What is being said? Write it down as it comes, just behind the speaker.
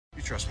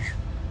trust me?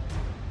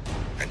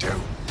 I do.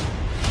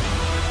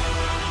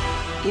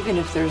 Even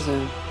if there's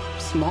a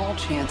small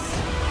chance,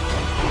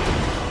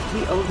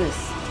 we owe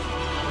this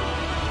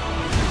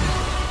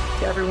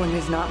to everyone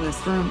who's not in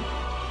this room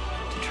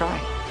to try.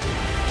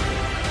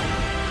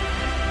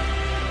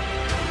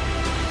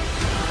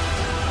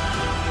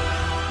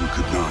 You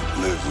could not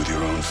live with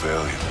your own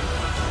failure.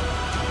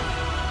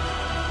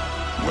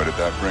 Where did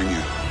that bring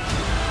you?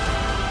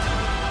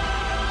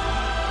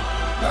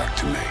 Back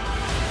to me.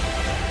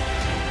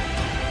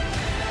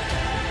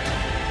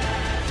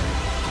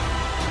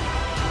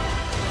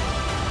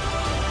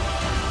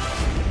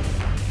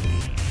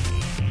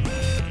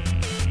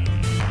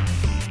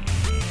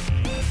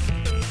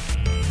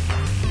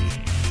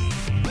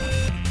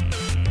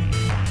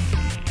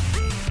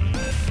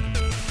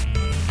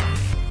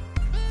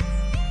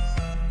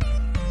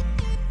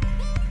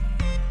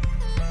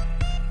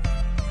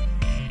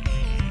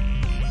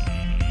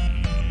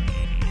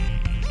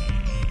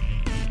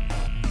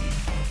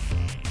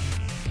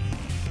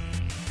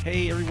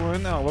 Hey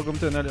everyone, welcome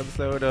to another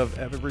episode of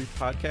Epic Bruce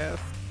Podcast.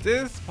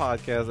 This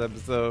podcast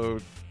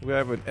episode, we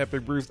have an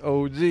Epic Bruce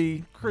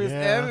OG, Chris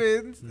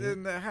Evans,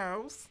 in the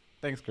house.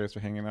 Thanks, Chris, for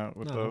hanging out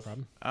with us.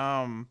 No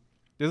problem.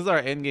 This is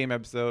our Endgame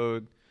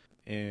episode,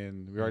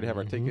 and we already have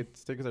our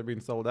tickets. Tickets are being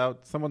sold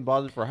out. Someone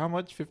bought it for how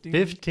much?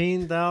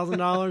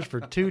 $15,000 for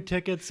 2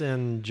 tickets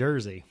in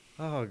Jersey.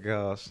 Oh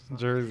gosh,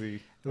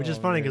 Jersey. Which is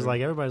funny because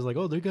like everybody's like,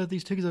 oh, they got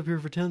these tickets up here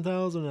for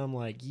 $10,000. And I'm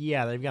like,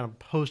 yeah, they've got a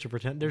poster for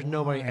 10. There's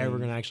nobody ever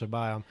going to actually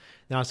buy them.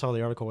 Now I saw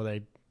the article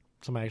where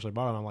somebody actually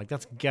bought them. I'm like,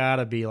 that's got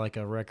to be like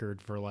a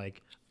record for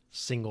like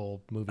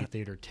single movie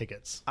theater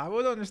tickets. I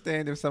would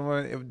understand if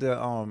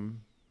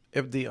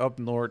the up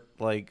north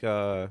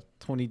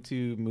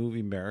 22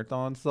 movie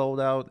marathon sold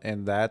out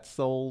and that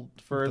sold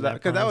for that,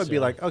 because that would be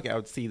like, okay, I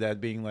would see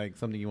that being like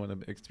something you want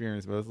to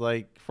experience, but it's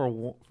like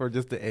for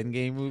just the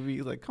Endgame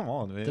movie, like, come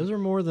on, man. Those are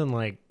more than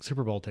like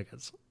Super Bowl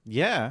tickets.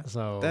 Yeah,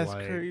 so that's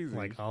like, crazy.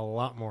 Like a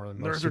lot more than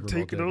most Nerds Super are Bowl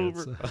taking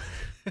tickets.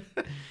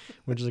 over.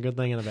 Which is a good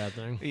thing and a bad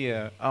thing.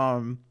 Yeah.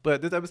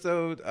 But this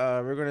episode,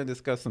 we're going to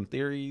discuss some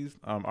theories,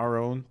 our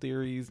own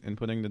theories, and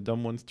putting the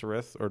dumb ones to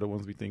rest, or the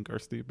ones we think are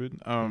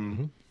stupid.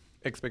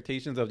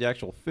 Expectations of the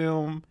actual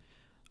film,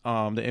 the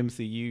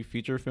MCU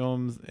feature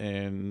films,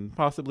 and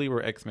possibly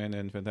where X-Men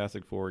and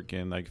Fantastic Four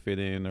can like fit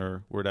in,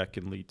 or where that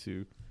can lead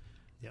to.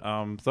 Yep.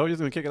 So we're just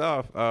gonna kick it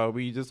off.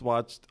 We just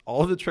watched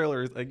all the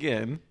trailers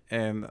again,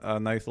 and a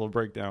nice little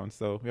breakdown.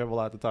 So we have a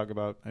lot to talk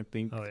about, I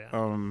think. Oh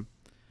yeah.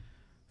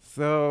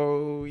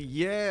 So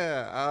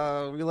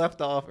yeah, we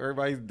left off.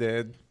 Everybody's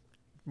dead,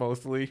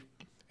 mostly,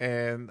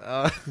 and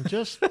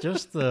just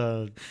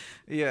the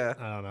yeah.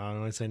 I don't know. I don't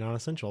want to say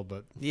non-essential,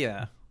 but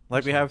Yeah.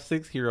 Like, we have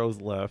 6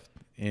 heroes left.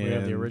 And we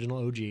have the original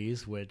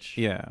OGs, which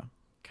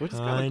which is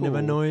kind of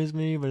annoys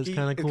me, but it's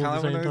kind of cool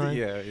at the same time.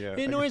 Yeah. It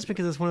annoys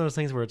because it's one of those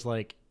things where it's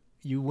like,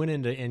 you went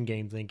into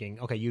Endgame thinking,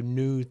 okay, you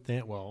knew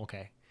comic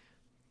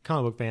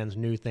book fans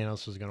knew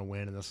Thanos was going to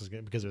win, and this is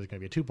because it was going to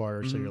be a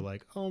two-parter, so you're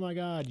like, oh my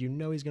god, you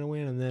know he's going to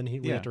win, and then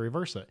we have to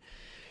reverse it.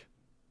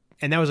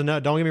 And that was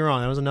enough. Don't get me wrong,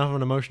 that was enough of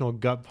an emotional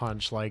gut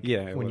punch,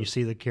 when you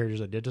see the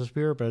characters that did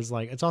disappear. But it's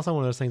like, it's also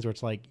one of those things where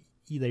it's like,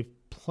 they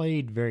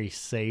played very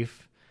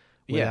safe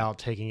without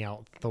taking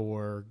out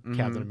Thor,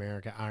 Captain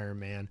America, Iron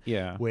Man.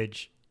 Yeah.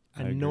 Which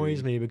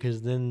annoys me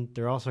because then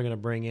they're also going to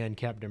bring in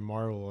Captain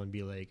Marvel and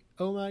be like,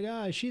 oh my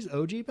gosh, she's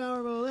OG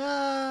powerful.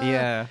 Ah!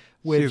 Yeah.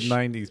 She's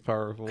 90s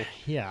powerful.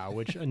 Yeah,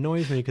 which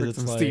annoys me because it's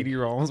some like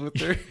CD-ROMs with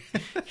her.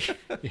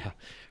 Yeah.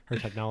 Her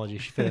technology.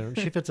 She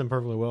fits in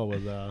perfectly well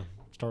with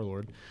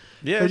Star-Lord.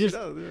 Yeah, she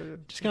does.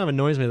 Just kind of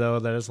annoys me, though,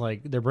 that it's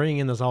like they're bringing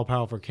in this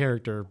all-powerful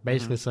character,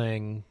 basically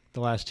saying the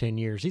last 10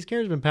 years, these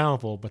characters have been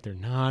powerful, but they're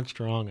not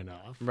strong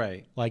enough.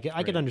 Right. Like,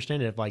 I could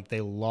understand it if, like,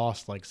 they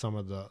lost, like, some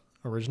of the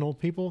original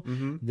people.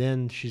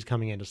 Then she's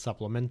coming in to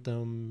supplement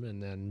them,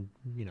 and then,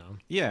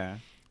 Yeah.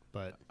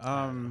 But,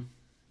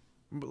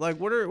 like,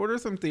 what are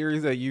some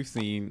theories that you've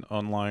seen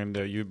online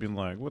that you've been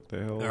like, what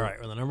the hell? All right,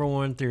 well, the number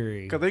one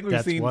theory. Because I think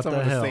we've seen some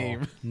of the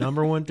same.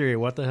 Number one theory,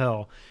 what the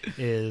hell,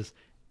 is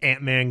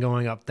Ant-Man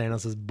going up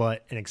Thanos'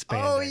 butt and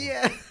expanding. Oh,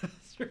 yeah.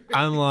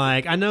 I'm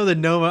like, I know that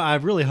I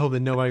really hope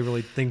that nobody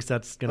really thinks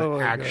that's going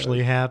to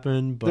actually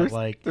happen, but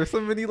there's so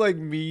many like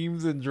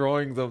memes and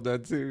drawings of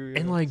that too.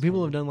 And like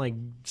people have done like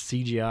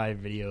CGI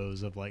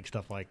videos of like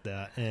stuff like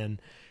that.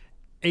 And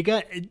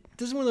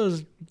this is one of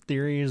those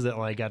theories that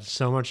like got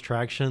so much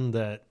traction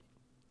that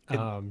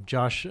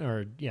Josh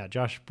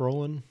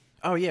Brolin.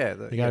 Oh yeah.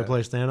 The guy who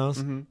plays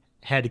Thanos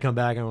had to come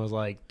back and was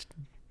like,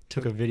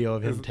 took a video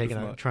of him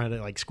trying to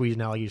like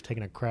squeezing out like he was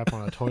taking a crap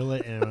on a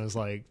toilet, and it was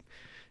like,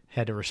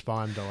 had to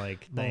respond to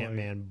like the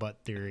Ant-Man butt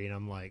theory, and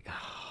I'm like,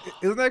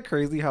 isn't that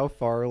crazy how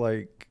far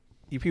like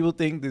people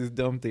think these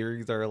dumb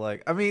theories are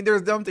like, I mean,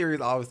 there's dumb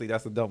theories, obviously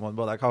that's a dumb one,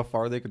 but like how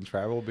far they can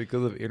travel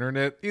because of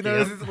internet,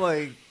 it's just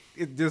like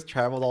it just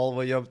traveled all the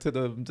way up to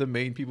the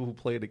main people who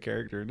play the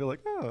character, and they're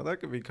like, oh,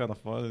 that could be kind of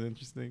fun and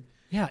interesting.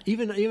 Yeah,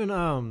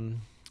 even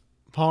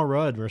Paul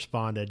Rudd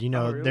responded.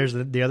 Really? There's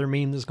the other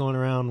meme that's going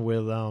around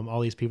with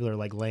all these people that are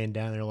like laying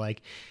down. They're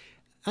like,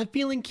 I'm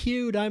feeling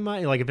cute. I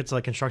might, like, if it's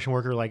a construction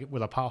worker, like,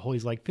 with a pothole,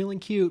 he's like, feeling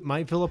cute,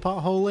 might fill a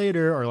pothole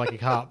later. Or like a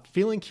cop,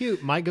 feeling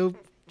cute, might go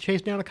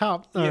chase down a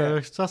cop,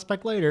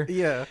 suspect later.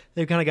 Yeah.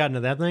 They've kind of gotten to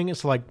that thing.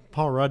 It's like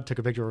Paul Rudd took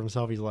a picture of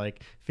himself. He's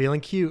like,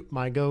 feeling cute,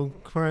 might go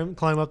climb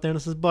up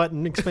Dennis's butt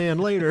and expand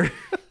later.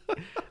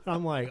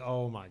 I'm like,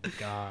 oh my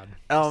God.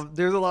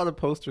 There's a lot of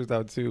posters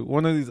out too.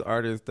 One of these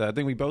artists that I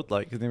think we both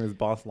like, his name is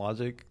Boss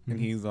Logic, and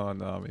he's on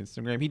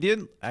Instagram. He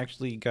did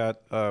actually got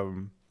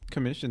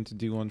commissioned to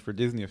do one for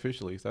Disney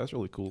officially, so that's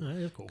really cool. That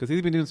is cool. Because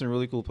he's been doing some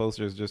really cool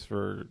posters just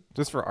for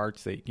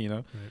art's sake, you know.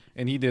 Right.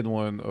 And he did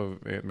one of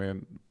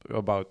Ant-Man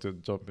about to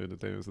jump into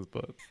Thanos'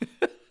 butt.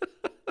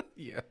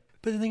 Yeah.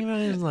 But the thing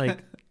about it is, like,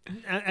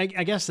 I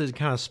guess it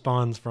kind of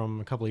spawns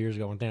from a couple of years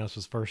ago when Thanos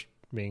was first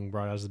being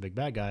brought out as the big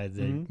bad guy.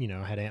 That you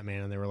know, had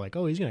Ant-Man, and they were like,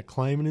 "Oh, he's gonna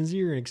climb in his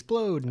ear and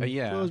explode and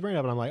blow his brain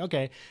up." And I'm like,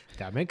 "Okay,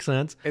 that makes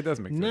sense." It does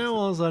make sense. Now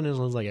all of a sudden, it's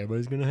like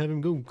everybody's gonna have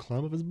him go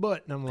climb up his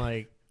butt, and I'm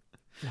like.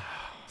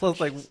 Plus,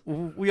 like,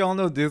 we all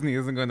know Disney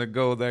isn't going to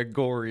go that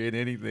gory in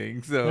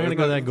anything. So they're going to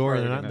go that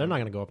gory. They're not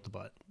going to go up the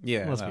butt.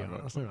 Yeah, let's be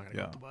honest. They're not going to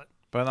go up the butt.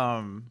 But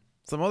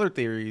some other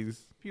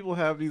theories. People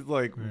have these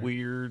like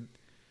weird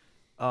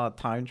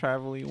time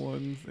traveling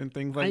ones and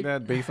things like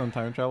that based on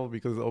time travel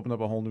because it opened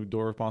up a whole new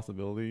door of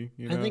possibility.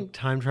 You know? I think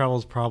time travel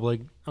is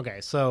probably okay.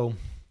 So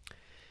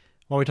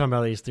while we talk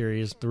about these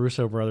theories, the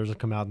Russo brothers have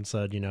come out and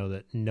said, you know,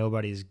 that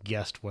nobody's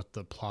guessed what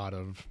the plot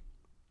of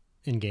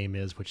Endgame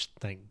is, which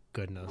thank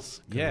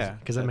goodness.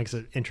 Because that makes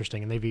it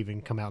interesting. And they've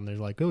even come out and they're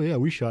like, oh yeah,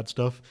 we shot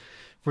stuff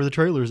for the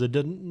trailers that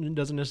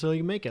doesn't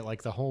necessarily make it,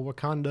 like the whole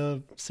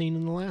Wakanda scene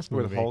in the last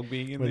movie. With Hulk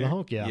being in there? With the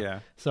Hulk, yeah.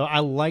 So I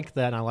like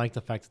that, and I like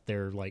the fact that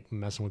they're like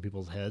messing with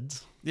people's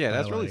heads. Yeah,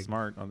 that's really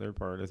smart on their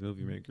part as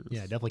movie makers. Yeah,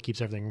 it definitely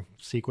keeps everything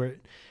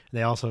secret.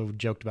 They also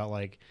joked about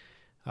like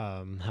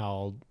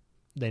how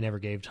they never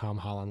gave Tom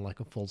Holland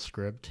like a full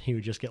script. He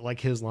would just get like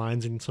his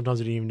lines, and sometimes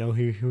he didn't even know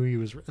who he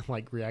was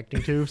like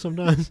reacting to.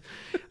 Sometimes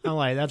I'm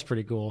like, that's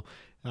pretty cool.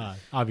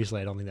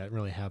 Obviously, I don't think that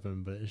really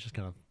happened, but it's just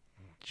kind of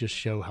just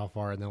show how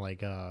far. And then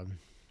like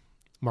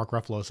Mark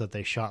Ruffalo said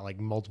they shot like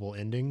multiple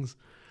endings.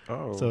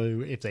 Oh,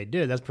 so if they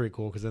did, that's pretty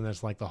cool because then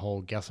that's like the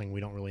whole guessing.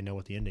 We don't really know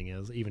what the ending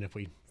is, even if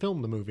we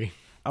film the movie.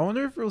 I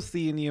wonder if we'll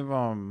see any of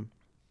the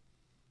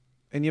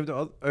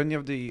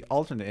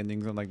alternate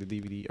endings on like the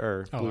DVD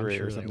or Blu-ray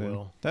or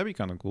something. That'd be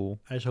kind of cool.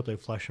 I just hope they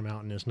flesh them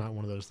out and it's not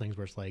one of those things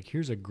where it's like,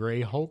 here's a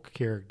gray Hulk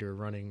character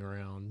running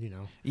around, you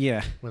know.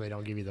 Yeah. When they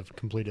don't give you the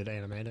completed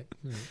animatic,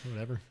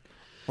 whatever.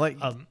 Like,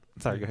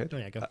 sorry, go ahead. Oh,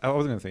 yeah, go. I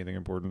wasn't gonna say anything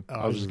important.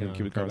 I was just gonna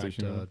keep the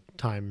conversation going.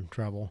 Time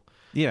travel.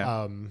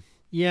 Yeah.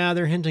 Yeah,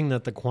 they're hinting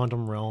that the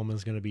quantum realm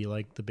is going to be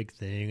like the big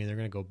thing, and they're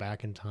going to go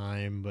back in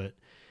time, but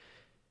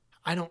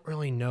I don't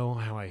really know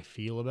how I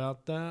feel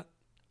about that.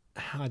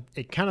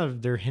 It kind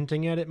of, they're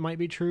hinting at it might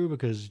be true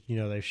because, you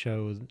know, they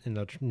show in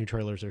the new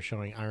trailers they're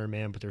showing Iron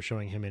Man, but they're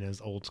showing him in his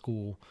old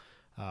school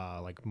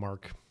like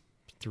Mark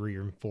 3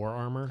 or 4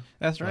 armor.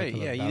 That's right.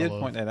 Yeah, you did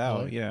point that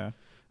out. Yeah.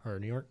 Or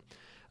New York.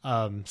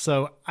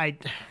 So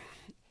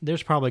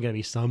there's probably going to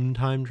be some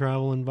time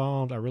travel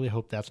involved. I really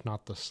hope that's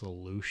not the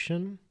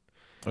solution.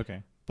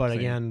 Okay. But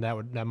again,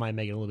 that might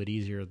make it a little bit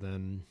easier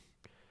than,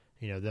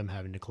 you know, them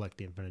having to collect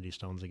the Infinity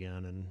Stones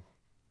again.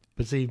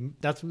 But see,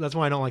 that's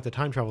why I don't like the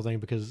time travel thing,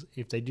 because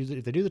if they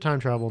do the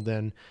time travel,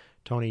 then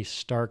Tony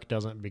Stark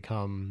doesn't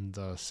become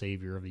the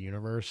savior of the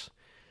universe.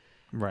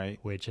 Right.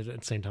 Which at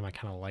the same time I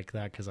kind of like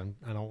that because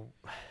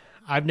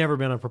I've never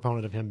been a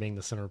proponent of him being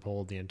the center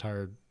pole of the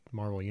entire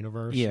Marvel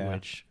universe. Yeah.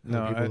 Which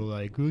people are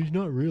like, well, he's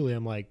not really.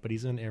 I'm like, but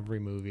he's in every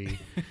movie.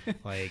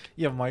 Like,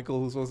 yeah, Michael,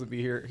 who's supposed to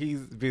be here,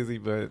 he's busy,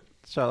 but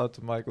shout out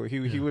to Michael.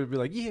 He would be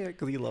like, yeah,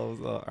 because he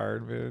loves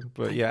Iron Man.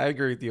 But yeah, I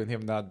agree with you on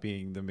him not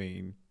being the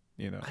main.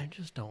 You know, I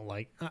just don't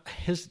like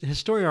his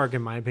story arc.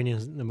 In my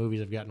opinion, the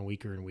movies have gotten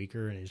weaker and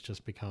weaker, and he's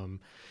just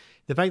become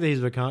the fact that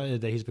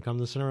he's become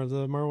the center of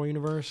the Marvel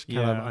universe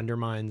kind of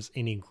undermines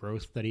any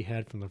growth that he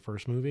had from the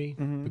first movie,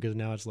 because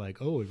now it's like,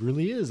 oh, it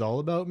really is all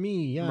about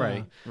me.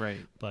 Yeah,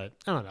 right. But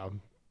I don't know.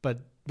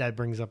 But that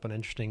brings up an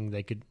interesting.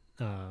 They could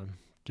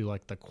do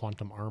like the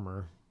quantum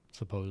armor,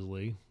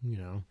 supposedly. You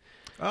know.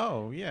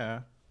 Oh yeah.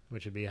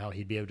 Which would be how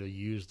he'd be able to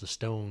use the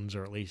stones,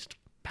 or at least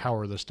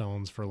power the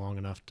stones for long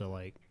enough to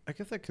like. I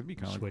guess that could be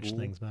kind of switch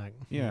things back.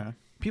 Yeah.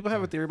 People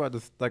have a theory about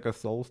this, like a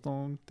soul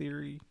stone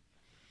theory.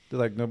 They're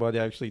like nobody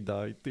actually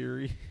died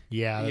theory.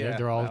 Yeah,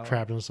 they're all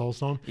trapped in a soul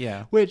stone.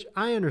 Yeah. Which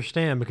I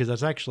understand, because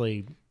that's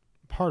actually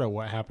part of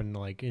what happened,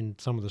 like in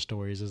some of the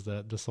stories, is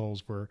that the soul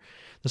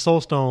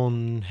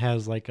stone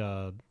has like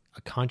a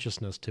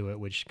consciousness to it,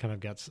 which kind of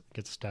gets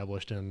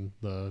established in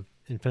the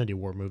Infinity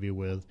War movie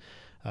with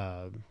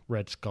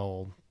Red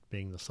Skull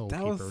being the soul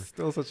keeper. That was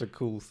still such a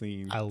cool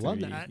scene. I love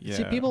that. Yeah.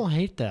 See, people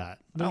hate that.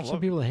 There's some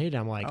people that hate it.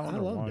 I'm like, I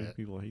love it.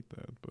 People hate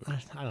that, but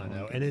I don't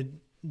know. And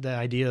the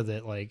idea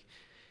that like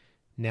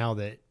now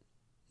that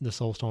the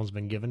soul stone's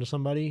been given to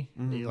somebody,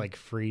 it like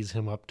frees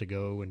him up to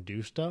go and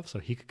do stuff, so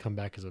he could come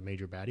back as a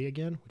major baddie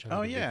again, which I think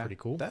would be pretty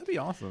cool. That'd be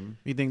awesome.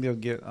 You think they'll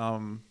get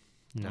no,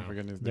 they're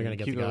gonna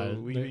get Hugo the guy.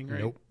 Weaving,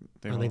 right? Nope.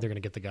 I think they're gonna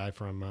get the guy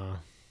from.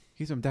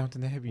 He's from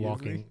Downton Abbey.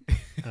 Walking.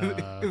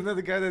 Isn't that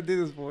the guy that did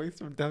his voice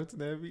from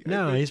Downton Abbey?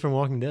 No, he's from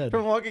Walking Dead.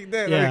 From Walking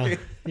Dead. Yeah, Okay.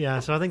 yeah.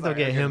 So I think Sorry,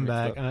 they'll I get got him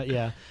mixed back. up.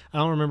 Yeah, I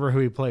don't remember who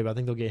he played, but I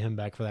think they'll get him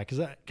back for that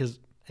because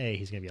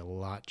he's going to be a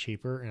lot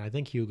cheaper, and I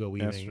think Hugo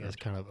Weaving true. is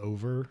kind of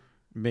over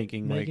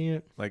Making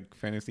it. like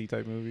fantasy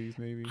type movies,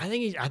 maybe. I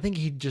think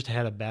he just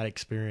had a bad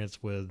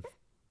experience with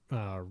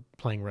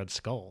playing Red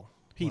Skull.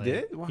 He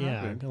did? What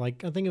happened?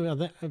 Like I think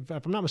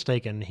if I'm not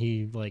mistaken,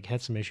 he like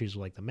had some issues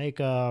with like the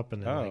makeup,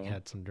 and then like Oh.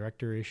 had some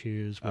director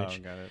issues,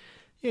 which got it.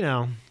 you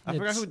know, I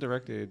forgot it's- who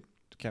directed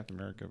Captain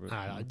America,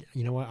 but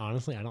you know what?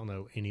 Honestly, I don't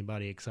know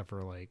anybody except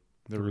for like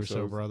The the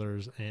Russo Russos.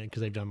 brothers, and because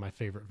they've done my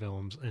favorite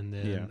films, and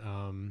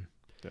then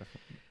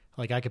definitely.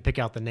 like I could pick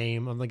out the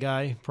name of the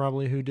guy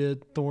probably who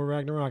did Thor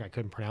Ragnarok. I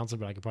couldn't pronounce it,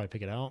 but I could probably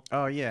pick it out.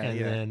 Oh yeah, And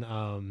yeah.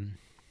 then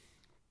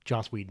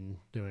Joss Whedon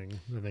doing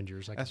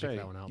Avengers. I could That's pick right.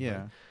 that one out.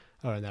 Yeah,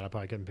 But other than that, I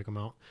probably couldn't pick him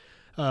out.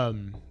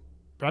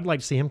 But I'd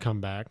like to see him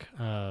come back.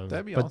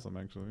 that'd be but, awesome,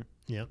 actually.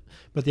 Yeah,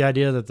 but the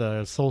idea that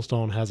the Soul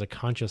Stone has a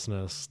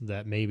consciousness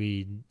that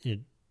maybe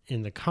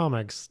in the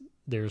comics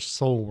there's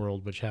Soul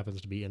World, which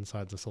happens to be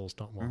inside the Soul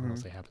Stone. Well, I don't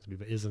say happens to be,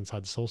 but is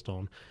inside the Soul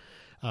Stone,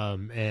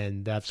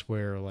 and that's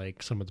where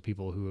like some of the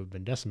people who have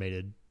been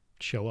decimated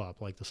show up.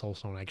 Like the Soul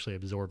Stone actually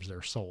absorbs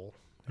their soul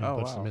and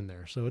puts them in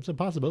there. So it's a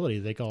possibility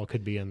they all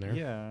could be in there.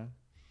 Yeah.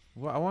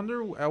 Well, I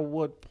wonder at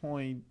what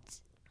point.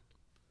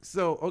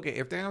 So, okay,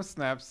 if Thanos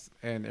snaps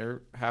and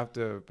half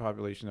the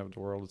population of the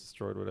world is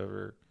destroyed,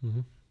 whatever,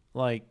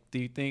 like, do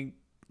you think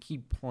he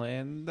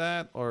planned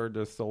that, or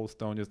the Soul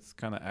Stone just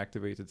kind of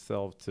activates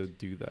itself to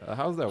do that?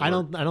 How's that work? I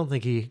don't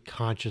think he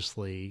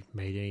consciously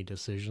made any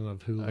decision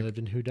of who lived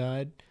and who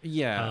died.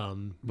 Yeah.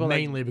 But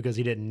mainly because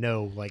he didn't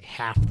know like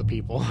half the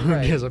people who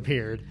Right.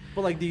 disappeared.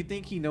 But, like, do you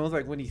think he knows,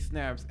 like, when he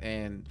snaps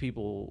and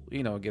people,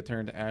 get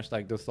turned to ash,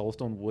 like, the Soul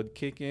Stone would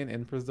kick in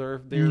and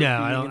preserve their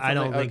No, being I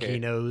don't think Okay. he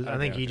knows. I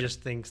think he Okay.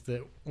 just thinks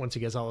that once he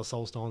gets all the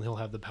Soul Stone, he'll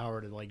have the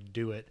power to like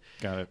do it.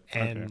 Got it.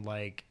 And Okay.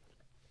 like,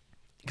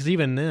 because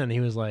even then he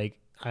was like,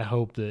 I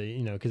hope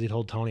that because he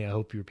told Tony, I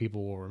hope your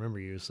people will remember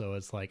you. So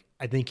it's like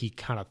I think he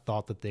kind of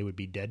thought that they would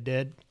be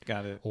dead,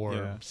 Got it. or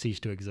Yeah. cease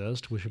to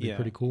exist, which would be Yeah.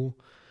 pretty cool.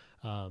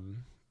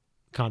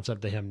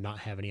 Concept to him not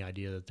have any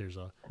idea that there's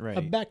a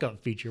Right.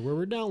 backup feature where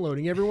we're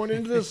downloading everyone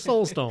into this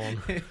Soul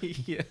Stone.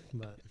 Yeah.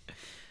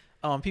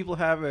 But People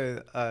have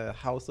a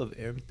House of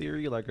M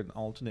theory, like an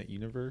alternate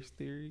universe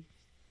theory.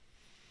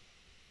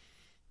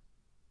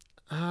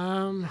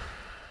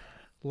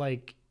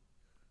 like,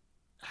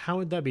 how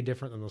would that be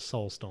different than the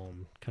Soul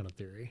Stone kind of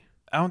theory?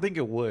 I don't think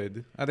it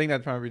would. I think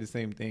that'd probably be the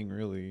same thing,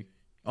 really.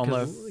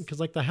 Unless, Because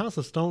like the House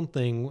of Stone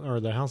thing or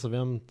the House of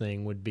M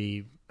thing would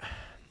be,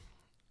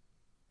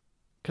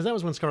 because that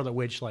was when Scarlet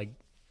Witch like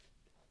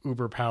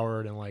uber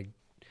powered and like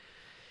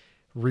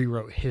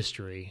rewrote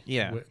history.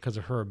 Yeah. because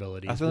of her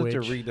abilities. I still have to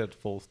which- read that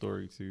full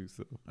story too.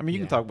 So I mean, you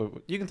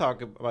Yeah. can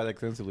talk about it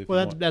extensively. If you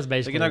Well, want. that's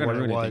basically Like, you're not what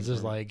gonna it ruin was. anything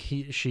Is for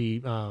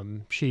me.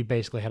 like she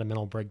basically had a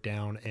mental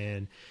breakdown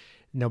and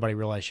nobody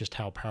realized just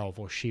how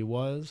powerful she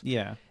was,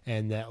 Yeah.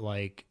 and that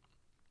like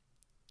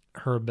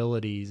her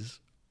abilities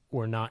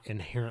were not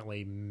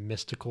inherently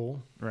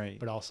mystical, Right.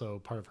 but also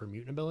part of her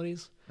mutant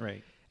abilities.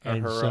 Right.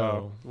 And her,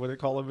 so- what do they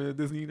call them in the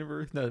Disney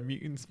universe? Not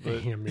mutants,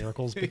 but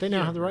Miracles, but they now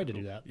Yeah, have the right to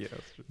do miracles. that. Yeah,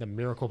 that's true. The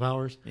miracle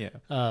powers. Yeah.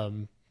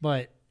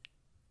 But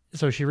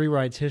so she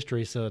rewrites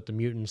history so that the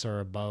mutants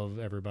are above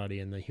everybody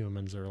and the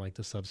humans are like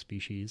the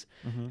subspecies,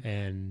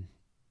 and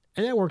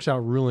that works out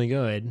really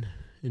good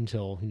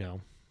until the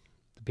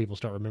people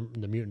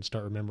the mutants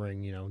start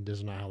remembering this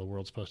is not how the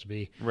world's supposed to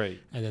be, Right.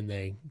 and then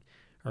they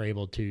are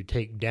able to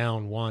take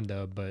down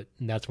Wanda, but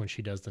that's when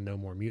she does the no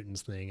more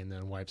mutants thing and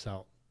then wipes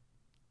out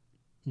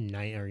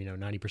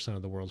 90%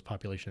 of the world's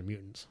population of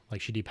mutants.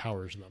 Like she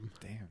depowers them.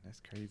 Damn,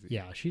 that's crazy.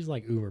 Yeah, she's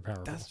like uber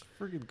powerful. That's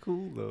freaking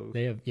cool though.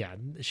 They have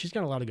she's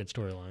got a lot of good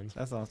storylines.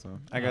 That's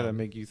awesome. I gotta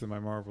make use of my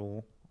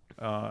Marvel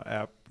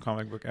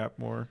comic book app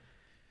more.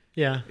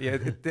 Yeah, Yeah,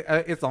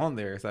 it's on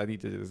there, so I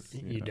need to just.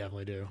 you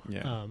definitely do.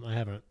 Yeah. I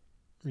haven't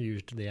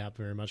used the app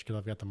very much because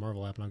I've got the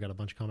Marvel app and I've got a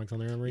bunch of comics on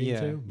there I'm reading Yeah,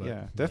 too. But,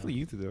 yeah, definitely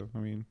use it though. I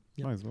mean,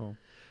 Yeah. might as well.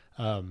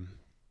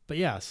 But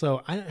yeah,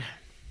 so I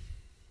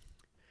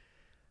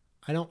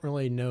don't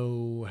really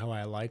know how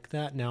I like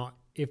that. Now,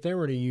 if they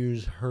were to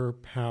use her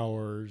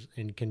powers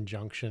in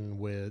conjunction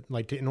with,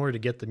 like, in order to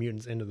get the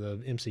mutants into the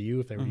MCU,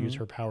 if they were to use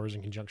her powers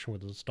in conjunction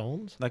with the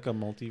stones, Like a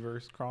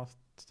multiverse cross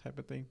type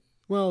of thing.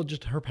 well,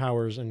 just her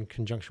powers in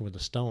conjunction with the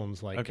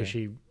stones, like, because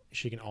Okay.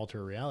 she can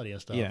alter reality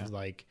and stuff. Yeah.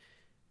 Like,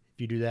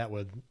 if you do that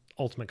with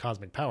ultimate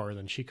cosmic power,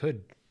 then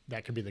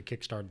that could be the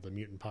kickstart of the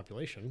mutant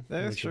population,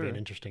 That is which would be true. an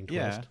interesting twist.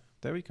 Yeah,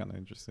 that'd be kind of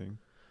interesting.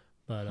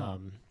 But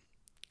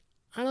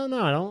I don't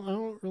know. I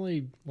don't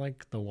really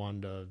like the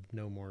Wanda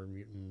no more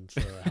mutants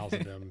House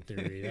of M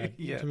theory.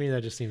 Yeah. To me,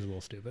 that just seems a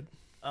little stupid.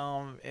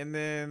 And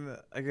then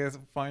I guess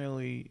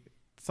finally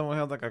someone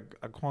had like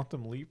a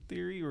quantum leap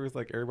theory where it's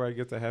like everybody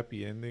gets a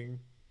happy ending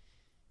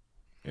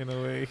in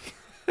a way.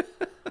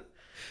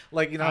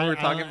 Like, we were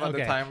talking about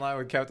the okay. timeline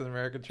with Captain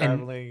America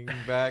traveling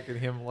back and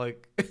him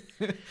like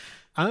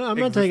I'm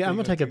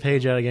gonna take a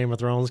page out of Game of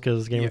Thrones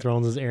because Game of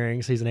Thrones is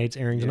airing. Season 8's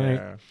airing tonight.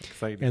 Yeah,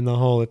 exciting. And the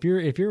whole if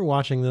you're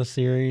watching this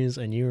series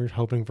and you're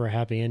hoping for a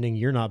happy ending,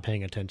 you're not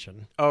paying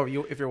attention. Oh,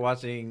 if you're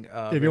watching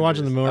if you're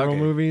watching the Marvel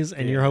movies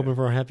and you're hoping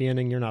for a happy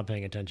ending, you're not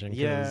paying attention.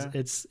 Yeah,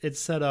 it's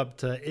set up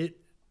to it.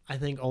 I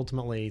think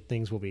ultimately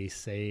things will be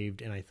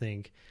saved, and I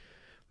think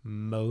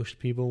most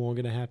people will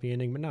get a happy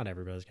ending, but not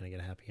everybody's going to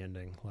get a happy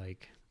ending.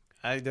 Like,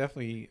 I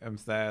definitely am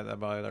sad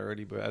about it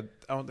already, but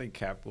I don't think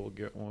Cap will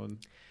get one.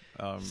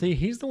 See,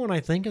 he's the one I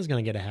think is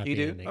going to get a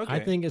happy ending. Okay. I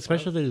think,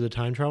 especially through the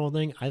time travel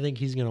thing, I think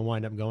he's going to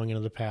wind up going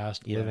into the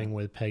past, living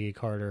with Peggy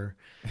Carter,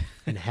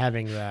 and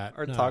having that.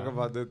 Or talk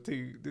about the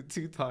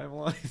two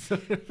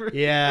timelines.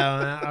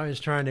 Yeah, I was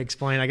trying to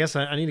explain. I guess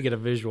I need to get a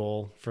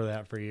visual for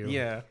that for you.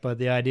 Yeah. But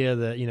the idea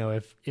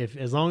that, if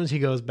as long as he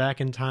goes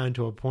back in time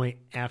to a point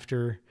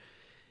after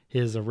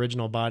his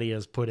original body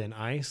is put in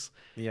ice,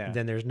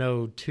 then there's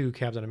no two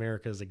Captain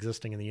Americas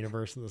existing in the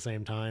universe at the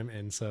same time.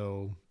 And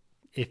so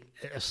if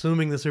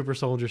assuming the super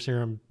soldier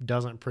serum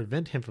doesn't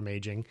prevent him from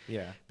aging,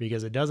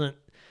 because it doesn't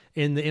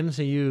in the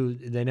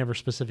MCU, they never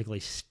specifically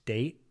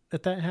state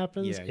that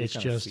happens. It's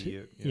just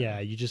you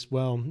just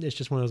it's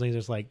just one of those things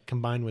that's like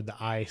combined with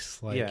the ice,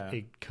 like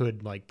it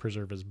could like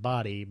preserve his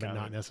body, but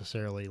not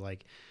necessarily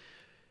like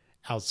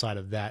outside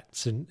of that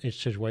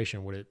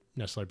situation would it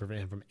necessarily prevent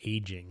him from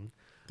aging.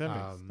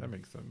 That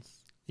makes sense.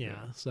 Yeah.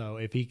 So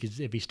if he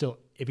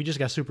just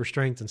got super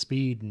strength and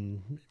speed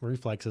and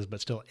reflexes,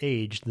 but still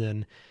aged,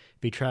 then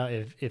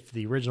if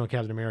the original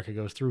Captain America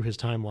goes through his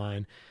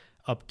timeline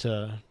up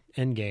to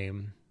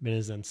Endgame and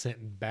is then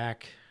sent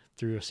back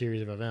through a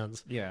series of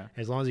events,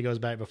 as long as he goes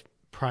back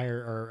prior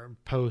or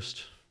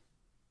post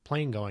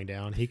plane going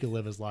down, he could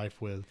live his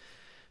life with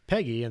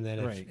Peggy, and then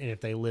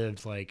if they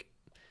lived like,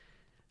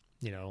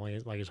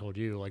 like I told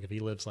you, like if he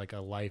lives like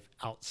a life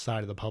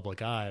outside of the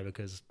public eye,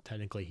 because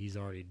technically he's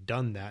already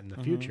done that in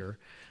the future,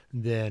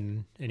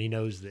 then, and he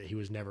knows that he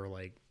was never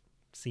like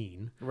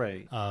seen,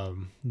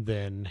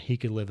 then he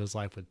could live his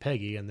life with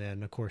Peggy, and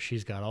then of course she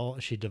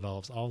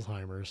develops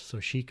Alzheimer's, so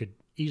she could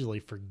easily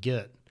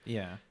forget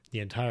the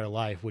entire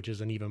life, which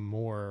is an even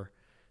more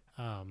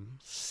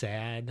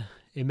sad.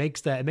 It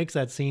makes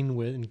that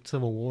scene in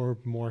Civil War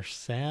more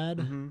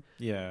sad,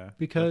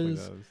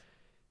 because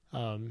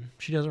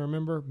she doesn't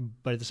remember,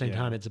 but at the same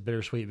time it's a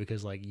bittersweet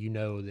because like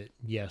that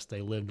yes,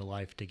 they lived a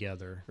life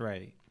together,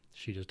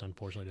 she just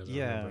unfortunately doesn't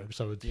remember.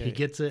 So he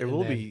gets it. It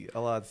will be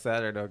a lot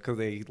sadder though because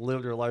they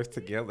lived their life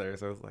together.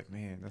 So it's like,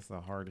 man, that's a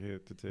hard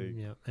hit to take.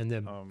 Yeah, and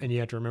then and you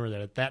have to remember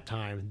that at that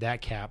time, that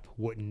Cap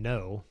wouldn't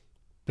know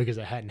because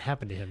it hadn't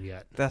happened to him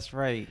yet. That's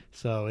right.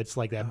 So it's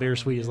like that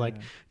bittersweet is like,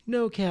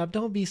 no, Cap,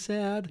 don't be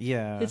sad.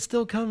 Yeah, it's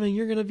still coming.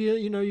 You're gonna be,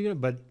 you're gonna.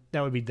 But that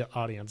would be the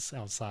audience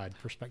outside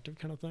perspective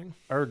kind of thing.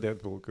 Or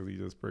Deadpool because he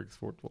just breaks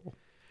fourth wall.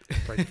 He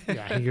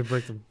can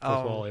break the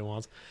fourth wall he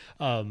wants.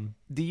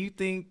 Do you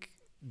think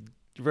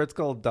Red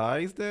Skull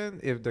dies then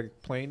if the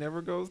plane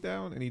never goes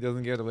down and he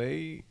doesn't get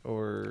away?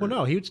 Or well,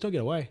 no, he would still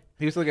get away.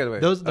 He would still get away.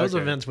 Those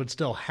events would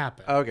still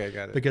happen. Okay,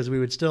 got it. Because we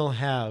would still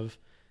have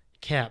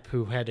Cap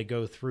who had to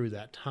go through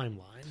that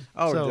timeline.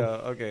 Oh,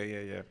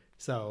 okay, yeah.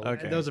 So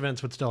those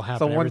events would still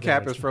happen. So one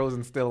Cap is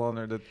frozen still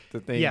under the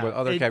thing, but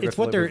other Cap it's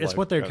what they're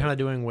kind of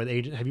doing with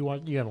Agent. Have you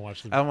watched? You haven't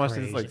watched. I haven't watched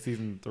since like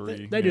season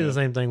 3. They do the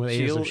same thing with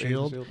Agents of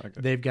Shield. Okay.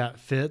 They've got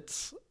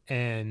Fitz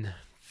and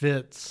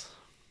Fitz.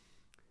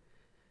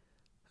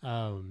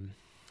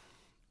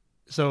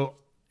 So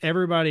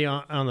everybody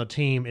on the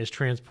team is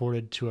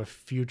transported to a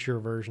future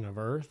version of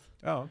Earth.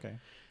 Oh, okay.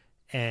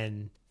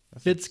 And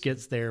Fitz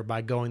gets there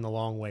by going the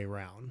long way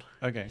round.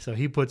 Okay. So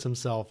he puts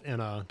himself in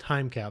a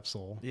time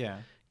capsule. Yeah.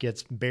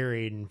 Gets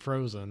buried and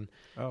frozen,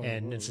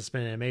 and it's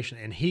suspended animation,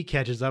 and he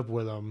catches up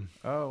with them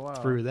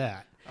through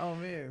that. Oh,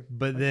 man.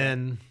 But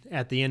then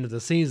at the end of the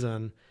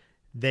season,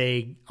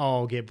 they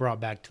all get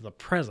brought back to the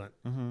present,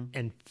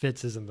 and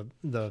Fitz is in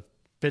the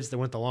Fitz that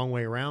went the long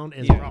way around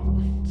is brought,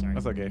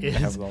 that's okay.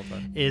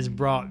 Is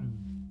brought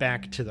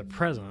back to the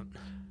present.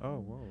 Oh,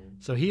 whoa.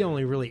 So he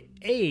only really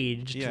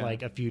aged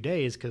like a few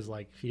days because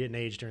like he didn't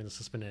age during the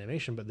suspended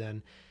animation, but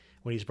then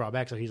when he's brought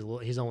back, so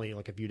he's only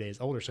like a few days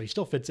older, so he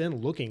still fits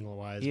in looking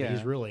wise, but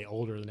he's really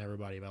older than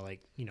everybody by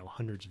like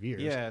hundreds of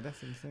years. Yeah,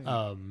 that's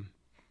insane.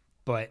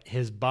 But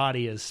his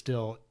body is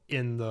still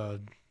in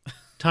the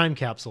time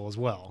capsule as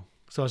well.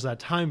 So it's that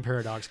time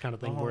paradox kind of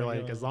thing where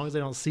like as long as they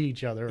don't see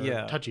each other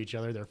or touch each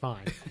other, they're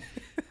fine.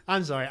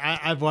 I'm sorry,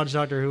 I've watched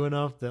Doctor Who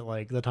enough that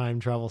like the time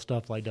travel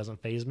stuff like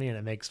doesn't faze me, and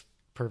it makes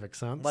perfect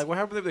sense. Like what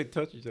happens if they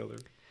touch each other?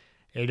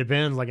 It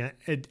depends. Like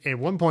at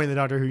one point in the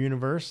Doctor Who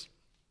universe,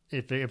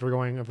 if we're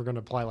going to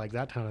apply like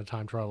that kind of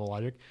time travel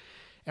logic,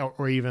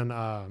 or even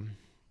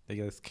they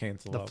just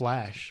cancel the out.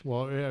 Flash.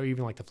 Well, or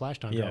even like the Flash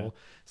time travel.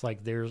 It's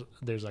like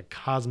there's a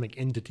cosmic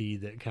entity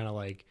that kind of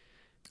like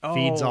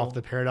feeds off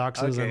the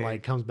paradoxes and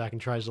like comes back and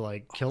tries to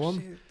like kill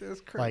them. Shit,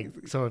 that's crazy.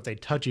 Like so, if they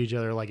touch each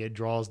other, like it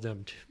draws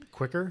them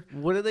quicker.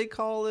 What do they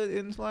call it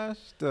in Flash?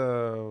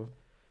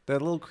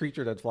 That little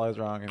creature that flies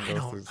around and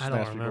goes to I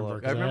don't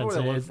remember. I remember what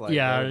it looks like.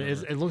 Yeah,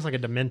 it looks like a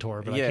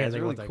Dementor, but I can't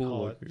think of what they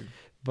call it.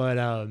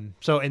 But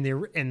so in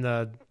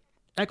the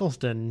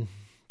Eccleston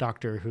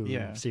Doctor Who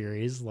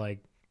series, like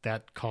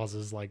that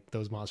causes like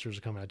those monsters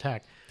to come and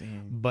attack.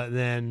 Damn. But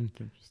then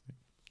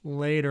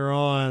later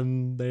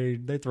on, they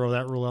throw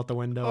that rule out the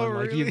window, and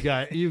like really?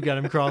 you've got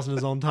him crossing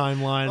his own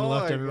timeline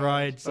left and gosh.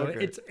 right. So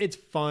Okay. it's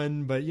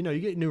fun, but you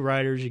get new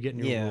writers, you get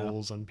new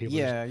rules, and people.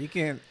 Yeah, you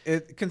can't.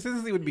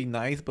 Consistency would be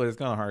nice, but it's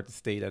kind of hard to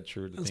stay that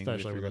true to things.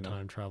 Especially with the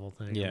time travel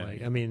thing. Yeah.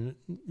 Like, I mean,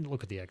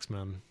 look at the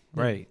X-Men.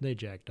 Right. They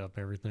jacked up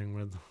everything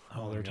with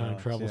all Oh their my time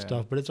gosh, travel yeah.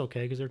 stuff, but it's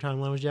okay because their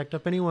timeline was jacked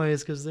up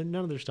anyways because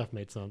none of their stuff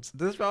made sense.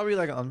 This is probably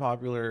like an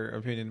unpopular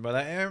opinion, but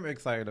I am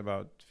excited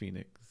about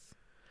Phoenix.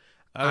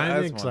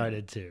 I'm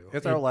excited too.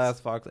 It's our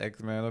last Fox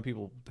X-Men. I know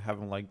people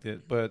haven't liked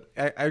it, but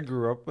I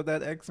grew up with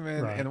that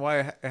X-Men, Right. and why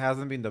it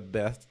hasn't been the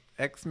best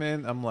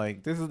X-Men, I'm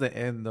like, this is the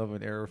end of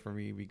an era for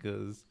me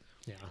because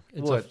Yeah,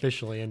 it's What?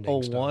 officially ending.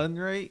 01,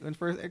 right? When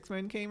first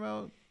X-Men came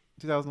out?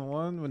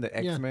 2001, when the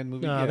X-Men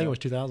movie No, I think it was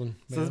 2000.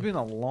 So it's been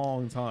a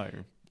long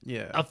time.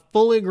 Yeah. A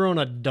fully grown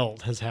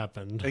adult has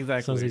happened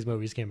Exactly. since these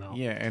movies came out.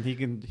 Yeah, and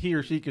he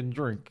or she can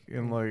drink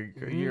in like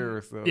a year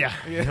or so. Yeah,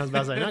 I was about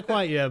to say, not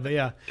quite yet, but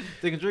yeah.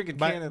 They can drink in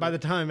Canada. By the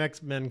time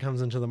X-Men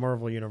comes into the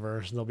Marvel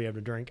universe, they'll be able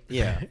to drink.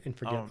 Yeah. and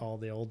forget all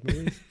the old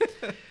movies.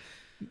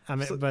 I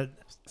mean, with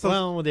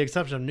the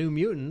exception of New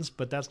Mutants,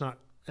 but that's not.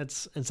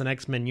 It's an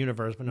X-Men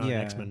universe, but not an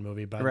X-Men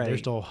movie. But they're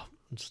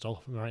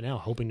still right now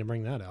hoping to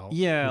bring that out.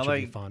 Yeah, which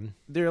like would be fun.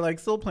 They're like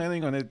still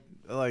planning on it,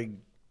 like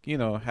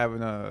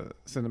having a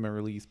cinema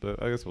release,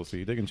 but I guess we'll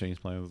see. They can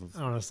change plans.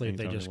 Honestly, if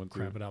they anytime just want to.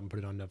 crap it out and put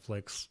it on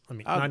Netflix, I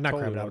mean, I'd not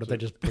totally crap it out, watch but they it.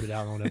 just put it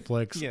out on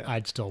Netflix, Yeah.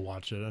 I'd still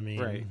watch it. I mean,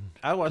 Right,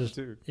 I watch just-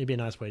 it too. It'd be a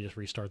nice way to just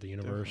restart the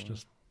universe. Definitely.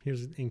 Just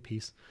here's an ink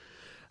piece.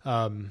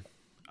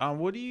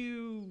 What do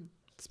you?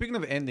 Speaking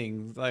of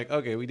endings, like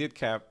we did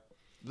Cap.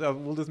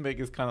 We'll just make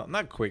it kind of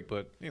not quick,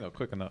 but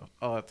quick enough.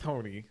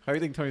 Tony, how do you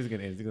think Tony's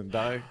gonna end? Is he gonna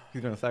die?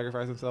 He's gonna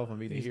sacrifice himself and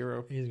be the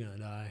hero, He's gonna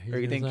die. or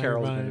you think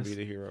Carol's gonna be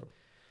the hero?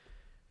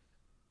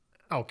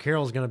 Oh,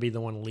 Carol's going to be the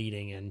one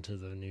leading into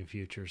the new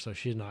future, so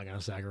she's not going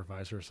to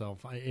sacrifice herself.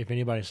 If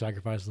anybody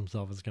sacrifices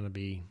himself, it's going to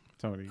be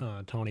Tony.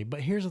 Tony.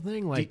 But here's the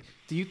thing, like,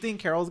 do you think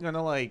Carol's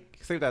gonna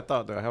save that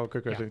thought though? I have a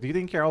quick question. Yeah. Do you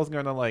think Carol's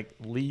gonna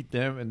lead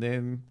them, and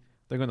then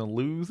they're gonna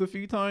lose a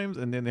few times,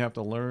 and then they have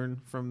to learn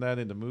from that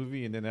in the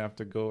movie, and then they have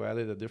to go at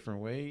it a different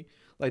way?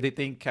 Like they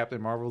think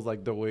Captain Marvel's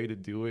like the way to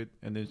do it,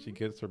 and then she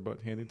gets her butt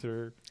handed to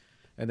her,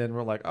 and then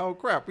we're like, oh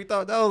crap, we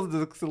thought that was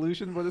the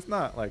solution, but it's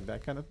not, like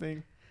that kind of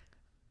thing.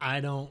 I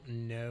don't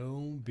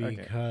know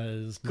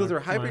because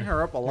They're hyping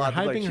her up a lot.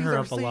 They're Like, hyping she's her our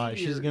up a lot.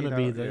 savior, She's going to you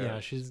be know? the Yeah.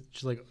 she's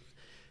like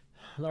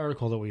the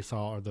article that we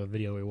saw or the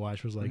video we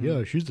watched was like,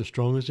 yeah, she's the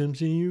strongest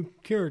MCU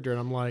character, and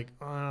I'm like,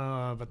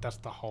 but that's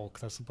the Hulk.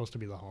 That's supposed to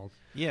be the Hulk.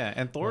 Yeah,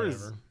 and Thor is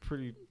Whatever.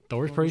 pretty.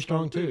 Thor's pretty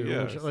strong too.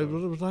 Yeah, which, so-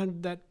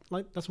 that's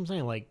what I'm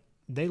saying. Like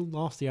they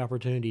lost the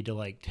opportunity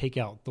to take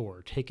out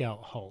Thor, take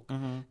out Hulk.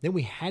 Then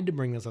we had to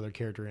bring this other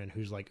character in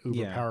who's like uber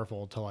Yeah.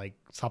 powerful to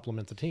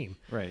supplement the team.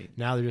 Right.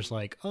 Now they're just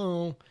like,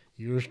 oh,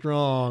 you're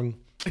strong,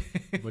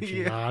 but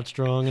you're Yeah. not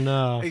strong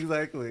enough.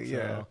 Exactly.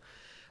 So,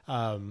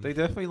 Yeah. They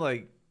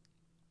definitely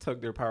took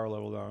their power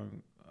level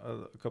down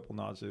a couple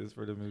notches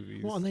for the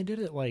movies. well, and they did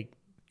it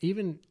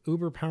even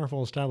uber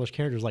powerful established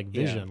characters like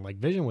Vision. Yeah. Like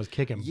Vision was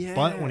kicking Yeah.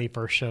 butt when he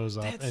first shows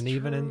up, That's and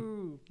even in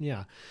true.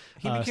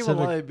 he became a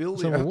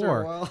liability Civil after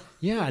War. a while.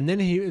 Yeah, and then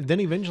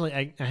eventually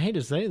I hate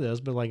to say this,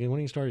 but when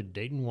he started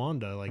dating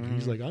Wanda,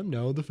 he's like, I'm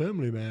now the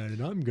family man,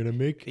 and I'm gonna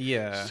make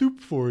Yeah. soup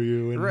for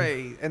you. And,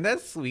 Right, and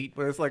that's sweet,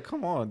 but it's like,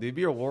 come on, dude,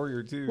 be a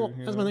warrior too. Well,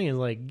 you that's know? my thing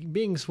is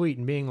being sweet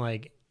and being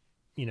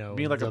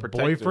being like a the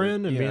protector.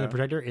 boyfriend and being Yeah. the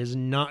protector is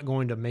not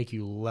going to make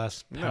you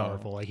less No.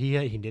 powerful. Like he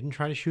didn't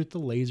try to shoot the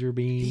laser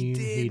beam.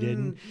 He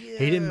didn't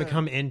yeah.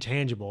 become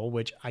intangible,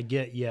 which I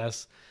get.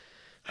 Yes.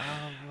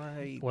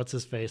 Right. What's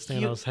his face?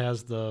 Thanos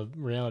has the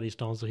reality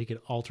stone, so he could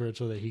alter it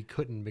so that he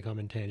couldn't become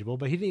intangible,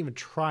 but he didn't even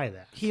try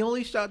that. He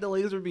only shot the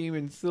laser beam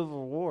in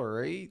Civil War,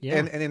 right? Yeah.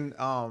 And in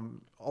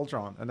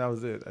Ultron, and that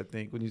was it. I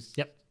think when he's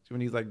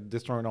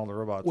destroying all the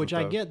robots. Which and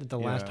I stuff. get that the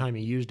last Yeah. time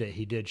he used it,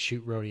 he did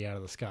shoot Rhodey out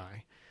of the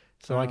sky.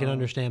 So I can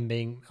understand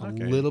being a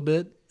okay. little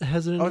bit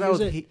hesitant Oh, to that use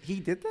was it.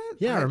 he did that?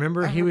 Yeah, I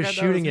remember he was forgot that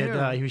shooting him.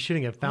 at he was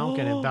shooting at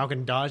Falcon, and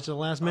Falcon dodged at the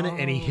last minute,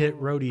 and he hit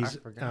Oh, Rhodey's I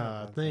forgot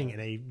about thing, that.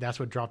 and that's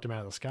what dropped him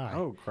out of the sky.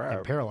 Oh, crap.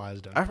 And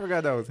paralyzed him. I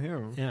forgot that was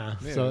him. Yeah,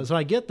 Man. so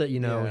I get that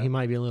Yeah. he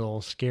might be a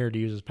little scared to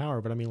use his power,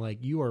 but I mean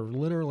you are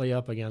literally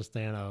up against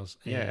Thanos.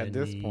 Yeah, at and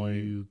this point.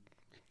 you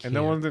And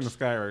no can't- one's in the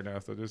sky right now,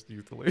 so just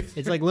use the laser.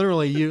 It's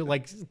literally you.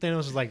 Thanos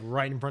is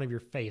right in front of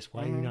your face.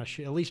 Why are Mm-hmm. you not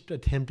at least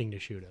attempting to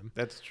shoot him?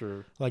 That's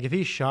true. If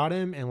he shot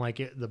him and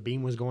the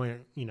beam was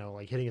going,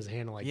 hitting his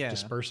hand and Yeah.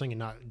 dispersing and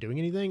not doing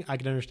anything, I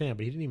could understand.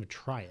 But he didn't even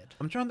try it.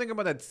 I'm trying to think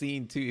about that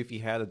scene too. If he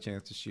had a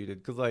chance to shoot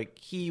it, because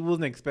he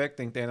wasn't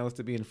expecting Thanos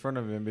to be in front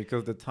of him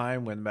because the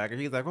time went back,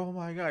 and he's like, "Oh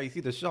my god!" You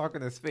see the shock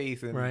on his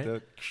face, and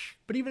Right.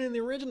 But even in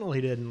the original,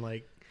 he didn't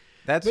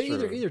That's But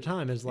true. either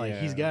time is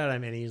Yeah. he's got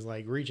him and he's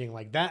reaching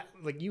that.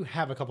 You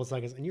have a couple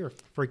seconds and you're a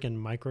freaking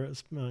micro,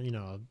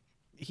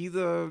 He's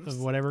a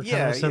whatever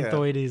yeah, kind of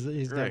synthoid. yeah.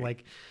 He's got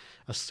Right.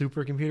 a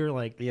supercomputer.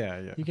 Like,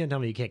 Yeah. you can't tell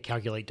me you can't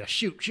calculate to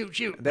shoot.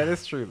 That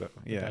is true though.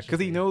 Yeah, That's because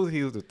he just- knows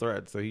he was a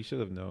threat, so he should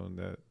have known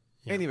that.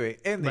 Yeah. Anyway,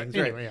 endings. But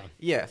anyway, right.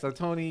 yeah. Yeah. So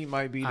Tony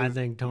might be. I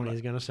think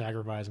Tony's going to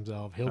sacrifice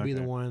himself. He'll be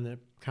the Okay. one that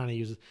kind of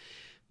uses.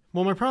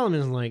 Well, my problem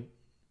is like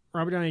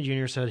Robert Downey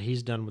Jr. said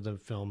he's done with the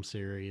film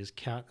series.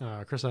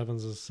 Chris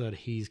Evans has said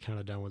he's kind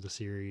of done with the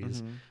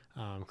series.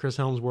 Chris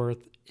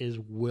Helmsworth is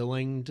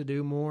willing to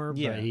do more,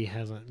 Yeah. but he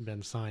hasn't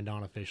been signed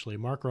on officially.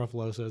 Mark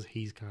Ruffalo says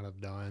he's kind of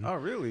done. Oh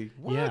really?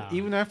 What? Yeah.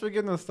 Even after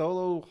getting a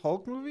solo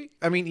Hulk movie?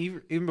 I mean,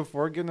 even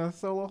before getting a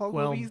solo Hulk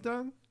Well, movie, he's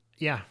done.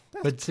 Yeah,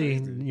 That's but see,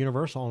 crazy.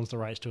 Universal owns the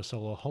rights to a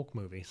solo Hulk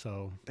movie,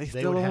 so They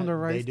still would own the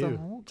rights They to do,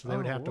 Hulk? so they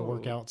would Oh, have to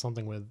work whoa. out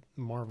something with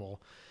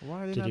Marvel.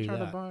 Why are they to not do trying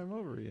that. to buy him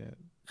over yet?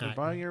 They're I-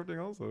 buying everything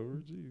else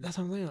over. Jeez. That's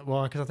what I'm thinking.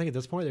 Well, because I think at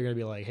this point they're going to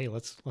be like, "Hey,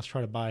 let's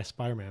try to buy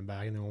Spider-Man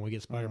back," and then when we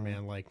get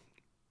Spider-Man, like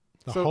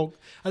the So- Hulk,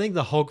 I think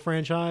the Hulk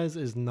franchise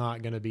is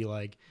not going to be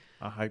like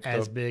A hyped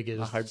as up- big a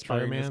as hyped train to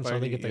Spider-Man. So I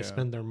think Spidey, if they yeah.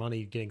 spend their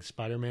money getting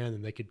Spider-Man,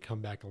 then they could come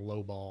back and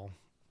lowball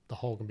the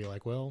Hulk and be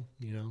like, "Well,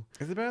 you know,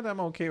 Is it bad that I'm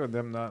okay with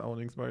them not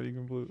owning Spidey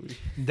completely?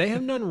 they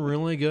have done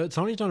really good.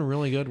 Sony's done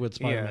really good with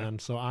Yeah. Spider-Man,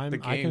 so I The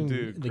can game,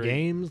 too. the Great-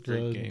 games,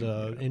 great the game,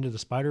 the yeah. Into the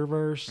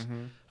Spider-Verse,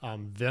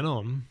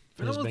 Venom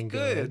That has was been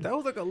good. That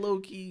was like a low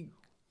key.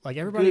 Like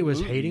everybody good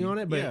was movie. hating on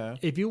it, but Yeah.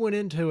 if you went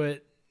into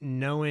it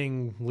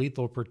knowing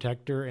Lethal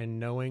Protector and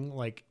knowing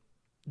like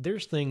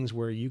there's things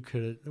where you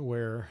could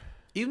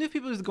Even if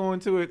people just go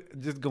into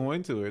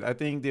it, I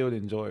think they would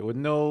enjoy it with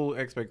no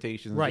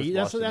expectations. right. just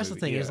That's watch the movie.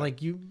 thing. Is Yeah.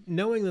 like you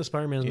knowing that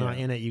Spider-Man's not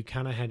Yeah. in it, you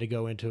kind of had to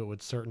go into it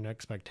with certain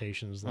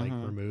expectations like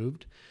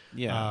removed.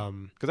 yeah,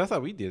 because that's how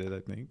we did it. I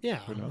think. Yeah,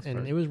 for the most and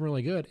part. it was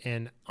really good.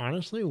 And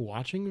honestly,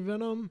 watching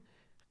Venom,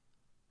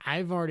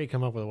 I've already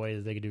come up with a way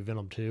that they could do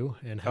Venom 2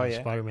 and have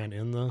yeah? Spider-Man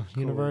in the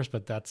universe,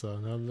 but that's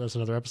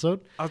another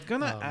episode. I was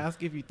gonna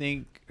ask if you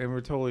think, and we're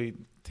totally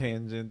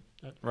tangent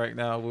right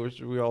now, which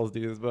we always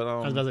do this, but I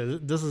was about to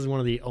say, this is one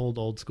of the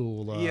old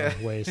school Yeah.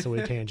 ways, so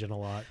we tangent a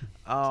lot.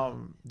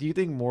 do you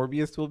think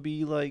Morbius will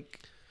be like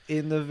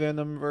in the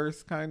Venom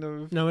verse kind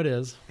of? No, it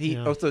is. He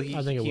Yeah, he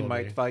I think it he will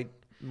might be. fight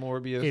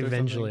Morbius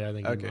Eventually. or I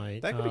something? think he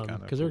might. That could be kind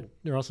of because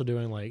they're also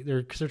doing like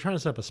they're trying to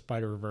set up a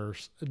Spider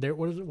Verse.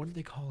 What do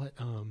they call it?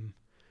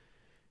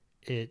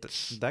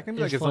 It's that can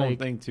be like it's its own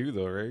thing too,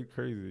 though, right?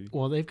 Crazy.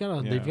 Well, they've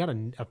got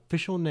an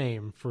official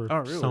name for Oh,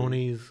 really?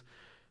 Sony's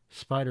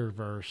Spider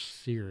Verse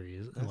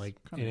series, That's and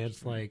kinda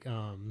it's like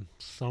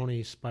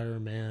Sony Spider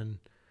Man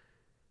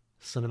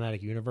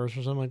Cinematic Universe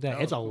or something like that.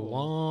 Oh, It's a cool.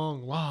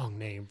 long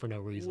name for no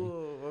reason.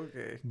 Whoa,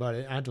 okay. But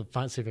I have to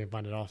see if I can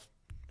find it off.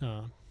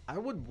 I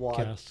would watch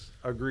Cast.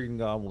 a Green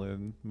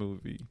Goblin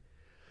movie.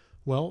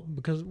 Well,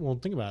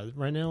 think about it.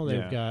 Right now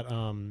they've got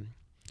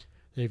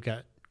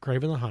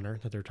Kraven the Hunter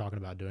that they're talking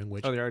about doing,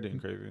 which Oh, they are doing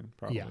Craven,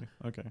 probably. Yeah.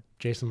 Okay.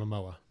 Jason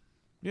Momoa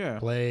Yeah.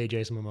 play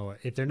Jason Momoa.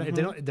 If they're not, if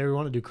they don't, they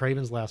want to do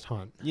Kraven's Last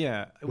Hunt.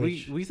 Yeah.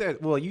 Which- we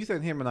said, well, you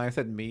said him and I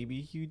said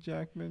maybe Hugh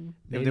Jackman.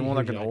 If Maybe they want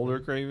like Hugh an older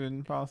Jackman.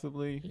 Craven,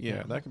 possibly. Yeah,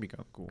 Yeah. that could be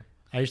kind of cool.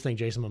 I just think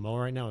Jason Momoa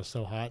right now is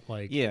so hot,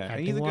 like Yeah, and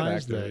he's a acting good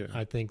wise, actor, that yeah.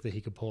 I think that he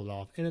could pull it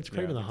off. And it's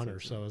Yeah, I Kraven the think so, Hunter,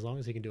 too. so as long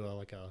as he can do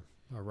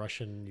a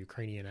Russian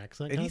Ukrainian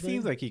accent, And kind he of thing.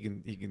 seems like he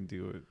can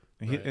do it.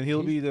 And, Right. and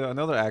he'll be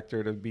another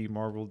actor to be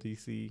Marvel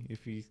DC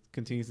if he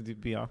continues to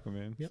be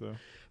Aquaman. Yep. So.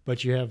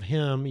 But you have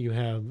him, you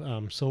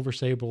have Silver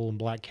Sable and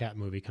Black Cat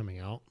movie coming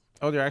out.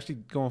 Oh, they're actually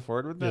going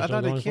forward with that? Yeah, I so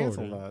thought they going forward,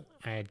 canceled yeah.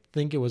 that. I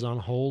think it was on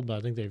hold, but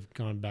I think they've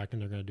gone back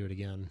and they're going to do it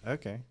again.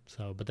 Okay.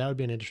 So, but that would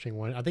be an interesting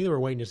one. I think they were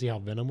waiting to see how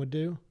Venom would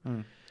do,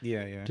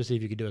 Yeah. to see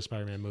if you could do a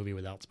Spider-Man movie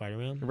without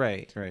Spider-Man.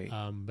 Right.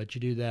 But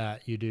you do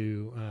that. You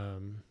do.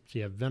 So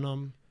you have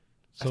Venom,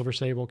 Silver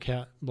Sable,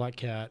 Black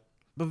Cat.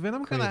 But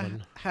Venom kind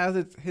Craven. of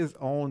has his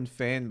own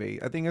fan base.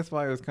 I think that's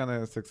why it was kind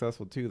of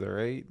successful too, though,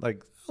 right?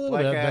 Like A little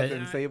Black bit, Cat but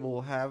and I-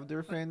 Sable have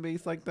their fan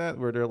base like that,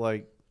 where they're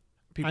like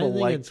I people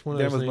think like it's one of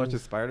them those as much things-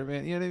 as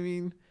Spider-Man. You know what I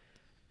mean?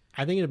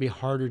 I think it'd be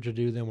harder to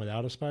do them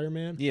without a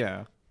Spider-Man.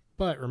 Yeah.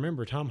 But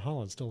remember, Tom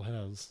Holland still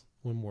has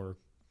one more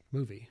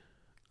movie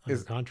under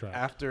Is contract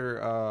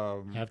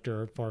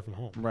after Far From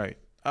Home, right.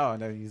 Oh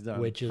no, he's done.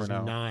 which for is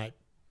now. not,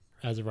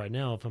 as of right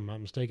now, if I'm not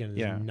mistaken, is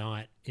Yeah.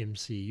 not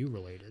MCU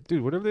related.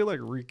 Dude, what if they like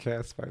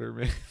recast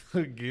Spider-Man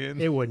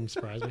again? It wouldn't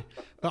surprise me.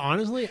 But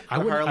honestly, I Or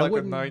hire wouldn't. I like a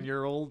wouldn't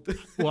 9-year-old.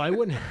 Well, I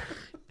wouldn't.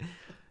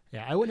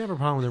 Yeah, I wouldn't have a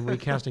problem with them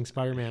recasting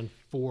Spider-Man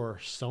for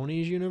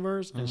Sony's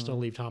universe and still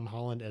leave Tom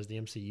Holland as the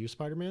MCU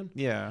Spider-Man.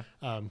 Yeah,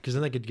 Because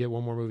then they could get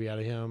one more movie out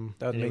of him.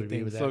 that would and it make be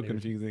things with so that, and it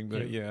would- confusing.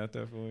 But yeah. yeah,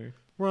 definitely.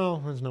 Well,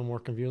 there's no more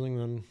confusing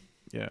than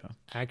Yeah,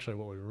 actually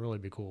what would really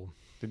be cool.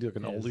 they do like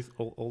an Yes.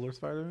 older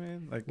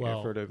Spider-Man, like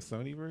Well- for the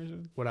Sony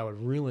version. What I would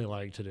really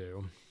like to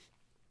do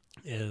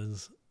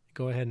is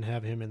go ahead and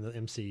have him in the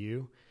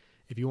MCU.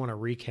 If you want to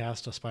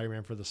recast a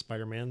Spider-Man for the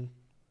Spider-Man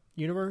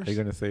universe, Are you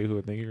gonna say who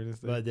I think you're gonna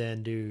say? but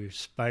then do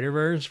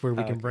Spider-Verse where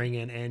we can Okay. bring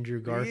in Andrew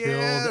Garfield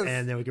Yes!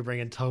 and then we can bring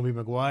in Tobey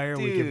Maguire.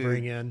 We can Dude,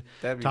 bring in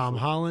That'd be Tom so-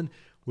 Holland.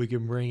 We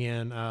can bring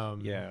in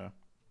Yeah,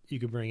 you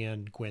could bring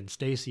in Gwen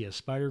Stacy as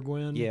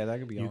Spider-Gwen. yeah, that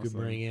could be You awesome. could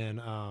bring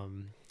in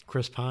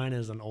Chris Pine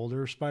as an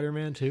older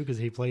Spider-Man too, because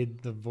he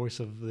played the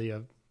voice of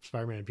the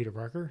Spider-Man and Peter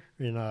Parker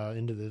in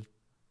Into the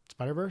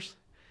Spider-Verse.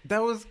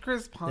 That was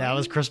Chris Pine. That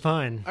was Chris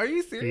Pine. Are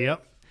you serious?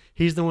 Yep.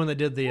 He's the one that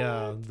did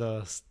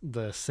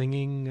the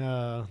singing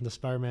the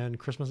Spider-Man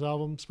Christmas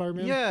album.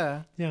 Spider-Man.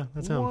 Yeah,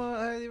 That's him. What?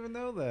 I didn't even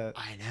know that.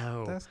 I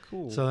know. That's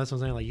cool. So that's what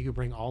I'm saying. Like you could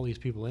bring all these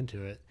people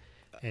into it,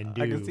 and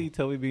do. I can see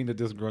Toby being the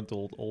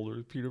disgruntled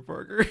older Peter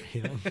Parker.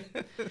 You know,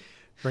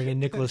 bring in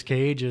Nicolas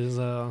Cage as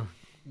the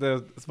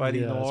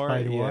Spidey Noir.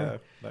 Spidey Noir. Yeah,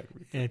 that could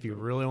be and if you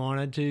really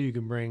wanted to, you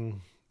can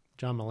bring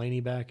John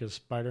Mulaney back as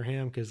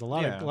Spider-Ham because a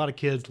lot of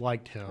kids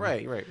liked him.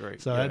 Right.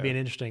 So that'd be an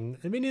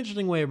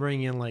interesting way of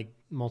bringing in like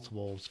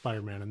multiple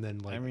Spider-Man, and then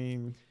like I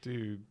mean,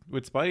 dude,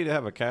 with Spidey to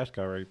have a cash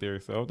cow right there,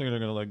 so I don't think they're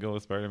gonna let go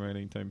of Spider-Man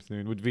anytime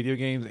soon. With video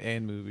games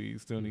and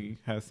movies, Sony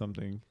has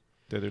something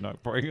that they're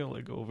not probably gonna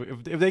let go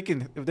of. If they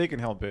can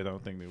help it, I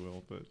don't think they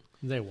will, but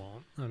they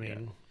won't. I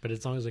mean, but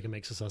as long as they can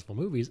make successful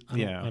movies,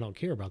 I don't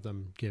care about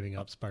them giving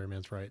up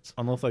Spider-Man's rights.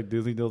 Unless like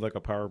Disney does like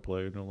a power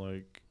play and they're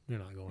like, they're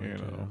not going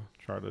to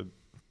try to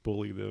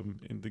bully them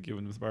into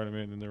giving them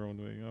Spider-Man in their own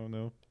way. I don't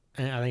know.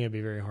 And I think it'd be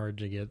very hard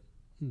to get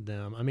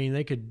them. I mean,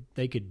 they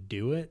could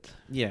do it.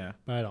 Yeah,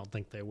 but I don't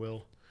think they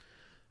will.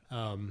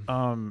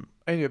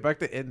 Anyway, back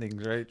to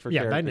endings, right? Back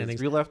to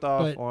endings. We left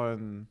off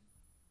on.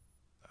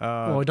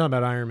 Well, we're talking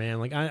about Iron Man.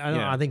 Like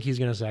I think he's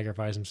going to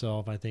sacrifice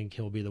himself. I think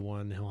he'll be the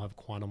one. He'll have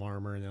quantum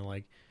armor, and then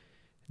like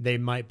they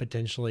might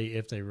potentially,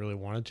 if they really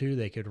wanted to,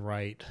 they could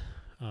write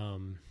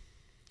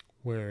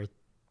where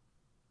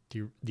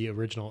the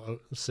original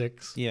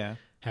 6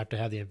 have to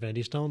have the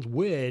Infinity Stones,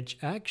 which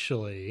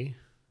actually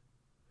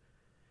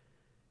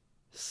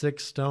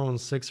 6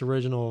 stones, 6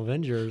 original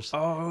Avengers.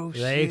 Oh,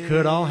 they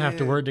could all have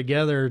to work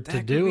together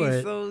to do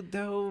it. So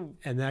dope.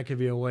 And that could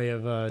be a way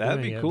of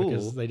that'd doing be it cool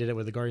because they did it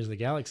with the Guardians of the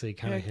Galaxy,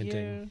 kind of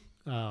hinting.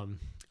 Yeah.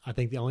 I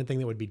think the only thing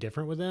that would be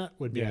different with that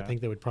would be I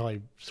think they would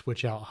probably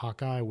switch out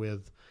Hawkeye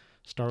with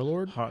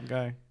Star-Lord. Hot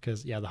guy.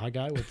 Because, the hot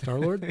guy with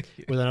Star-Lord.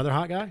 With another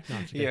hot guy? No,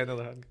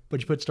 another hot guy. But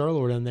you put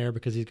Star-Lord in there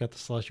because he's got the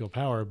celestial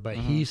power, but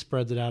he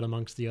spreads it out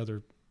amongst the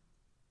other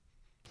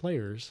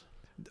players.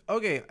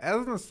 Okay,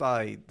 as an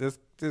aside, does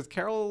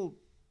Carol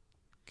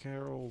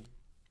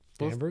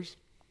Danvers?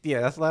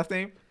 Yeah, that's the last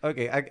name?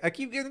 Okay, I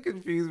keep getting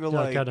confused with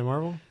like Captain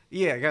Marvel?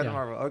 Yeah, Captain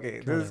Marvel.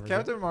 Okay, does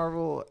Captain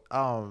Marvel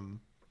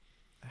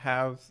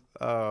have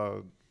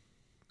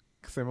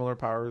similar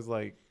powers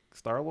like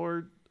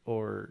Star-Lord?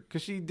 Or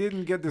because she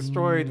didn't get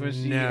destroyed when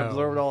she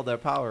absorbed all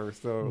that power,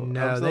 so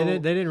they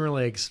didn't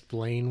really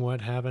explain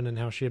what happened and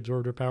how she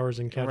absorbed her powers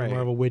in Captain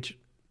Marvel. Which,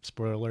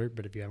 spoiler alert,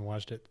 but if you haven't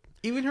watched it,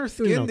 even her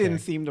skin didn't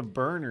seem to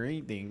burn or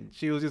anything.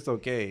 She was just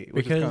okay,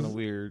 which is kind of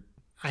weird.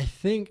 I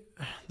think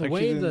the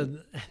way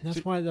that's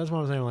what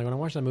I'm saying. Like when I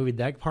watched that movie,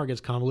 that part gets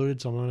convoluted,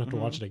 so I'm gonna have to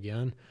watch it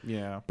again.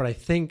 Yeah, but I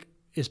think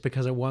it's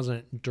because it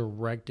wasn't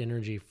direct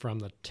energy from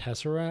the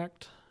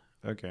Tesseract.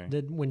 Okay,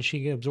 that when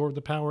she absorbed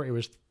the power, it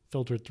was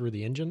filtered through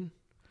the engine.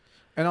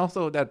 And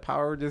also that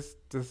power just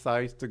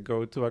decides to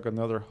go to like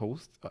another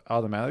host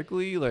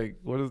automatically. Like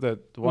what is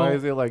that? Why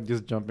is it like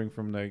just jumping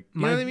from like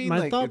you know what I mean?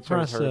 My thought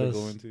process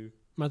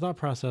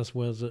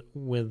was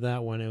with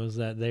that one, it was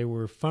that they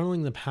were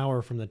funneling the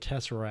power from the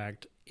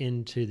Tesseract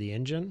into the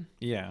engine.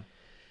 Yeah.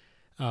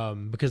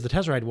 Because the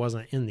Tesseract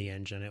wasn't in the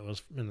engine; it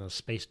was in the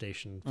space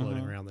station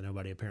floating around that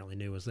nobody apparently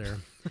knew was there.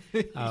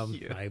 Not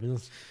even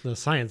the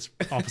science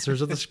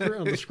officers of the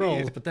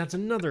scrolls. But that's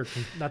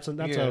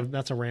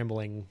a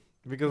rambling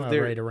because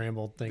they're ready to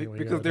ramble thing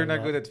because they're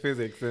not good at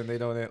physics and they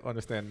don't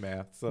understand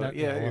math. So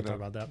we'll talk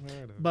about that.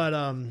 But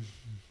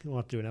we'll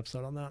have to do an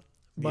episode on that.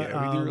 But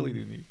we really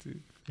do need to.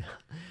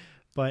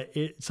 But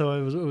it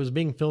was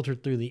being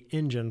filtered through the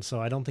engine, so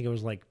I don't think it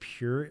was like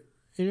pure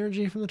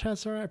energy from the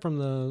Tesseract, from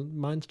the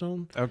Mind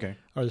Stone,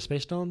 or the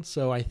Space Stone.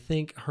 So I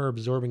think her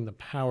absorbing the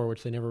power,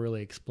 which they never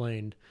really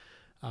explained,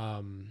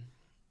 I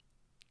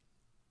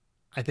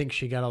think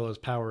she got all those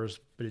powers,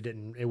 but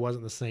it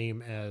wasn't the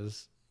same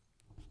as,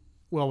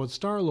 well, with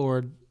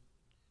Star-Lord,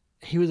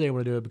 he was able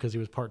to do it because he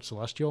was part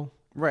celestial.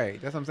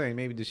 Right, that's what I'm saying.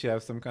 Maybe does she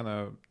have some kind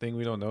of thing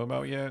we don't know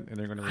about yet, and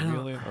they're going to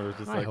reveal it, or is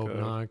just I hope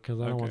not, because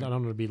I don't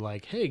want to be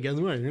like, hey, guess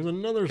what? Here's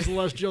another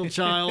celestial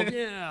child.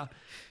 Yeah,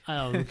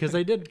 because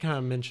they did kind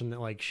of mention that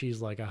like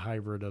she's like a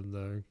hybrid of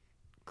the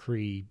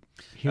Kree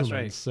humans. That's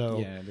right. So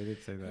yeah, they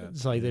did say that.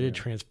 It's like they did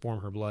transform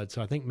her blood,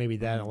 so I think maybe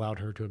that allowed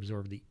her to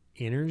absorb the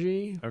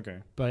energy. Okay,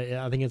 but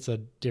I think it's a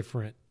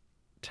different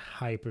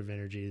type of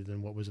energy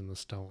than what was in the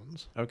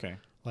stones. Okay,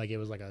 like it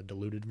was like a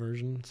diluted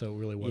version, so it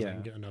really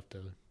wasn't enough to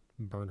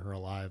burn her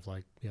alive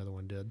like the other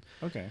one did.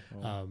 Okay.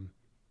 Well.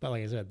 But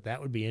like I said,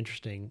 that would be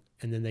interesting.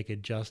 And then they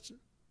could just, in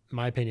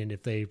my opinion,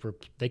 if they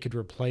could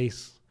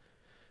replace,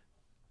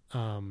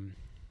 who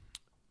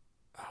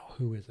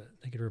is it?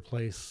 They could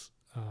replace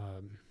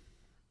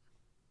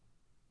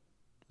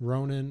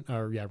Ronan,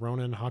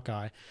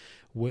 Hawkeye,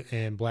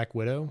 and Black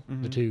Widow,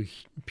 the two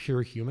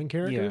pure human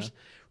characters.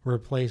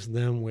 Replace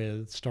them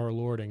with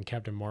Star-Lord and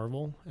Captain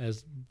Marvel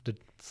as the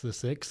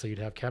 6. So you'd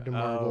have Captain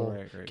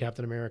Marvel,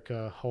 Captain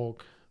America,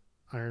 Hulk,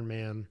 Iron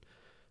Man,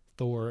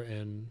 Thor,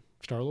 and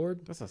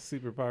Star-Lord. That's a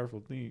super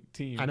powerful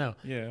team. I know.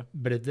 Yeah.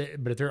 But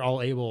if they're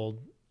all able,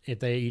 if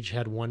they each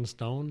had one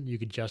stone, you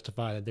could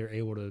justify that they're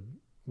able to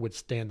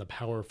withstand the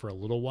power for a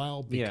little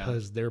while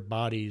because their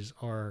bodies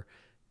are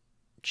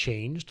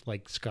changed.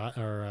 Like Scott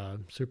or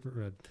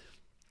Super.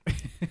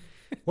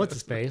 What's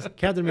his face?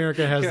 Captain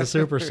America has the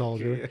super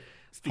soldier.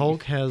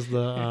 Hulk has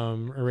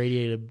the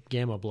irradiated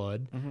gamma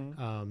blood.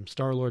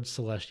 Star-Lord's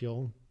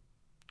celestial.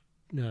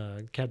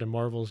 Captain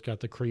Marvel's got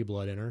the Kree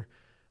blood in her.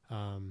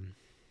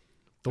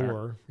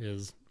 Thor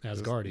is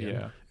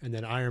Asgardian. And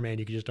then Iron Man,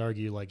 you could just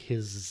argue like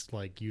his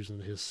like using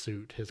his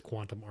suit, his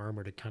quantum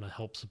armor to kind of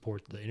help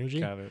support the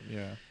energy. Got it.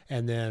 Yeah.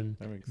 And then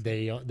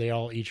they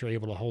all each are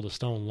able to hold a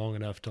stone long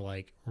enough to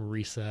like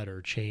reset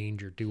or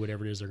change or do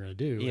whatever it is they're going to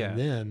do. Yeah. And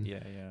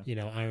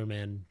then Iron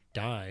Man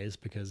dies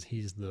because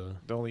he's the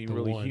only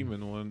really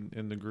human one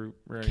in the group.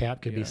 Right?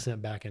 Cap could be sent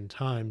back in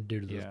time due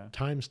to the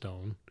time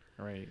stone.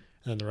 Right.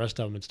 And the rest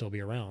of them would still be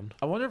around.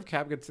 I wonder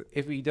if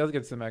if he does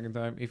get sent back in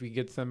time, if he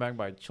gets sent back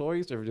by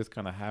choice or if it just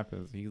kind of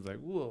happens. He's like,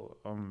 whoa,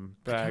 I'm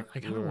back. I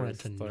kind of want it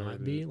to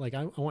not be. Like,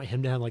 I want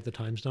him to have, like, the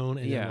time stone.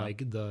 And then,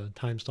 like, the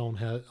time stone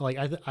has... Like,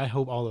 I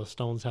hope all the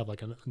stones have,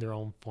 like, their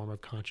own form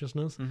of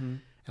consciousness.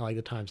 And, like,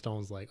 the time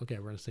stone's like, okay,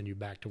 we're going to send you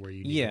back to where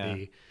you need to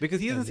be. Because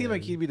he doesn't seem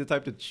like he'd be the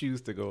type to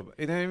choose to go.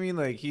 You know what I mean?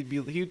 Like,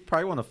 he'd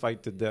probably want to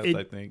fight to death,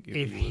 I think.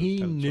 If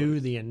he knew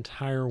the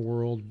entire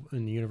world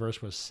in the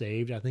universe was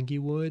saved, I think he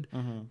would.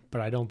 But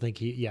I don't think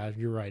he... Yeah,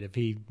 you're right. If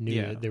he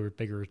knew that there were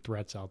bigger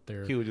threats out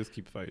there... He would just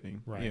keep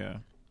fighting. Right.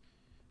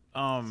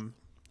 Yeah.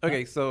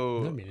 Okay, so...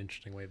 That'd be an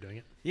interesting way of doing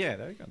it. Yeah,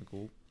 that'd be kind of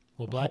cool.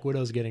 Well, Black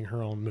Widow's getting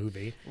her own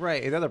movie.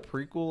 Right. Is that a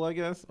prequel, I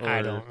guess? Or...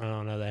 I don't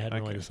know. They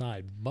hadn't really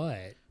decided.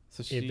 But...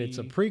 So if it's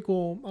a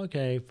prequel,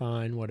 okay,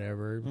 fine,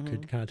 whatever.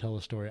 Could kind of tell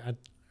the story. I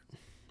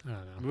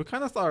don't know. We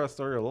kind of saw her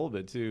story a little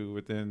bit too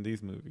within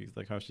these movies,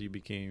 like how she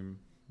became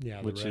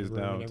what she is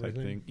now type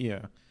thing.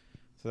 Yeah.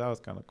 So that was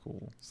kind of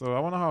cool. So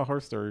I wonder how her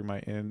story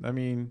might end. I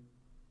mean,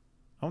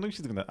 I don't think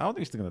she's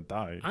gonna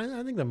die.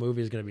 I think the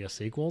movie is gonna be a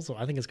sequel, so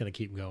I think it's gonna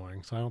keep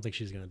going. So I don't think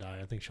she's gonna die.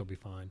 I think she'll be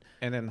fine.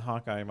 And then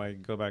Hawkeye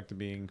might go back to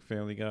being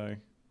Family Guy.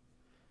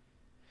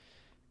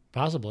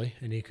 Possibly,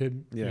 and he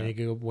could. Yeah, and he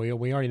could, we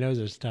already know it's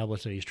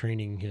established that he's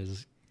training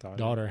his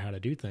daughter how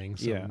to do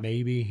things. So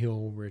maybe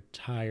he'll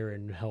retire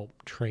and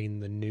help train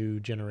the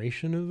new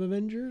generation of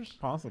Avengers.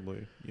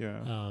 Possibly,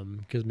 yeah.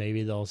 Because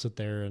maybe they'll sit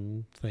there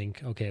and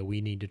think, okay, we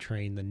need to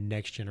train the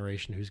next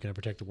generation who's going to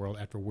protect the world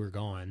after we're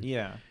gone.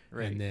 Yeah,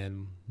 right. And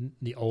then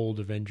the old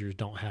Avengers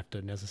don't have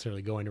to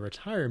necessarily go into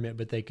retirement,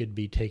 but they could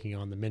be taking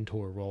on the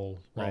mentor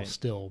role while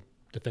still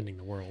defending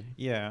the world.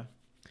 Yeah,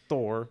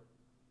 Thor,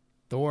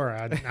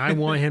 I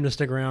want him to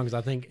stick around because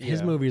I think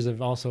his movies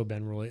have also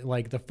been really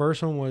like the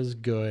first one was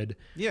good.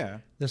 Yeah,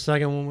 the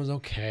second one was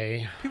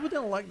okay. People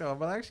didn't like that one,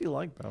 but I actually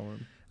liked that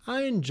one.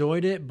 I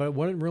enjoyed it, but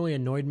what really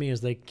annoyed me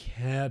is they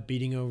kept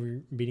beating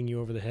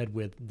you over the head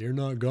with "they're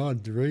not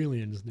gods, they're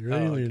aliens, they're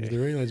aliens,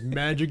 they're aliens.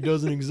 Magic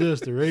doesn't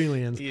exist, they're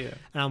aliens." Yeah,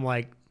 and I'm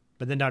like,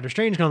 but then Doctor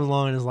Strange comes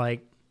along and is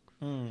like,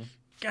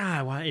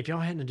 God, why? If y'all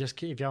had just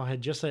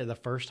said it the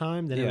first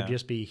time, then it would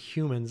just be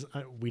humans.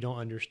 We don't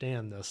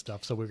understand this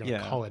stuff, so we're going to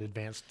call it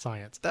advanced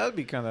science. That would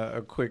be kind of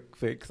a quick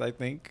fix, I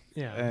think.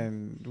 Yeah,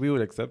 and we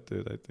would accept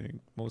it. I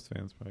think most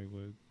fans probably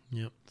would.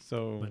 Yep.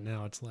 So, but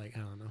now it's like I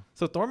don't know.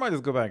 So Thor might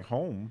just go back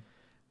home.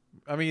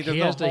 I mean, he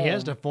has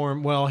to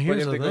form. Well,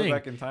 here's the thing: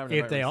 back in time,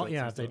 if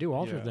they do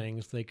alter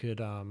things, they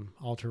could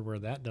alter where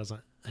that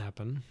doesn't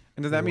happen.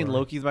 And does that mean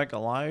Loki's back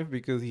alive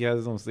because he has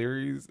his own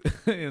series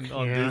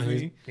on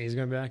Disney? He's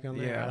going back on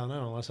there. Yeah. I don't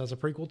know, unless that's a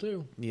prequel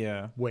too.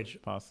 Yeah, which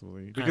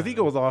possibly because he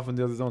goes off and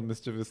does his own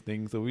mischievous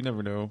thing, so we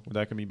never know what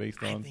that can be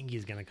based on. I think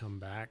he's going to come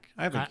back.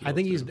 I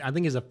think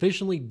he's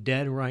officially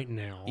dead right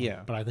now.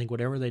 Yeah, but I think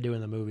whatever they do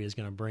in the movie is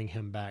going to bring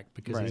him back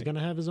because he's going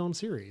to have his own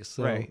series.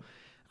 So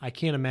I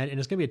can't imagine, and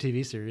it's going to be a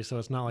TV series, so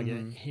it's not like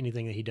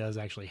anything that he does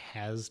actually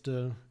has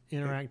to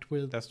interact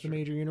with the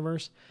major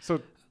universe.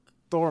 So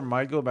Thor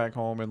might go back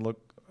home and look.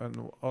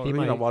 He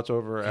might watch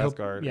over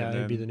Asgard. Yeah,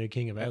 he'd be the new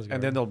king of Asgard.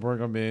 And then they'll bring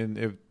him in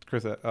if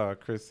Chris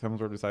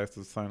Hemsworth decides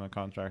to sign a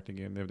contract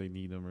again if they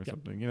need him or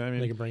something. You know what I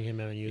mean? They could bring him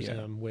in and use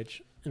him,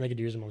 and they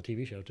could use him on a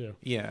TV show too.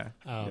 Yeah.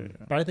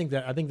 But I think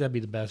that'd be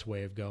the best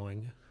way of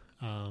going.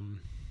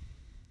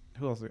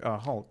 Who else?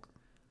 Hulk.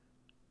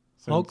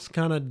 Hulk's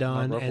kind of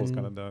done, and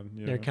kind of done.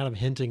 Yeah. They're kind of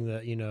hinting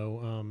that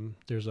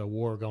there's a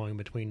war going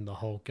between the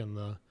Hulk and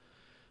the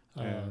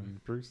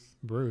Bruce,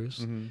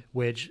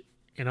 which.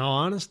 In all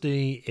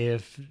honesty,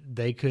 if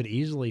they could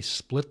easily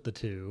split the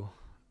two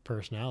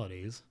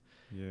personalities,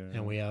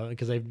 and we have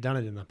because they've done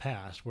it in the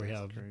past, where we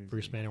have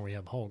Bruce Banner, we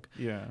have Hulk,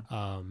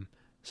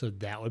 so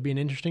that would be an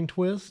interesting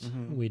twist.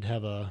 We'd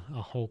have a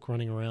Hulk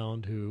running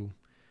around who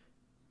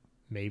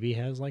maybe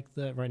has right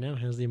now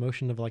has the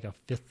emotion of like a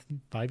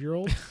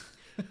 5-year-old.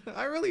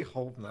 I really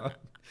hope not.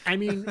 I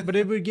mean, but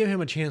it would give him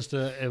a chance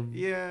to.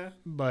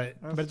 But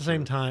at the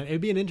same time,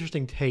 it'd be an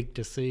interesting take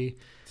to see.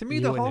 To me,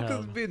 the Hulk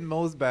has been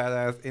most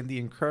badass in the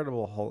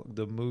Incredible Hulk,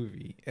 the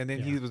movie, and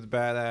then he was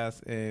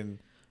badass in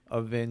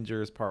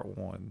Avengers Part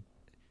 1.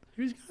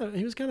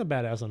 He was kind of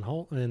badass on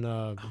Hulk in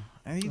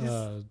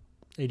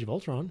Age of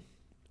Ultron.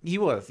 He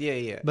was,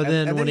 yeah. But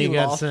And then when he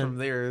got lost sent from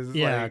there, it's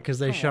yeah, like, because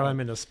they come shot on. him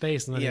into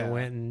space, and then Yeah. he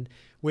went and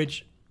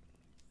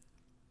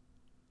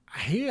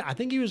I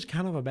think he was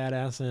kind of a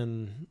badass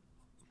in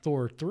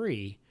Thor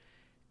 3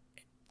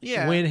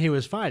 Yeah. when he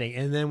was fighting,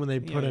 and then when they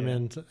put him Yeah.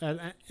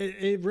 into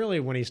it really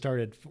when he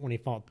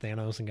fought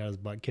Thanos and got his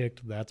butt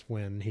kicked, that's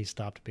when he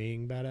stopped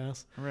being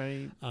badass.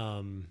 Right.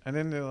 And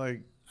then they're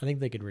like, I think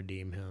they could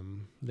redeem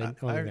him. They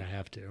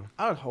have to.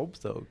 I would hope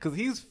so, because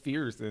he's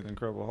fierce in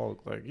Incredible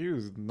Hulk. Like, he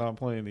was not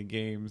playing the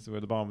games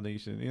with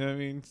Abomination. You know what I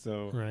mean?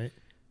 So Right.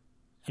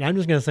 And I'm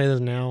just gonna say this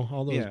now.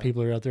 All those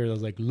people are out there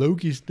that's like,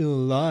 Loki's still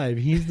alive.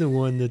 He's the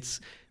one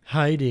that's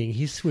hiding.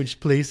 He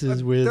switched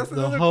places with that's the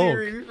another Hulk.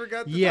 theory. We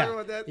forgot to talk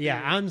about that. Yeah,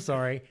 theory. I'm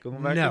sorry.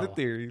 Going back no. to the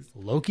theories.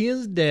 Loki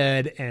is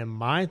dead, and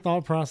my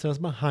thought process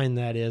behind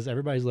that is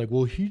everybody's like,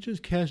 well, he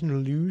just cast an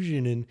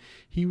illusion, and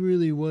he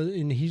really was,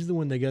 and he's the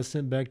one that got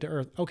sent back to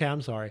Earth. Okay,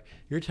 I'm sorry.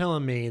 You're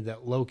telling me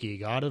that Loki,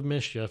 god of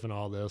mischief and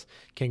all this,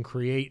 can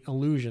create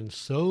illusions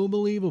so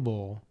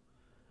believable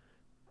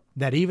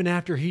that even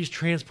after he's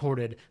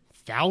transported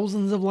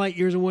thousands of light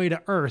years away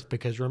to Earth,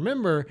 because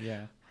remember,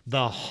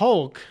 the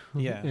Hulk,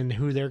 and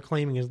who they're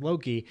claiming is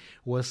Loki,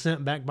 was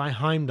sent back by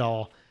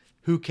Heimdall,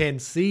 who can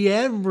see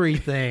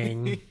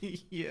everything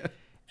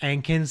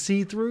and can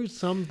see through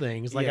some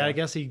things. Like, I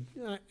guess he,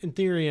 in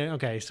theory,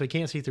 okay, so he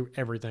can't see through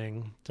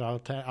everything.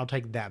 So I'll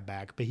take that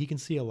back, but he can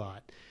see a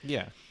lot.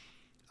 Yeah.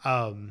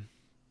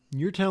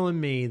 You're telling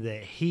me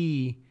that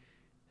he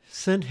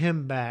sent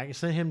him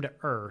to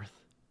Earth,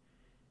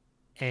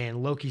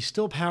 and Loki's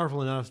still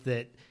powerful enough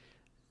that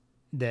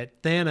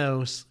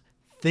Thanos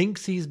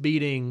thinks he's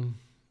beating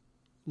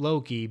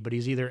Loki, but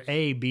he's either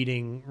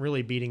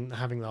really beating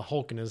having the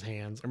Hulk in his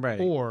hands,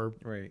 or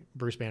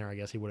Bruce Banner. I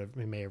guess he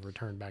may have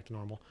returned back to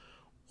normal,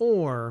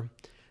 or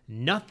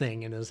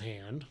nothing in his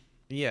hand.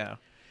 Yeah.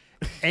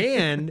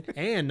 and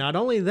not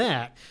only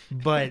that,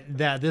 but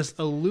that this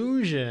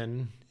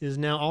illusion is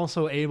now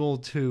also able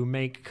to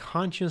make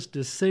conscious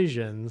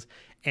decisions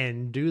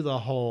and do the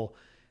whole,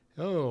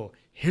 oh,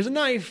 here's a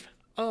knife.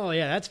 Oh,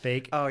 yeah, that's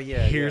fake. Oh,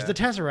 yeah. Here's the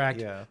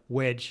Tesseract,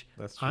 which,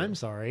 that's true. I'm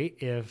sorry,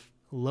 if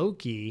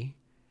Loki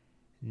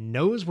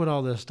knows what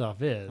all this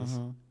stuff is,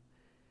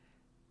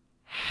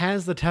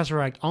 has the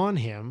Tesseract on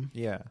him,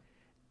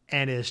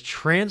 and is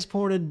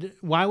transported,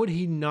 why would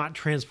he not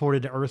transport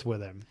it to Earth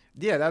with him?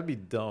 Yeah, that'd be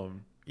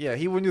dumb. Yeah,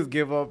 he wouldn't just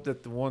give up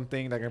that the one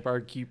thing that can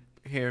probably keep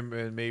him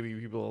and maybe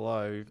people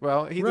alive.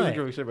 Well, he doesn't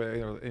give a shit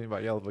about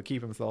anybody else, but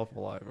keep himself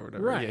alive or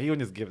whatever. Right. Yeah, he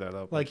wouldn't just give that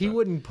up. Like, he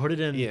wouldn't put it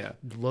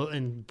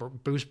in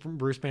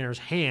Bruce Banner's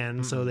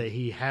hand so that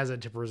he has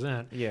it to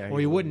present. Yeah, or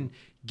he wouldn't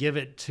give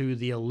it to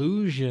the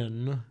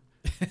illusion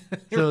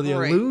so the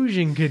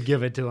illusion could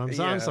give it to him.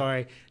 So I'm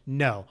sorry.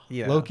 No.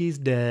 Yeah. Loki's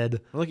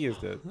dead. Loki is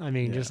dead. I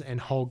mean, and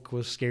Hulk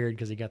was scared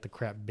because he got the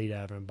crap beat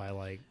out of him by,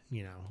 like,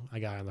 a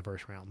guy in the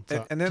first round.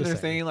 So, and then they're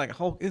saying, like,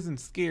 Hulk isn't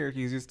scared.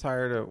 He's just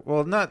tired of,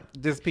 well, not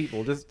just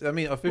people. Official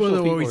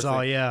people. What we saw,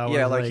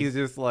 like, he's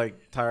just,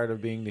 like, tired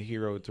of being the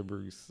hero to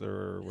Bruce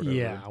or whatever.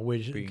 Yeah,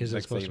 because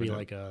it's supposed to be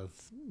like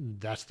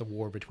that's the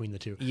war between the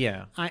two.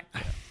 Yeah.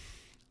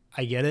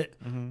 I get it,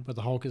 but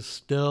the Hulk is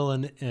still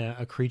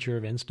a creature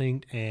of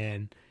instinct,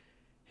 and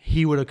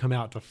he would have come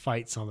out to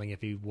fight something if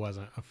he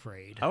wasn't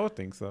afraid. I would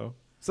think so.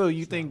 So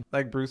you think,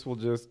 like, Bruce will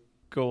just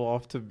go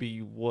off to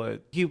be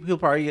what? He'll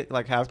probably,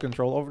 like, have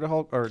control over the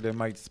Hulk, or they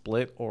might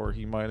split, or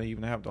he might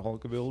even have the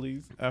Hulk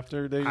abilities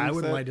after they I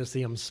would reset. like to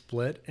see him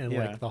split, and,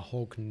 like, the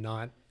Hulk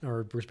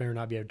or Bruce Banner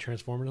not be able to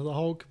transform into the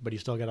Hulk, but he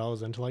still got all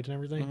his intellect and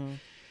everything.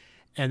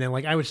 And then,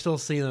 like, I would still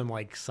see them,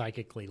 like,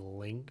 psychically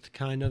linked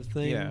kind of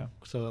thing. Yeah.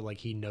 So that, like,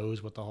 he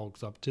knows what the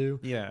Hulk's up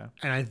to. Yeah.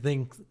 And I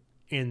think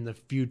in the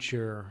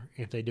future,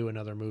 if they do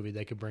another movie,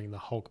 they could bring the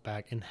Hulk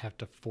back and have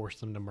to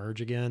force them to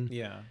merge again.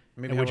 Yeah.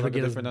 Maybe which have would like a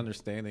get different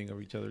understanding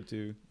of each other,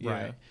 too. Yeah.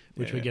 Right.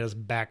 Which would get us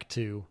back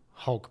to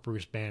Hulk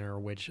Bruce Banner,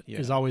 which Yeah.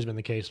 has always been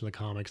the case in the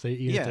comics.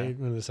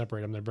 When they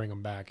separate them, they bring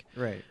them back.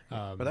 Right.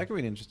 But that could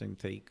be an interesting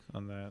take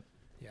on that.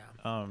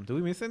 Yeah. Do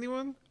we miss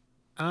anyone?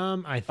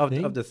 I Of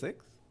think the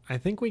six? I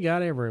think we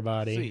got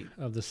everybody Sweet.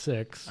 of the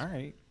six. All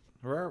right.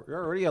 We're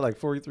already at like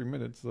 43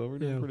 minutes, so we're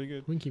doing pretty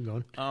good. We can keep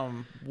going.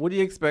 What do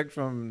you expect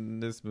from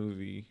this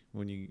movie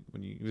when you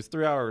it was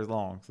 3 hours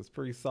long, so it's a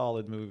pretty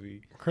solid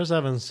movie. Chris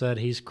Evans said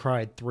he's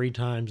cried 3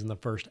 times in the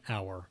first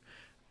hour.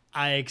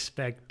 I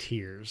expect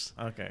tears.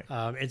 Okay.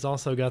 It's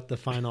also got the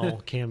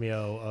final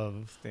cameo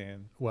of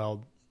Stan.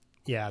 Well,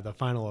 yeah, the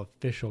final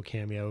official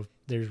cameo.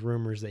 There's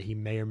rumors that he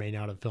may or may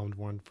not have filmed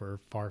one for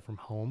Far From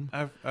Home.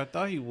 I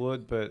thought he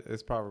would, but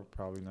it's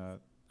probably not.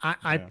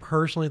 I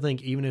personally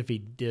think even if he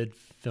did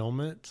film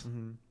it,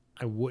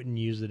 I wouldn't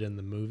use it in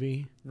the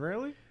movie.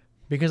 Really?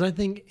 Because I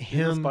think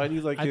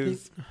Spidey's like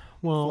his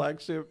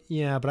flagship.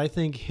 Yeah, but I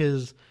think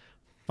his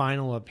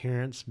final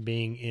appearance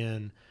being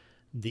in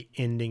the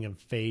ending of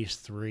Phase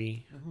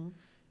 3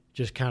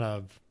 just kind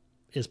of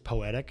is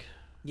poetic.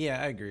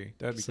 Yeah, I agree.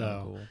 That'd be kind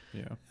of cool.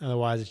 Yeah.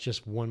 Otherwise, it's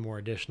just one more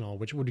additional,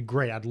 which would be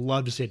great. I'd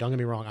love to see it. Don't get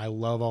me wrong. I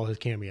love all his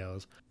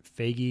cameos.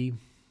 Feige,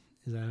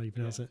 is that how you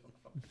pronounce it?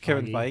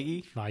 Kevin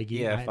Feige.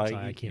 Yeah, I'm Feige.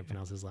 sorry, I can't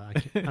pronounce his last.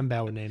 I'm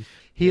bad with names.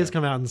 He has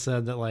come out and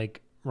said that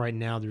like right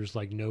now there's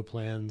like no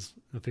plans,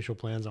 official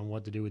plans on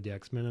what to do with the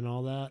X-Men and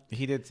all that.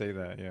 He did say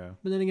that, yeah.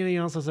 But then again, he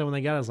also said when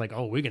they got it, it's like,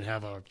 oh, we can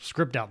have a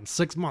script out in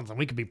 6 months and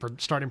we could be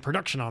starting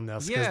production on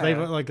this because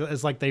they've like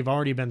it's like they've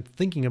already been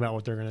thinking about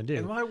what they're gonna do.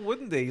 And why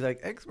wouldn't they?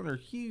 Like X-Men are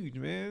huge,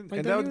 man.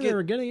 Like and they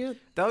were getting it.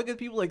 That would get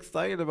people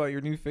excited about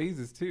your new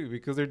phases too,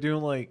 because they're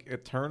doing like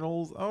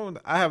Eternals. Oh,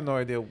 I have no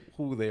idea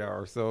who they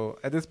are. So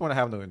at this point, I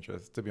have no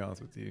interest, to be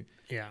honest with you.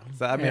 Yeah.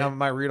 So I mean, I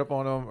might read up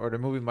on them, or the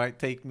movie might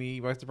take me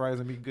by surprise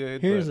and be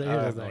good. Here's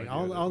the thing: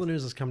 all the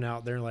news is coming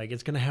out. They're like,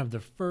 it's going to have the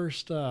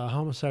first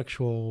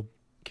homosexual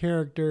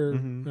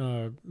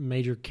character,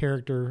 major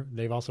character.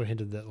 They've also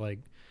hinted that like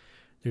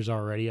there's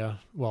already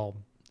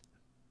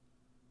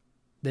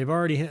they've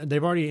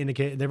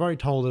already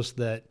told us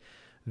that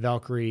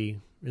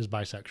Valkyrie is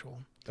bisexual.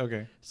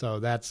 Okay. So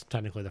that's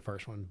technically the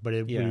first one, but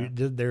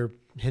they're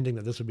hinting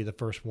that this would be the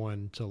first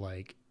one to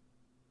like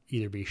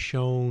either be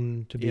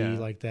shown to be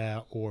like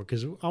that, or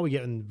because all we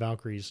get in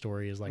Valkyrie's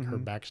story is like her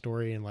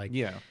backstory and like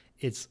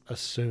it's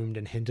assumed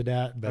and hinted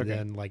at, but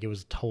then like it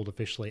was told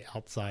officially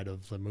outside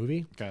of the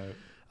movie. Got it.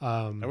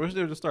 I wish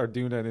they would just start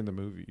doing that in the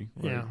movie.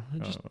 Like,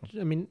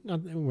 I mean,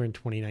 we're in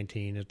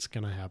 2019. It's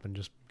gonna happen.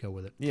 Just go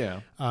with it.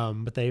 Yeah.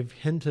 But they've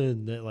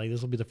hinted that like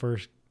this will be the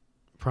first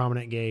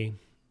prominent gay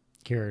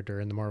character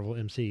in the Marvel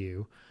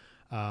MCU.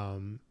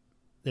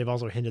 They've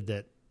also hinted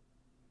that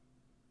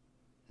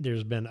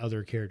there's been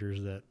other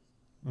characters that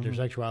their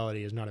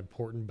sexuality is not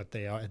important, but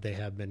they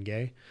have been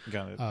gay.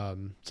 Got it.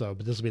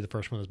 But this will be the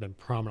first one that's been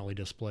prominently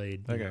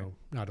displayed. Okay. You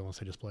know, I don't want to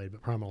say displayed,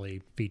 but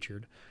prominently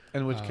featured.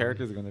 And which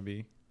characters are going to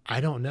be?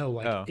 I don't know.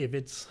 Like if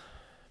it's,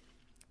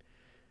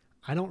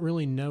 I don't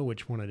really know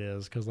which one it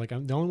is because like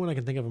the only one I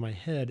can think of in my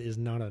head is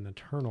not an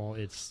Eternal.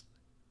 It's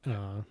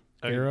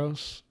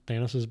Eros,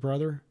 Thanos'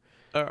 brother.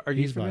 Are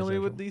you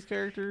familiar with these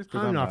characters?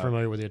 I'm not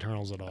familiar with the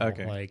Eternals at all.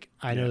 Okay. Like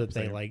I know that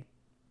they like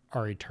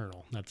are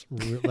eternal. That's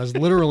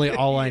literally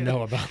all I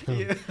know about them.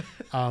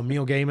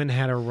 Neil Gaiman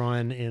had a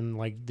run in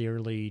like the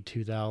early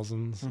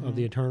 2000s of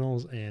the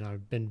Eternals, and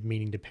I've been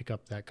meaning to pick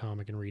up that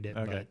comic and read it,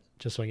 but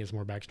just so I can get some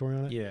more backstory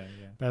on it. Yeah.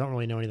 But I don't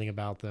really know anything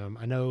about them.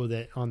 I know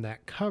that on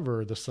that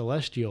cover, the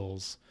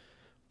Celestials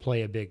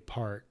play a big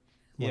part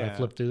when I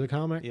flip through the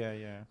comic.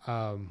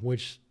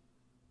 Which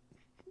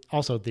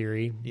also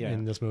theory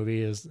in this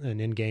movie is an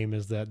Endgame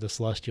is that the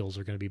Celestials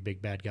are going to be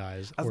big bad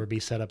guys or be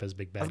set up as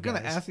big bad guys. I was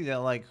going to ask you that,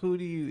 like, who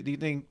do you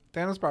think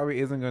Thanos probably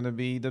isn't going to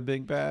be the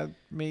big bad,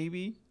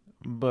 maybe,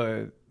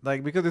 but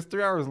like because it's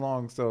 3 hours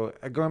long. So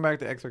going back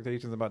to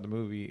expectations about the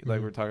movie,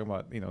 like we're talking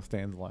about,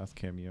 Stan's last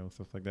cameo,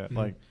 stuff like that.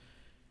 Like,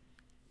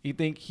 you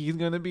think he's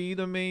going to be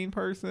the main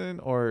person,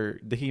 or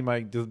he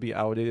might just be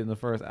outed in the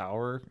first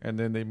hour and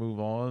then they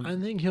move on? I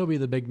think he'll be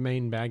the big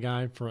main bad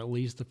guy for at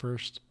least the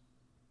first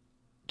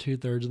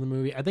 2/3 of the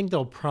movie. I think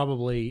they'll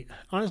probably,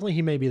 honestly,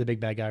 he may be the big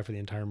bad guy for the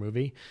entire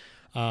movie.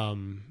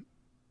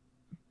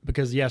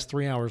 Because yes,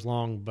 3 hours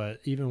long,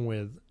 but even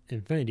with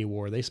Infinity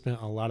War, they spent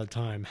a lot of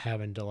time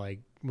having to like,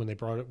 when they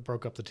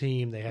broke up the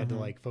team, they had to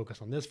like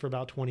focus on this for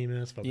about 20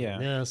 minutes, focus on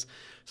this.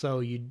 So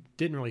you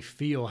didn't really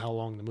feel how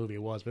long the movie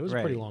was, but it was a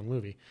pretty long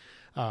movie.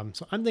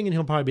 So I'm thinking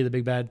he'll probably be the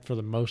big bad for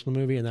the most of the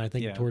movie. And then I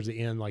think towards the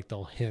end, like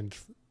they'll hint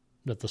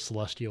that the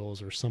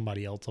Celestials or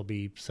somebody else will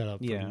be set up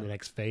for the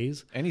next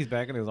phase. And he's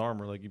back in his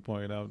armor, like you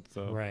pointed out.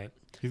 So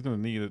he's going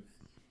to need it.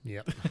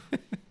 Yep.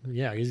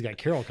 Yeah, he's got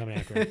Carol coming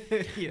after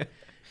him.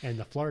 And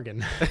the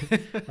Flarkin.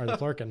 Or the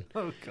Flarkin.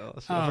 Oh,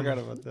 gosh. I forgot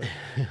about that.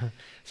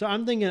 So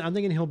I'm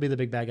thinking he'll be the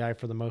big bad guy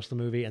for the most of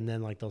the movie, and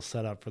then like they'll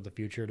set up for the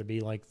future to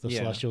be like the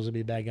Celestials would be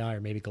the bad guy, or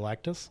maybe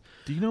Galactus.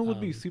 Do you know what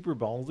would be super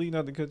ballsy,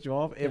 not to cut you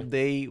off, if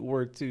they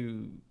were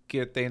to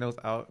get Thanos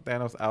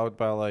out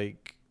by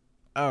like,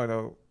 I don't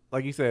know,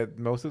 like you said,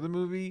 most of the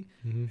movie,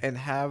 and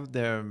have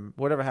them,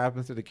 whatever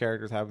happens to the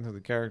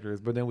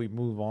characters, but then we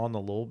move on a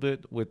little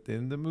bit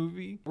within the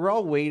movie. We're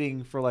all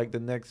waiting for like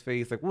the next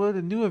phase, like what are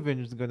the new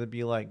Avengers going to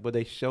be like, but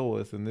they show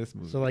us in this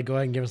movie. So like go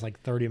ahead and give us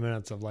like 30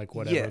 minutes of like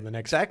whatever the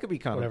next, that could be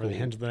kind of whatever cool. the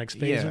hint of the next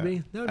phase would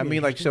be. I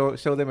mean, like show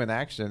them in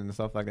action and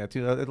stuff like that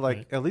too.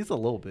 Like at least a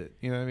little bit,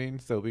 you know what I mean?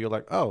 So we're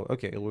like, oh,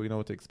 okay, well, we know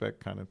what to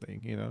expect kind of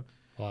thing,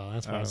 Well,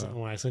 that's why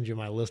when I send you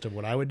my list of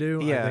what I would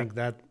do, I think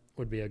that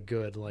would be a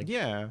good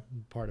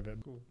part of it.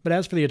 But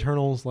as for the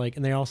Eternals, like,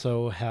 and they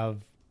also have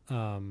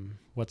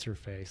what's her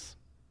face?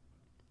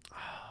 Oh,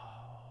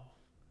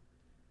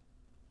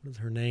 what is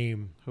her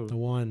name? Who? The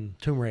one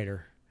Tomb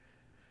Raider.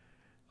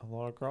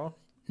 Laura Croft?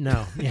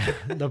 No,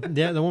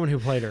 the woman who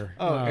played her.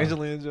 Oh,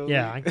 Angelina Jolie.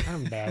 Yeah,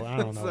 I'm bad. I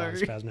don't know. I'm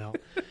spazzing out.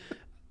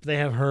 They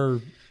have her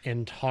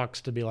in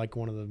talks to be like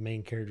one of the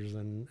main characters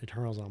in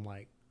Eternals. And I'm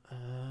like,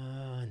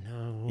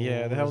 no.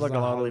 Yeah, they have like a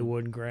lot of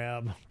Hollywood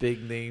grab.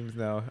 big names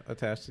now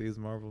attached to these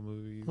Marvel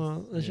movies.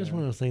 Well, it's just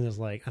one of those things that's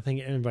like, I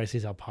think everybody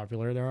sees how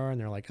popular they are, and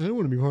they're like, I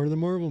want to be part of the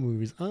Marvel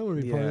movies. I want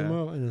to be part of the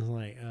Marvel. And it's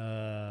like,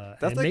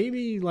 and like,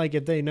 maybe like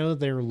if they know that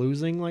they're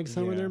losing like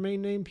some of their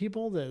main name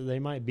people, that they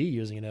might be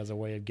using it as a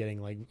way of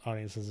getting like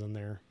audiences in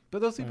there.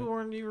 But those people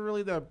weren't even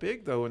really that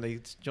big though when they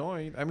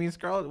joined. I mean,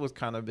 Scarlett was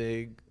kind of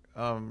big.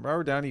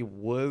 Robert Downey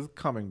was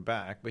coming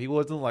back, but he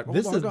wasn't like,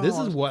 this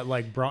is what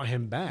like brought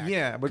him back.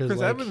 Yeah, but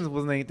Chris Evans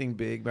wasn't anything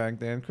big back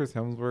then. Chris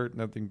Hemsworth,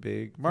 nothing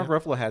big. Mark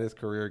Ruffalo had his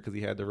career because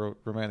he had the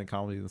romantic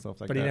comedies and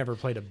stuff like that. But he never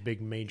played a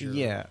big major.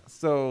 Yeah,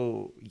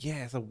 so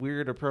yeah, it's a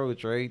weird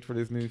approach, right, for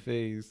this new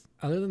phase.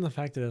 Other than the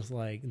fact that it's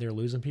like they're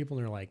losing people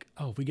and they're like,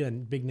 oh, if we get a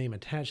big name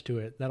attached to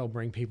it, that'll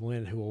bring people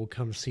in who will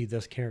come see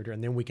this character,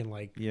 and then we can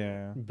like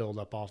build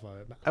up off of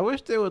it. I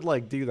wish they would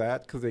like do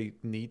that because they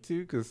need to,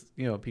 because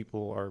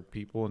people are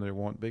people and they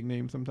want big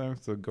names sometimes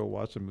to go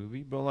watch a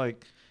movie, but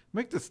like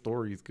make the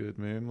stories good,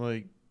 man.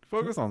 Like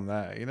focus on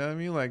that. You know what I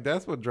mean? Like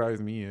that's what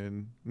drives me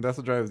in. And that's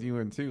what drives you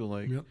in too.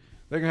 Like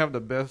they can have the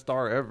best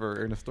star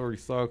ever and the story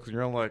sucks, and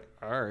you're like,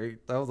 all right,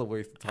 that was a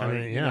waste of time. I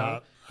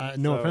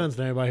mean, no offense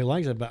to anybody who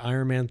likes it, but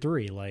Iron Man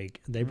 3, like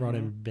they brought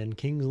in Ben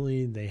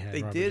Kingsley, they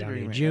had Robert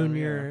Downey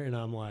Jr., and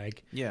I'm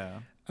like,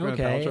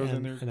 okay,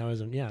 and I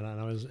was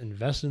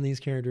invested in these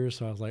characters,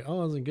 so I was like,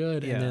 oh, this is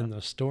good. And then the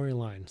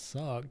storyline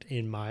sucked,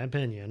 in my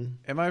opinion.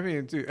 In my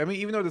opinion too. I mean,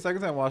 even though the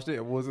second time I watched it,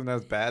 it wasn't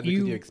as bad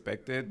because you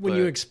expect it. When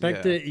you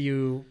expect it,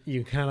 you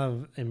kind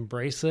of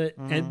embrace it.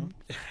 And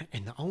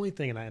the only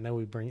thing, and I know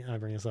I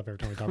bring this up every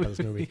time we talk about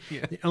this movie.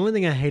 The only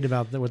thing I hate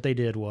about what they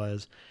did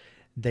was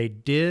they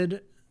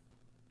did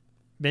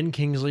Ben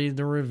Kingsley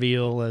the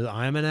reveal as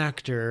I'm an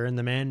actor, and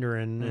the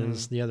Mandarin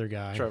is the other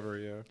guy,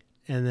 Trevor.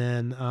 And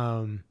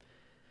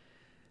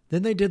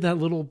then they did that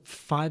little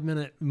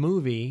 5-minute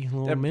movie,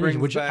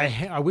 which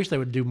I wish they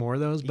would do more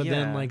of those. But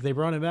then like they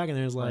brought it back, and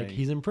there's like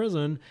he's in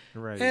prison,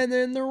 and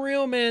then the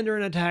real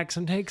Mandarin attacks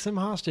and takes him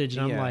hostage,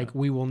 and I'm like,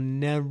 we will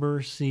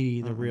never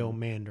see the real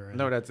Mandarin.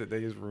 No, that's it. They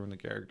just ruined the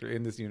character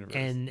in this universe,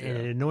 and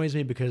it annoys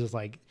me because it's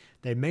like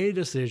they made a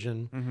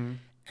decision,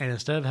 and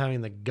instead of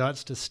having the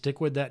guts to stick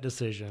with that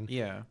decision,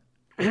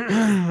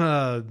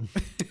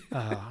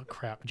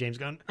 crap, James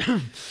Gunn.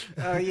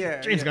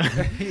 James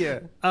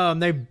Gunn.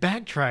 They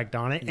backtracked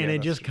on it, and it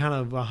just kind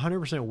of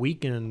 100%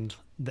 weakened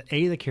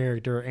the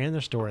character and the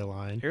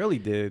storyline. It really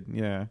did.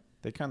 Yeah,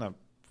 they kind of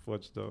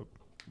fudged up.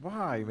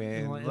 Why,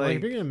 man? Like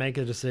if you're gonna make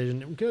a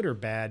decision, good or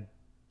bad,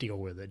 deal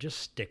with it. Just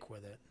stick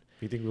with it.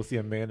 You think we'll see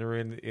a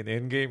Mandarin in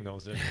Endgame? No,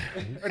 sir.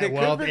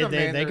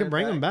 They could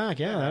bring him back.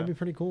 Yeah, that'd be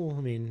pretty cool.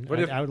 I mean,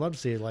 I would love to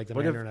see like the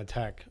Mandarin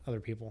attack other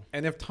people.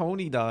 And if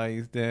Tony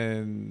dies,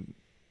 then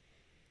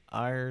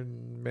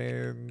Iron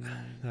Man,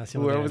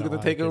 whoever's going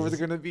to take over, is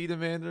going to be the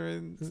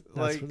Mandarin.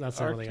 That's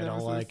the only thing I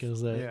don't like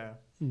is that.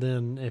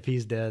 Then if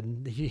he's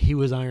dead, he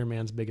was Iron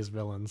Man's biggest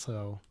villain.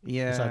 So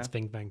besides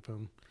Bing Bang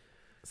Boom.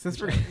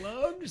 Since we're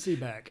love to see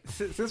back.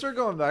 Since we're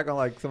going back on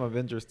like some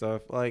Avengers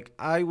stuff, like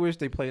I wish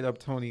they played up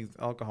Tony's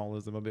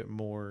alcoholism a bit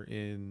more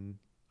in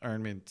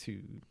Iron Man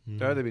 2.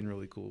 That would have been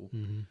really cool.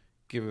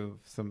 Give him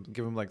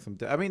like some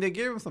depth. I mean, they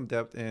gave him some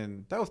depth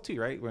in that was 2,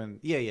 right? When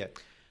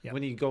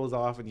when he goes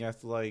off and he has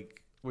to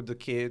like with the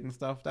kid and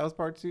stuff. That was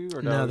part 2,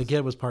 or the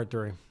kid was part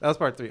 3. That was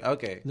part 3.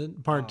 Okay,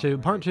 part 2.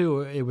 Right. Part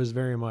 2. It was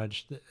very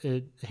much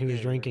he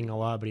was drinking a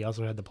lot, but he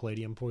also had the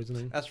palladium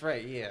poisoning. That's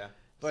right. Yeah,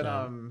 but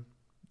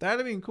that'd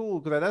have been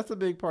cool because that's a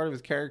big part of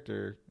his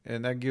character,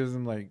 and that gives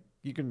him like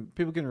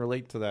people can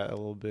relate to that a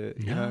little bit.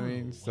 You know what I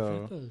mean?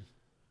 So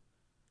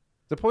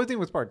the poisoning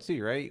was part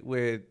 2, right?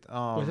 With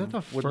was that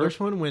the first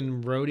one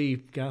when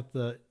Rhodey got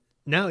the?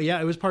 No, yeah,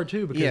 it was part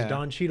 2 because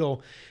Don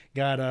Cheadle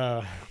got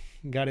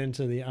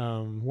into the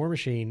War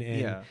Machine,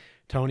 and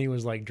Tony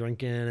was like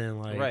drinking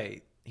and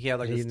like he had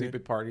like the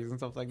stupid parties and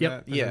stuff like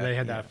that. Yeah, they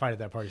had that fight at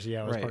that party. So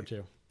it was part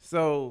 2.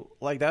 So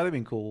like that'd have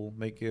been cool,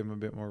 make him a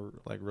bit more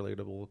like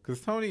relatable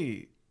because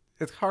Tony.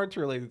 It's hard to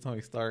relate to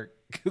Tony Stark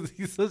because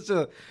he's such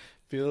a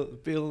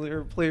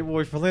billionaire,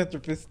 playboy,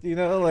 philanthropist. You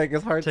know, like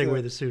it's hard to take away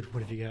the suit.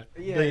 What have you got?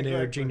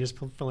 Billionaire, genius,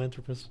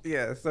 philanthropist.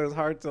 Yeah, so it's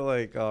hard to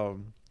like.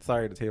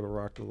 Sorry, the table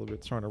rocked a little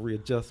bit, trying to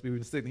readjust. We've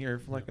been sitting here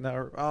for like an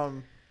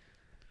hour.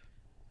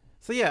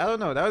 So yeah, I don't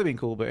know. That would have been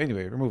cool, but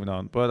anyway, we're moving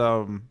on. But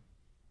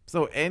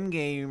so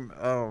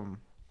Endgame.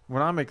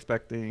 What I'm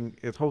expecting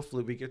is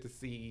hopefully we get to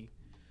see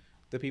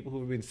the people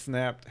who've been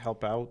snapped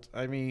help out.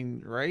 I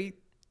mean, right?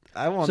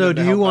 So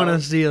do you want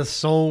to see a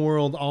Soul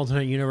World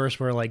alternate universe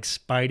where like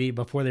Spidey,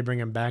 before they bring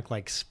him back,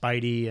 like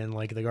Spidey and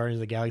like the Guardians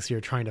of the Galaxy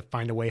are trying to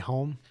find a way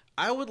home?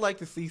 I would like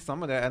to see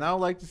some of that, and I would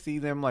like to see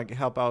them like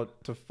help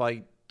out to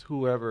fight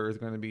whoever is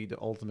going to be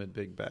the ultimate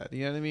big bad.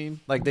 You know what I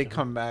mean? Like they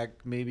come back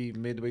maybe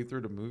midway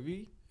through the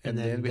movie, and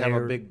then we have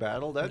a big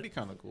battle. That'd be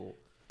kind of cool.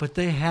 But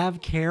they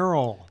have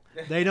Carol.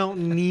 They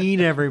don't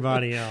need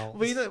everybody else.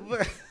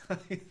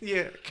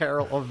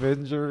 Carol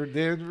Avenger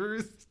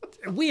Danvers.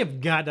 We have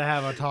got to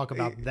have a talk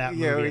about that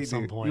movie at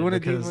some point. You want to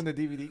do when the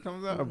DVD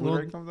comes out or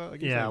Blu-ray comes out?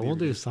 We'll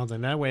do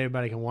something. That way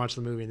everybody can watch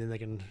the movie and then they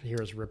can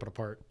hear us rip it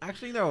apart.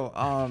 Actually,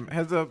 no.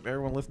 Heads up,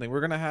 everyone listening.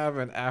 We're going to have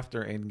an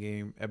after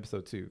Endgame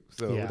episode 2.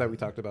 So that we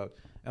talked about.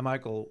 And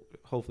Michael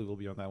hopefully will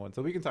be on that one.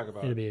 So we can talk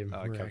about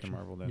Captain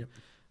Marvel then. Yep.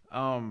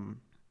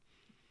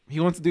 He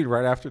wants to do it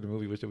right after the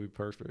movie, which would be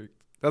perfect.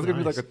 That's going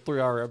to be like a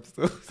 3-hour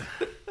episode.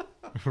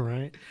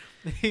 Right?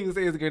 He was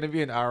saying it's going to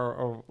be an hour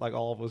of like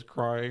all of us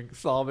crying,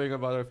 sobbing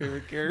about our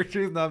favorite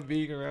characters not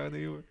being around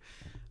anymore.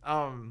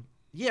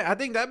 Yeah, I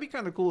think that'd be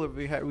kind of cool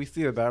if we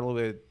see a battle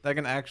with like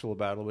an actual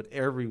battle with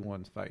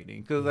everyone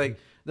fighting, because like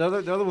the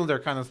other ones are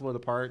kind of split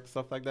apart,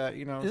 stuff like that,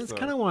 you know. And that's so.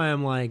 kind of why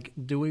I'm like,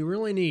 do we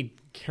really need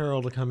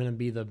Carol to come in and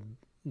be the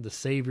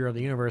savior of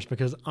the universe?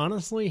 Because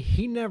honestly,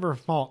 he never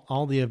fought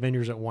all the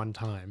Avengers at one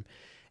time.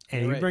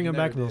 And you bring them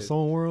back from the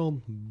Soul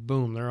World,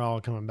 boom, they're all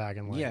coming back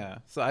in. Like, yeah,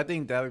 so I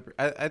think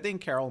I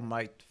think Carol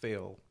might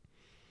fail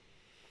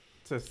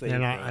to save them. they're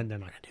not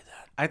gonna do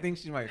that. I think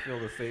she might fail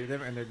to save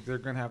them, and they're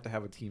gonna have to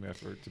have a team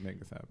effort to make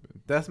this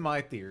happen. That's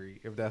my theory.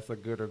 If that's a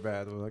good or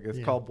bad one, I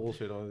guess call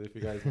bullshit on it if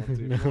you guys want to.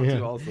 If you want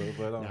to also,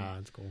 but Nah,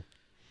 it's cool.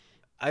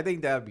 I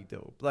think that'd be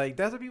dope. Like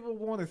that's what people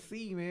want to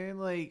see, man.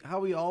 Like how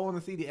we all want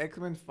to see the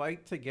X-Men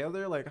fight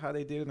together, like how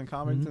they did in the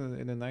comics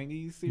in the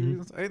 '90s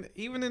series, and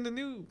even in the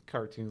new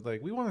cartoons.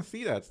 Like we want to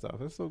see that stuff.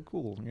 That's so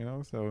cool, you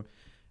know. So,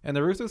 and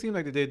the Russo seems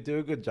like they did do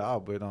a good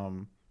job with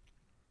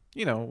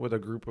you know, with a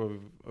group of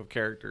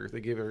characters. They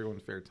gave everyone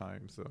fair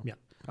time. So yeah,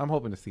 I'm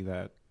hoping to see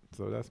that.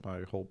 So that's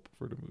my hope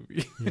for the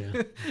movie.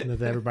 Yeah,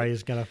 that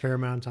everybody's got a fair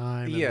amount of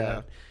time. Yeah.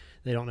 That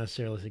they don't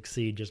necessarily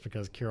succeed just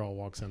because Carol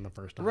walks in the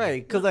first time.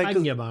 Right, because like, I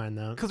can get behind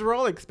that. Because we're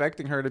all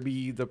expecting her to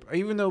be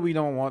even though we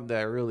don't want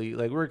that really,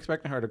 like we're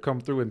expecting her to come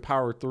through and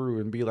power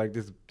through and be like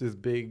this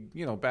big,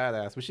 you know,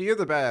 badass. But she is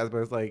a badass, but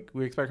it's like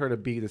we expect her to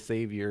be the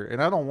savior,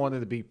 and I don't want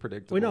it to be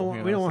predictable. We don't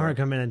want her to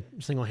come in and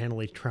single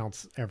handedly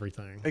trounce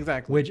everything.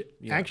 Exactly. Which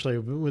actually,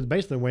 with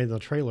basically the way the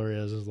trailer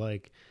is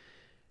like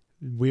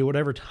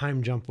whatever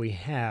time jump we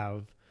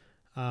have,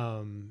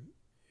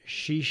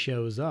 she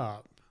shows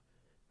up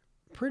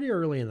pretty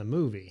early in the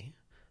movie,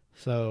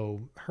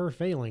 so her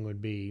failing would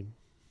be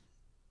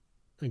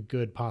a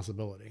good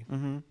possibility.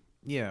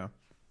 Yeah,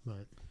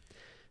 but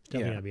it's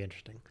definitely gonna be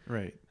interesting.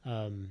 Right.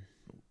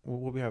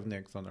 What we have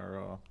next on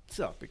our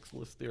topics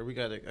list there? We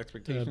got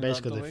expectations.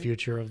 Basically, the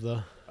future of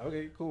the.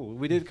 Okay, cool.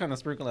 We did kind of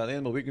sprinkle that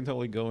in, but we can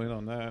totally go in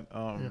on that.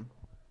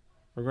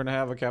 We're gonna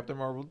have a Captain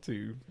Marvel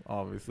 2,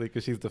 obviously,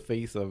 because she's the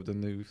face of the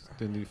new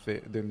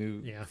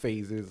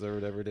phases or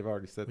whatever. They've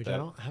already said Which that. I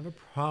don't have a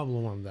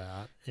problem on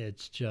that.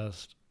 It's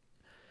just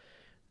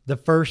the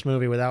first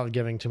movie, without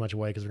giving too much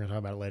away, because we're gonna talk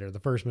about it later. The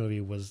first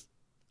movie was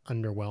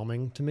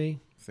underwhelming to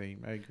me.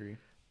 Same, I agree.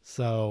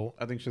 So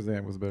I think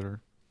Shazam was better.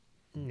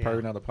 Yeah.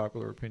 Probably not a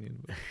popular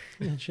opinion.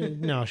 But.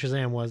 No,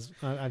 Shazam was.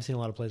 I've seen a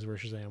lot of places where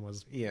Shazam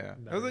was. Yeah,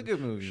 it was a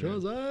good movie.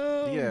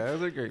 Shazam. Man. Yeah, it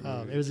was a great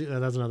movie.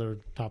 That's another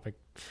topic.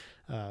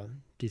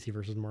 DC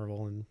versus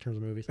Marvel in terms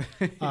of movies.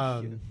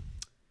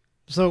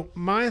 So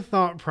my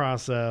thought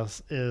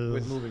process is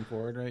with moving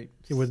forward, right?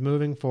 With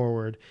moving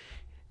forward,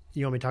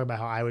 you want me to talk about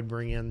how I would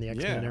bring in the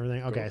X-Men and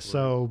everything? Okay,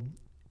 so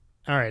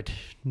all right,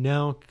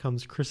 now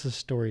comes Chris's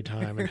story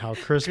time and how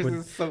Chris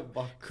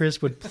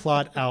would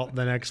plot out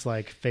the next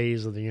like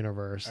phase of the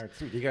universe. All right,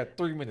 sweet. You got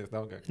 3 minutes now.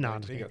 Okay. No,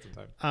 you got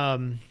some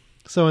time.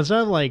 So instead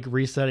of like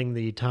resetting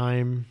the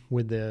time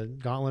with the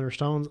Gauntlet or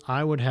Stones,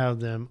 I would have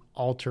them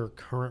alter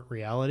current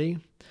reality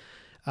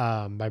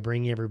by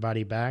bringing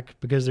everybody back,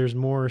 because there's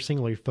more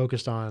singularly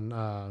focused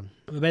on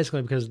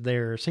basically because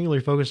they're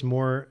singularly focused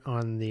more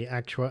on the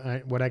actual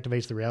what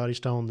activates the reality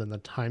stone than the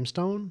time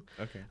stone.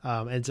 Okay.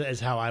 It's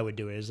how I would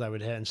do it. Is I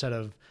would instead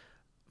of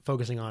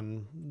focusing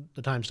on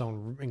the time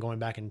stone and going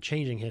back and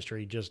changing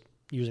history, just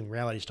using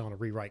reality stone to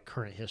rewrite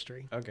current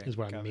history. Okay, is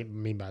what I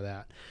mean by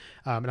that.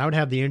 And I would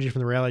have the energy from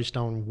the reality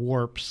stone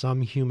warp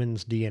some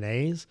humans'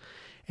 DNAs,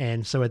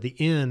 and so at the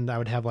end I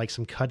would have like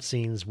some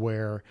cutscenes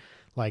where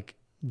like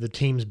the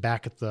team's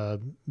back at the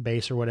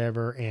base or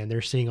whatever, and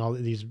they're seeing all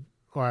these.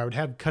 Or I would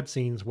have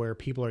cutscenes where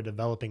people are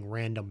developing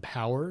random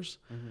powers.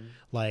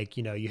 Like,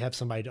 you know, you have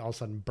somebody all of a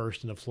sudden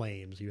burst into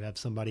flames. You have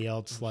somebody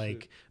else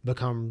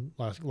become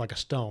like a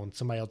stone.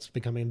 Somebody else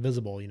become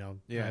invisible, you know.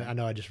 Yeah. I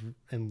know I just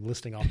am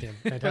listing off the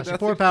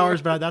Fantastic Four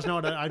powers, but that's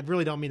not what I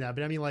really don't mean that.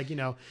 But I mean, like, you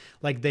know,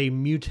 like they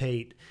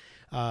mutate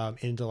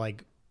into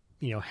like,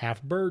 you know,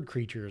 half bird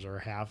creatures or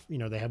half, you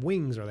know, they have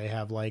wings or they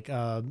have like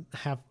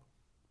half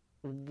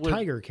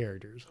tiger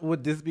characters.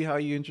 Would this be how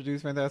you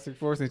introduce Fantastic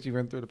Four since you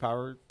went through the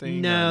power thing?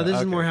 No, this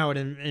is more how it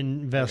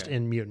invest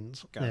in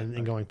mutants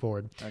and going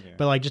forward. Okay.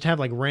 But like just have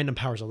like random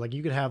powers. So, like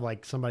you could have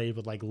like somebody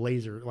with like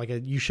laser, like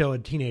you show a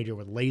teenager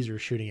with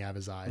lasers shooting out of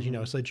his eyes, you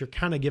know, so that you're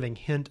kind of giving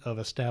hint of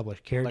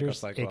established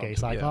characters, like aka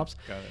Cyclops.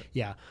 Yeah, got it.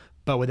 Yeah.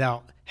 But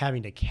without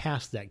having to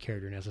cast that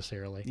character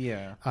necessarily.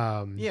 Yeah.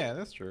 Yeah,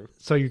 that's true.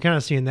 So you're kind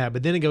of seeing that,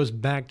 but then it goes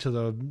back to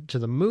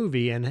the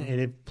movie and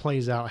it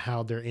plays out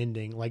how they're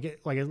ending. Like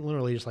it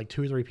literally just like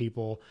 2 or 3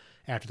 people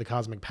after the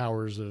cosmic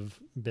powers of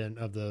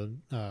the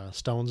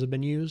stones have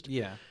been used.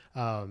 Yeah.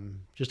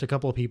 Just a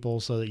couple of people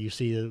so that you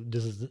see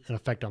this is an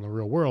effect on the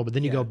real world. But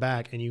then you go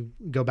back and you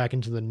go back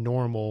into the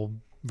normal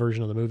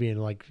version of the movie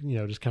and like, you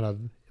know, just kind of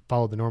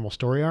follow the normal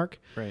story arc.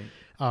 Right.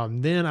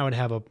 Then I would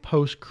have a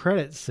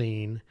post-credit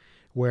scene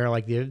where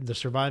like the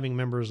surviving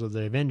members of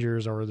the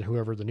Avengers or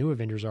whoever the new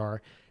Avengers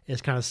are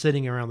is kind of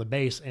sitting around the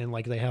base and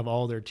like they have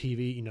all their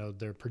TV, you know,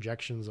 their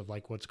projections of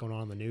like what's going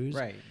on in the news.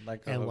 Right.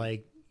 And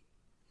like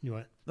You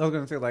what? I was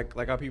gonna say like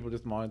how people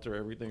just monitor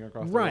everything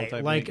across the Right,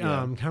 world. like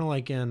kind of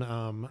like in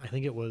I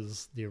think it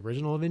was the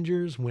original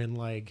Avengers when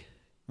like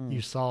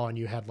you saw and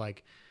you had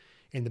like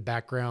in the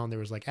background there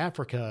was like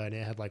Africa and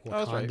it had like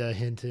that's right. Wakanda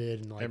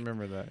hinted and like I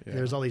remember that. Yeah.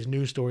 there's all these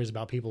news stories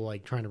about people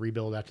like trying to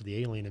rebuild after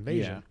the alien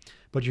invasion. Yeah.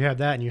 But you have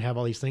that and you have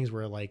all these things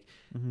where like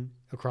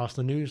across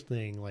the news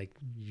thing, like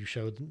you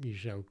show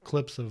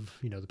clips of,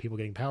 you know, the people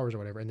getting powers or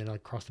whatever. And then like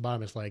across the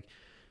bottom, it's like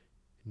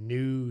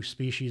new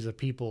species of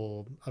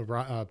people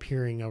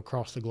appearing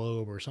across the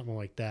globe or something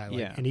like that. Like,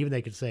 Yeah. And even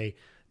they could say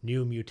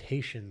new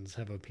mutations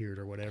have appeared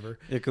or whatever.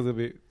 Yeah, because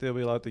they'll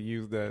be allowed to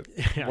use that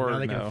Yeah, word now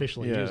they can now.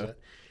 officially Yeah. use it.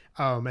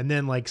 And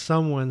then like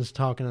someone's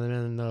talking to them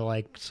and they're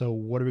like, so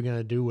what are we going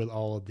to do with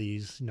all of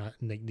these,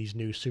 these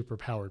new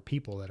superpowered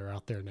people that are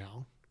out there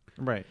now?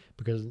 Right.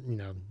 Because, you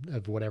know,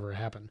 of whatever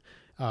happened.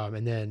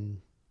 And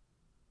then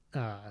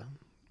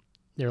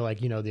they're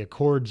like, you know, the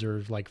Accords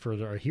are like for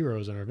our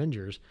heroes and our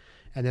Avengers.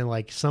 And then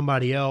like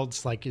somebody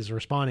else like is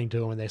responding to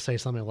them and they say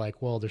something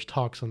like, well, there's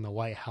talks in the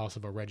White House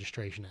of a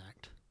Registration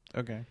Act.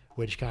 Okay.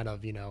 Which kind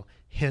of, you know,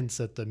 hints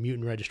at the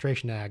Mutant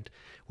Registration Act,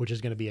 which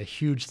is going to be a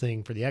huge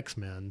thing for the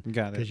X-Men.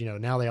 Got it. Because, you know,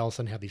 now they all of a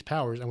sudden have these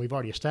powers. And we've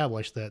already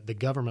established that the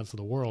governments of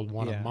the world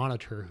want to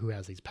monitor who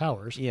has these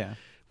powers. Yeah.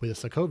 With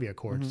the Sokovia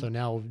Accords. So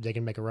now they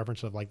can make a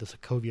reference of like the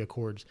Sokovia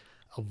Accords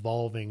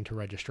evolving to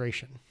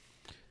registration.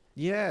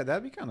 Yeah,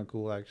 that'd be kind of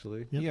cool,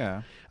 actually.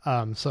 Yeah.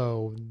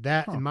 So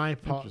that, in my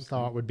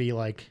thought, would be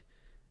like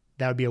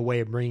that would be a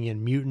way of bringing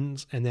in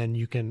mutants, and then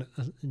you can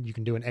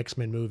do an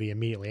X-Men movie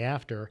immediately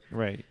after.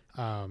 Right.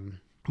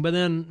 But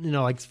then, you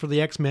know, like for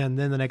the X-Men,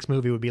 then the next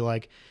movie would be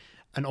like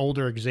an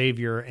older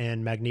Xavier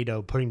and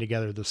Magneto putting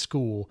together the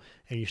school,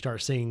 and you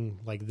start seeing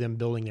like them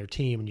building their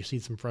team, and you see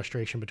some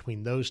frustration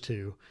between those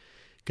two.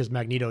 Because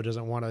Magneto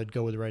doesn't want to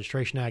go with the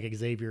Registration Act.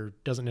 Xavier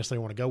doesn't necessarily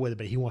want to go with it,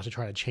 but he wants to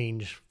try to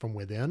change from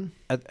within.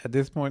 At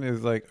this point,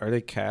 is like, are they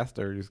cast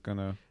or just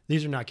gonna?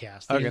 These are not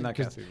cast. Okay, These- not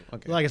 'cause, cast people.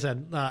 Okay. Like I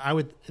said, I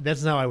would.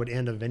 That's how I would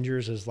end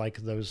Avengers is like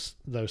those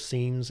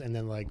scenes, and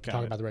then like Got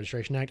talk it. about the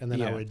Registration Act, and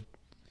then I Yeah. would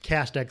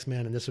cast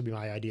X-Men, and this would be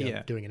my idea Yeah.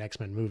 of doing an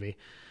X-Men movie.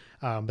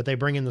 But they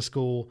bring in the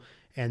school,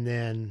 and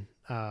then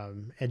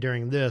and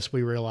during this,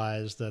 we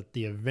realize that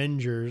the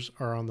Avengers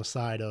are on the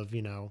side of,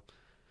 you know,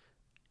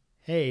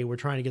 hey, we're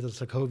trying to get the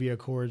Sokovia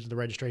Accords, the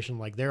registration.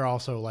 Like they're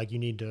also like you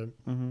need to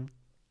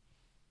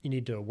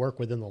work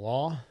within the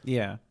law,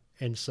 Yeah.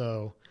 and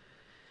so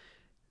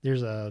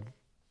there's a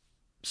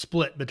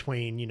split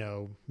between, you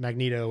know,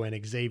 Magneto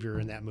and Xavier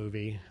in that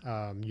movie.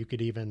 You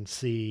could even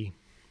see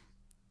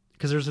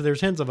because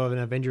there's hints of an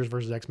Avengers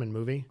versus X-Men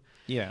movie.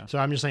 Yeah. So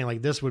I'm just saying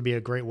like this would be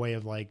a great way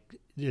of like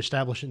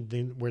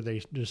establishing where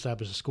they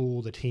establish a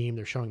school, the team,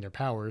 they're showing their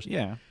powers.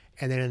 Yeah.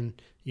 And then,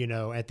 you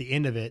know, at the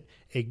end of it,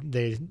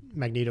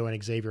 Magneto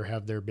and Xavier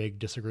have their big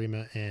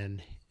disagreement,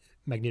 and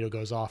Magneto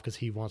goes off because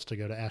he wants to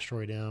go to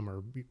Asteroid M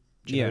or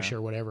Genosha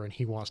or whatever, and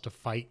he wants to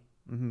fight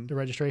the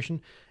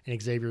registration. And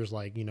Xavier's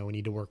like, you know, we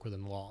need to work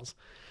within the laws.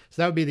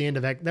 So that would be the end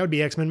of that. Would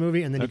be X-Men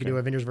movie, and then you could do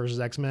Avengers versus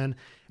X-Men,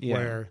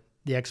 where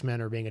the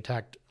X-Men are being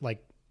attacked,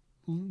 like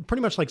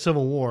pretty much like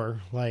Civil War,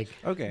 like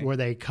where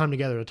they come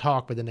together to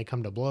talk, but then they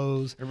come to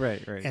blows.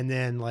 Right. Right. And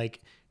then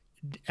like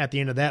at the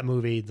end of that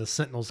movie, the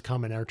Sentinels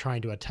come and are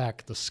trying to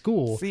attack the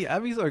school. See,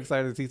 I'd be so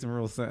excited to see some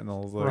real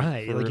Sentinels, like,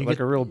 Right, For, like you like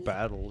get- a real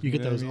battle. You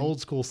get know what those I mean?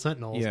 old school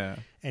Sentinels, Yeah.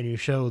 and you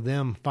show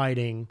them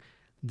fighting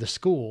the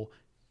school.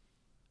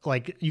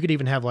 Like you could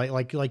even have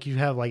like you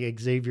have like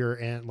Xavier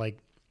and like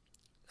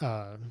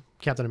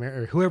Captain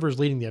America or whoever's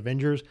leading the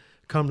Avengers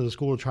come to the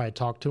school to try to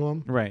talk to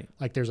them. Right.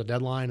 Like there's a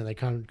deadline, and they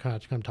come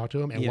talk to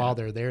them. And while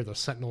they're there, the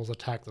Sentinels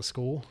attack the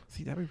school.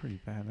 See, that'd be pretty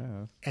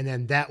badass. And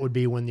then that would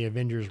be when the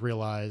Avengers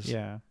realize,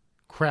 Yeah.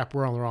 crap,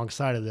 we're on the wrong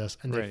side of this,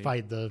 and they Right.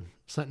 fight the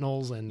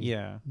Sentinels, and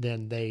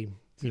then they,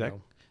 See, you that,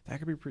 know, that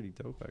could be pretty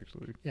dope,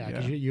 actually. yeah,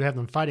 because you have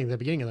them fighting at the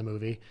beginning of the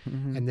movie,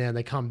 and then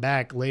they come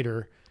back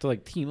later, To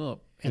like team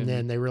up. and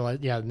then they realize,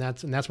 and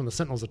that's when the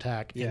Sentinels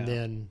attack, Yeah. and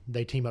then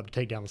they team up to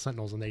take down the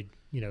Sentinels, and they,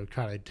 you know,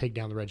 try to take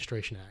down the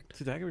Registration Act.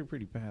 See, that could be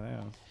pretty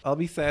badass. I'll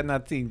be sad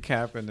not seeing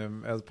Cap and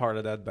them as part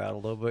of that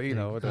battle, though. But you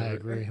know, I whatever.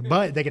 agree,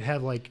 but they could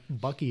have like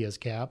Bucky as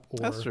Cap, or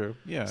That's true.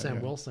 Yeah. Sam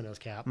yeah. Wilson as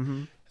Cap,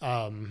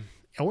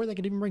 or they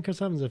could even bring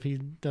Chris Evans if he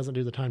doesn't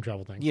do the time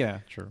travel thing. Yeah.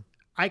 True.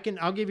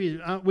 I'll give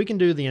you. We can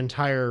do the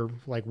entire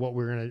like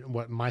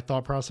what my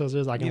thought process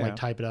is. I can Yeah. like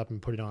type it up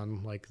and put it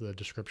on like the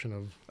description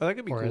of Oh, that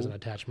could be or as as an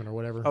attachment or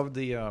whatever. Of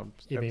the if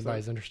episode.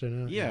 anybody's interested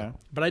in it. Yeah.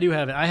 But I do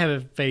have it. I have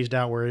it phased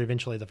out where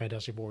eventually the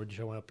Fantastic Four would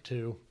show up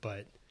too.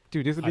 But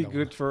Dude, this would I be don't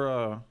good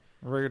for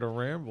Ready to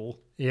Ramble.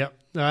 yep,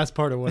 no, that's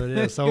part of what it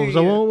is. So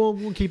Yeah.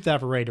 we'll keep that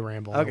for Ray to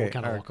Ramble. Okay, We'll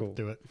kind of alright, walk cool.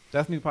 through it.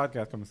 That's a new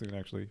podcast coming soon,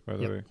 actually. By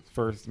the Yep. way,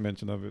 first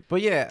mention of it.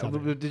 But yeah, Sounds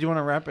good. did you want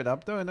to wrap it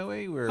up though in a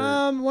way? Where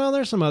Well,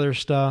 there's some other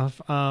stuff.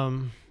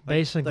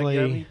 Basically, like, you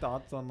have any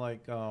thoughts on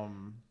like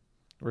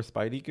where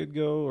Spidey could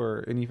go,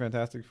 or any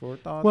Fantastic Four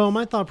thoughts? well,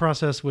 my thought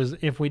process was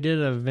if we did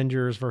an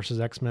Avengers versus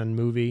X-Men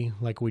movie,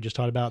 like we just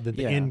talked about, that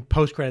the Yeah. end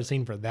post-credit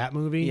scene for that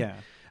movie,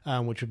 yeah,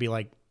 which would be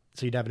like,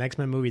 so you'd have an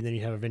X-Men movie, then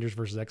you'd have Avengers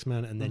versus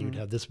X-Men, and then Mm-hmm. you'd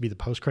have this would be the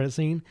post-credit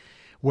scene,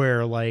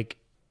 where like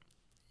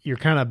you're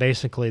kind of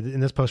basically in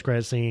this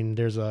post-credit scene.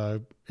 It's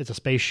a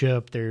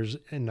spaceship. There's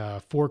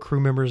 4 crew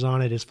members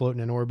on it. It's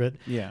floating in orbit.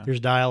 Yeah. There's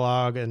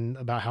dialogue and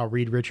about how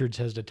Reed Richards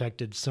has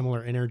detected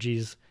similar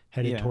energies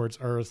headed towards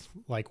Earth,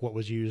 like what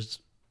was used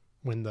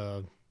when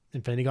the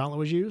Infinity Gauntlet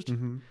was used.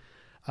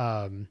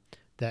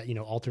 That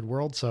altered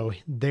world. So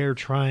they're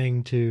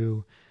trying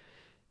to.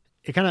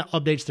 It kind of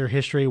updates their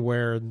history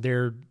where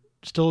they're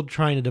still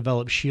trying to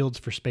develop shields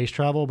for space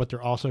travel, but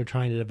they're also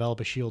trying to develop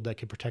a shield that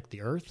can protect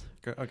the Earth.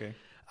 Okay.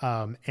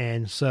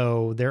 And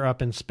so they're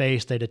up in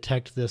space. They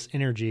detect this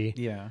energy.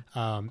 Yeah.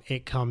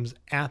 It comes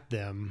at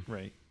them.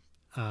 Right.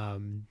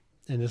 And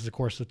this is, of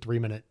course, a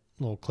 3-minute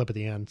little clip at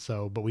the end.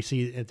 So, but we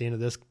see at the end of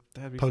this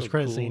That'd be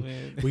post-credit so cool, scene,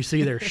 man. we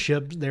see their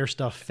ship, their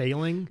stuff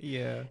failing.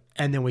 Yeah.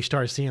 And then we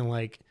start seeing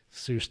like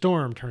Sue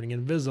Storm turning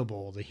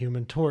invisible, the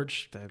Human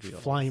Torch That'd be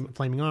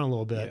flaming on a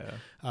little bit.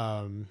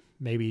 Yeah.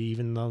 Maybe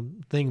even the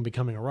Thing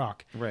becoming a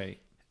rock. Right.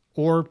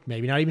 Or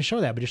maybe not even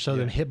show that, but just show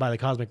them hit by the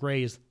cosmic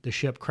rays, the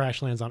ship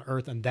crash lands on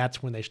Earth, and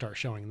that's when they start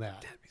showing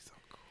that. That'd be so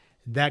cool.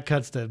 That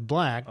cuts to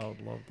black I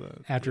would love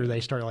that. after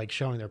they start like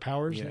showing their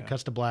powers. Yeah. It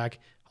cuts to black.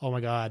 Oh my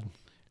God.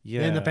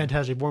 Yeah. Then the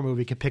Fantastic Four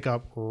movie could pick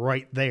up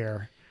right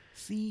there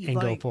and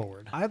go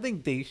forward. I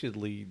think they should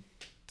lead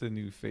the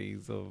new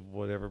phase of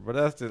whatever, but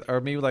that's just, or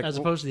maybe like As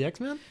opposed to the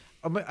X-Men?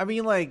 I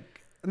mean,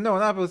 like, no,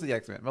 not opposed to the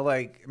X-Men, but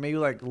like maybe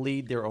like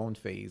lead their own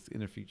phase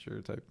in the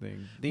future type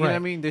thing. Do you know what I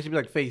mean? They should be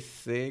like phase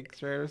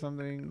 6, right, or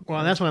something.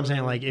 Well, that's what I'm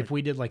saying. Like, if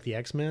we did like the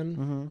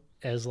X-Men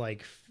as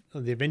like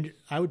the Avengers,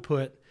 I would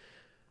put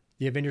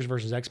the Avengers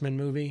versus X-Men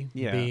movie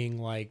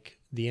being like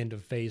the end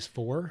of phase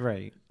 4.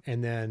 Right.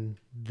 And then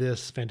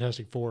this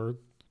Fantastic Four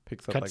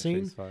Picks up like cutscene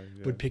phase 5.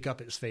 Yeah. would pick up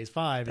as phase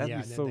 5. That'd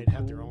And be then so they'd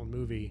have their cool. own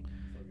movie.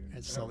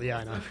 And so,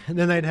 I know. And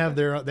then they'd have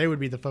they would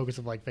be the focus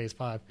of like phase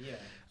 5.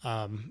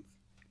 Yeah.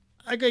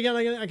 I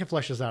can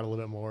flesh this out a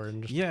little bit more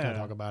and just kind of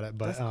talk about it,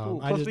 but That's cool.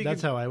 Plus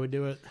that's how I would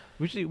do it.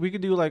 We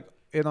could do like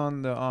it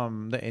on the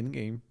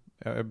Endgame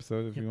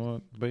episode if you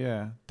want. But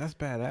yeah, that's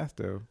badass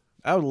though.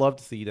 I would love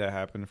to see that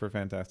happen for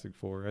Fantastic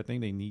Four. I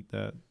think they need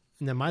that.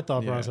 And then my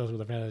thought process with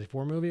the Fantastic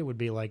Four movie would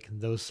be like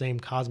those same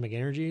cosmic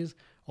energies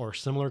or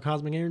similar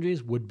cosmic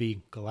energies would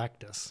be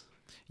Galactus.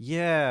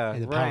 Yeah,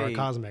 And the right. power of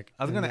cosmic.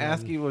 I was And gonna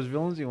ask then- you what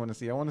villains you want to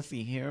see. I want to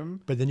see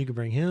him, But then you could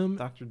bring him.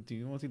 Doctor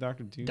Doom. I want to see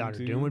Doctor Doom. Doctor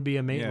too. Doom would be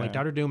amazing. Yeah. Like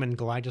Doctor Doom and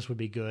Galactus would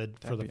be good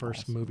for That'd the be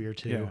first awesome. movie or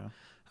two.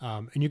 Yeah.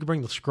 And you could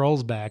bring the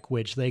Skrulls back,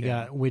 which they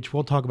got, which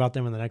we'll talk about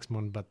them in the next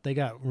one, but they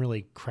got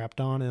really crapped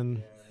on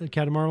in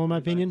Captain Marvel, in my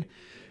opinion.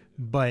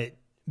 But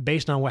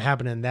based on what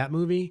happened in that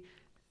movie,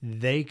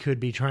 they could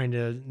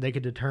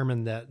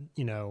determine that,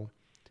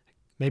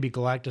 maybe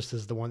Galactus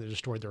is the one that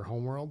destroyed their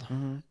homeworld,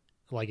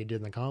 like it did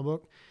in the comic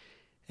book.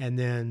 And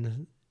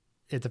then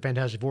if the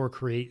Fantastic Four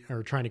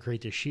trying to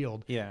create this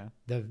shield,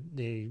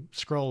 the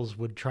Skrulls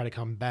would try to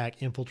come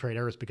back, infiltrate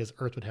Earth, because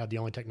Earth would have the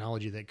only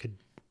technology that could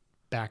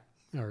back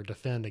or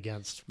defend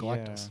against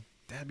Galactus. Yeah.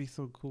 That'd be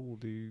so cool,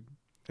 dude.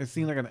 It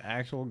seemed like an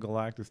actual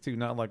Galactus too,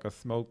 not like a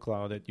smoke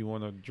cloud that you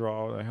want to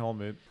draw a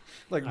helmet,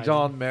 like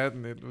John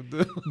Madden it with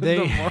the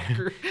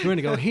marker. We're going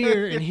to go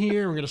here and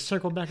here. We're going to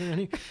circle back around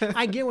here.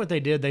 I get what they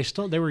did.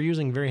 They were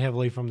using very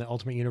heavily from the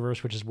Ultimate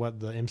Universe, which is what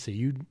the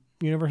MCU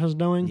universe is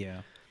doing.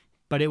 Yeah.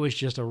 But it was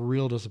just a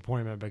real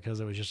disappointment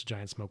because it was just a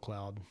giant smoke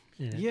cloud.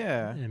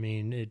 Yeah. I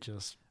mean, it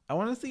just... I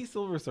want to see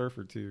Silver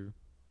Surfer too.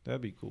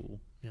 That'd be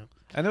cool. Yeah.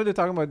 I know they're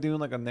talking about doing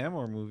like a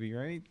Namor movie,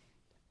 right?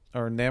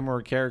 Or a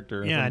Namor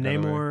character. Yeah,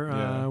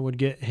 Namor would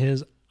get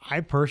his... I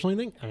personally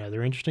think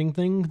another interesting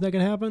thing that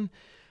could happen.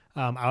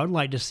 I would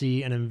like to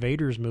see an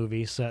Invaders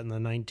movie set in the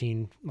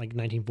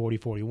 1940,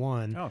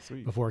 41. Oh,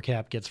 sweet. Before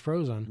Cap gets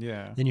frozen.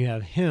 Yeah. Then you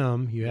have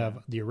him. You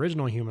have the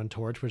original Human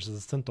Torch, which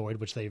is the Synthoid,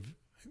 which they've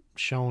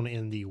shown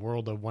in the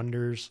World of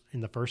Wonders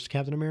in the first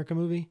Captain America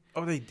movie.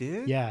 Oh, they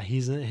did? Yeah,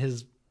 he's in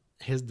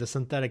the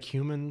synthetic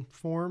human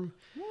form.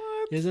 What?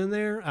 Is in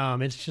there.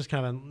 It's just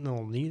kind of a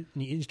little neat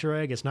Easter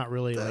egg. It's not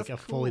really That's like a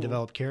fully cool.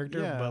 developed character,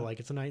 Yeah. but like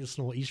it's a nice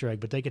little Easter egg.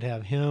 But they could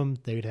have him.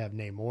 They would have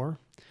Namor,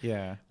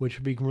 Yeah. which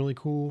would be really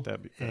cool.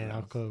 That'd be and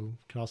badass.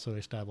 could also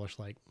establish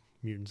like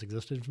mutants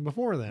existed from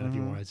before then if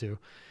you wanted to.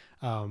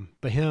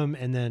 But him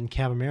and then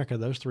Cap America,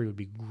 those three would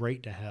be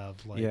great to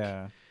have like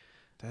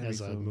That'd as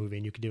be a so- movie,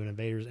 and you could do an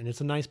Invaders, and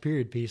it's a nice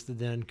period piece that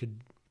then could,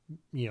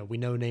 we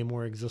know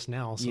Namor exists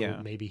now, so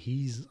maybe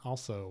he's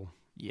also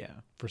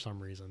for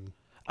some reason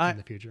in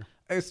the future.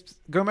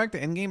 Going back to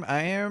Endgame,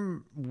 I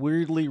am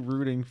weirdly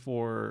rooting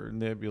for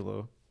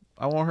Nebula.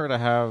 I want her to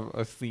have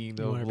a scene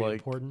You of want her to be like,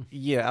 important?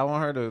 yeah, I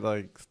want her to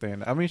like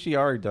stand. I mean, she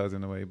already does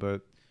in a way,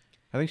 but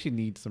I think she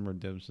needs some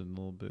redemption a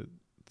little bit.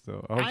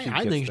 So I hope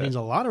I think she needs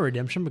a lot of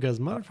redemption because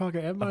motherfucker,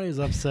 everybody's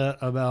upset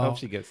I about hope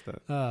she gets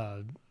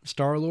that.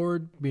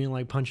 Star-Lord being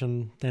like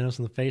punching Thanos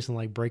in the face and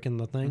like breaking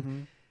the thing. Mm-hmm.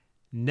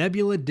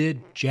 Nebula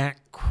did jack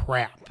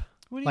crap.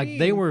 What do you Like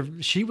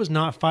mean? she was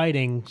not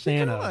fighting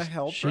kinda Thanos.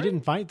 helped, She right?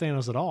 didn't fight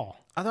Thanos at all.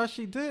 I thought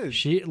she did.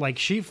 She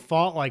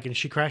fought and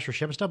she crashed her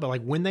ship and stuff, but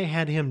like when they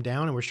had him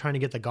down and was trying to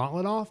get the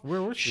gauntlet off,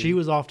 Where was she? She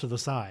was off to the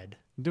side,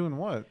 Doing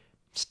what?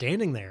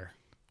 standing there.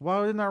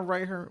 Why didn't I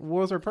write her?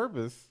 What was her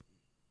purpose?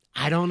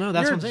 I don't know.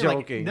 That's You're what I'm saying.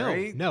 joking, like, no,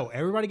 right? no.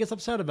 Everybody gets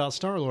upset about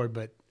Star-Lord,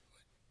 but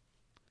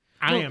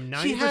I Well, am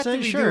she had to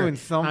 90% be sure. doing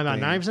something. I'm about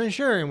 90%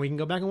 sure, and we can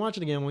go back and watch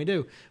it again when we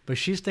do. But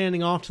she's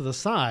standing off to the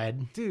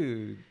side,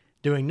 Dude.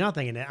 doing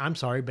nothing. And I'm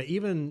sorry, but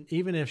even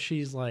if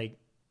she's like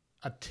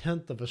a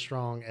tenth of as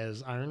strong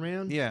as Iron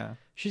Man, Yeah.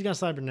 she's got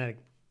cybernetic,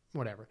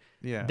 whatever.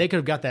 Yeah. They could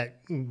have got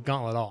that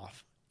gauntlet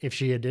off if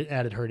she had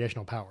added her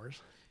additional powers.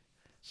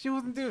 She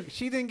wasn't doing.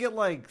 She didn't get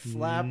like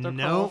slapped across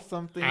Nope.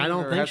 something. I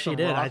don't or think had she some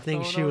did. I rocks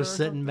think thrown she at was her or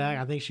sitting something. back.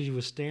 I think she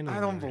was standing.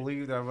 I don't there.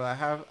 believe that,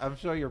 but I'm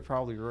sure you're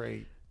probably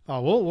right. Oh,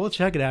 we'll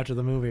check it after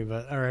the movie,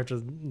 or after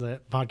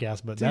the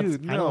podcast. But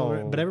Dude, I don't.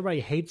 no. But everybody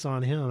hates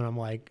on him, and I'm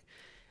like,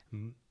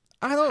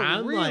 I'm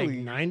like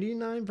really.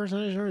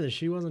 99% sure that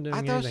she wasn't doing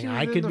I thought anything. she was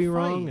I in could the be fight.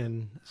 wrong,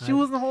 and She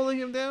wasn't holding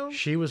him down.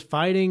 She was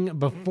fighting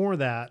before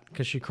that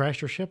because she crashed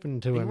her ship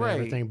into him Right. and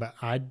everything. But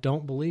I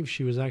don't believe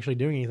she was actually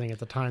doing anything at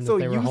the time So that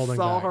they were you holding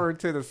saw back. her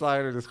to the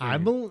side of the screen.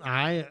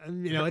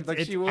 You know, Like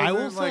she I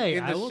will wasn't, like, say,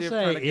 in the I will ship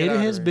say, trying to get it out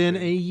has or been a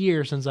anything.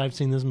 year since I've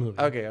seen this movie.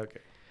 Okay.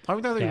 How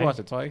many times have Okay. you watched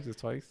it? Twice? Just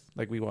twice?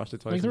 Like we watched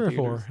it twice. Like in 3 or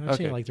theaters? 4. I've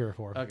seen it like 3 or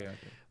 4. Okay.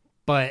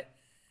 But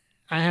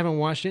I haven't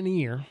watched it in a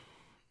year,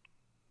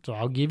 so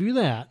I'll give you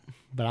that.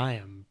 But I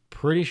am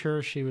pretty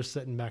sure she was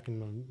sitting back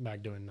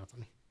doing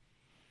nothing.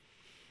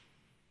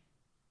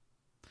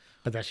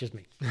 But that's just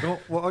me.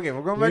 Well, okay.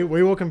 We're going back.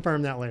 We will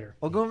confirm that later.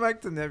 Well, going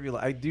back to Nebula,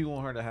 I do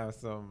want her to have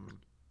some.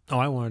 Oh,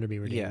 I wanted to be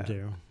redeemed Yeah.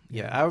 too.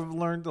 Yeah, I've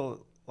learned to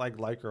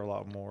like her a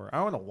lot more. I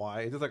don't know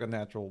why. It's just like a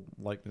natural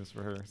likeness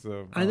for her.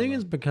 So I think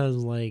it's because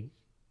like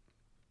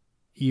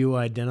you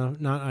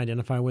not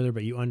identify with her,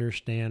 but you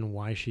understand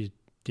why she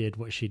did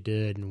what she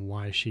did and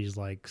why she's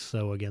like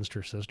so against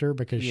her sister,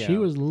 because she Yeah.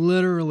 was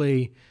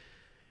literally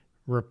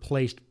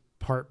replaced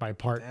part by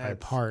part by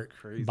That's part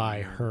crazy,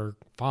 by man. her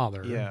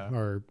father, Yeah.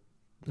 or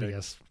I Like-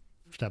 guess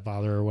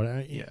stepfather or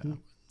whatever, Yeah.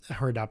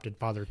 her adopted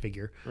father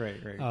figure.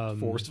 right.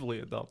 Forcefully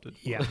adopted.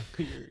 Yeah.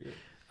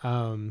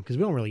 Because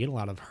we don't really get a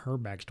lot of her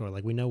backstory.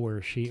 Like we know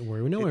where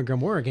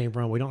Gamora came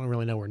from. We don't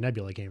really know where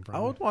Nebula came from. I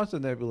would watch the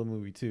Nebula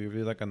movie too if it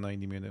was like a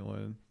 90-minute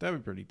one.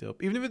 That'd be pretty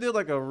dope. Even if it did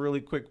like a really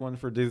quick one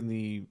for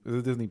Disney. Is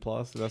it Disney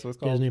Plus? That's what it's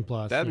called. Disney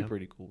Plus, That'd yeah. be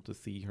pretty cool to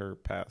see her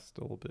past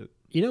a little bit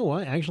You know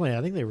what? Actually,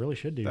 I think they really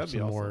should do That'd be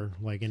some awesome. more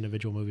like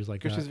individual movies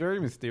like because that. she's very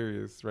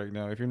mysterious right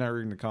now. If you're not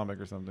reading the comic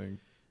or something,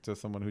 to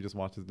someone who just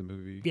watches the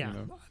movie. Yeah, You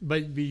know?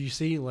 but you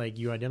see, like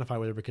you identify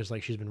with her because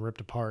like she's been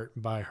ripped apart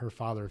by her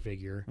father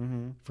figure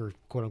for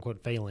quote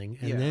unquote failing,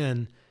 and Yeah.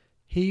 then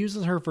he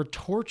uses her for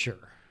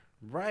torture.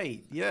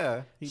 Right.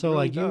 Yeah. He So really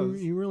like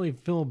does. you really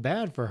feel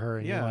bad for her,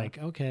 and Yeah. you're like,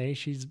 okay,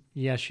 she's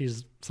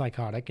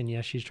psychotic, and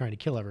yes, she's trying to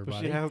kill But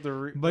everybody. she has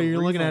But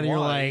you're looking at it, reason you're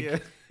why.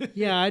 like,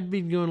 yeah, I'd be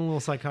going a little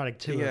psychotic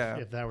too Yeah.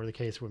 if that were the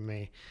case with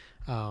me.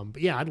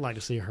 But yeah, I'd like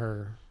to see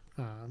her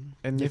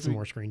And get if some we-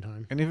 more screen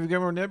time. And if we get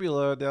more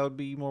Nebula, that would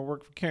be more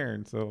work for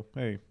Karen. So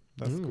hey,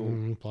 that's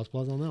cool. Plus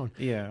on that one.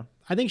 Yeah.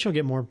 I think she'll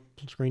get more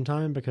screen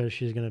time because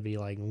she's going to be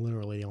like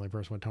literally the only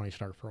person with Tony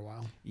Stark for a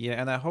while.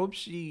 Yeah, and I hope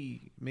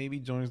she maybe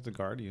joins the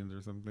Guardians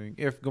or something.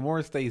 If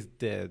Gamora stays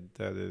dead,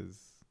 that is.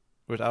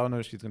 Which I don't know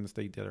if she's going to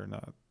stay dead or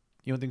not.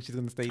 You don't think she's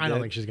going to stay dead? I don't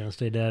think she's going to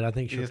stay dead. I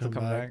think She she'll has to come,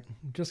 come back,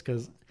 just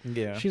because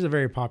Yeah. she's a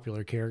very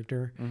popular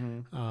character.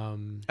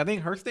 I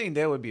think her staying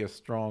dead would be a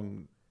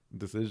strong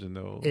decision,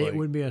 though. It Like,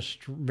 would be a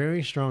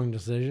very strong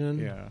deciation.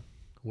 Yeah.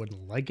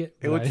 Wouldn't like it.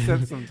 It would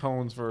set some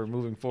tones for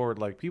moving forward.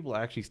 Like, people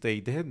actually stay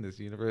dead in this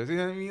universe. You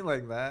know what I mean?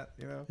 Like that,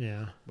 you know?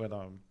 Yeah. But,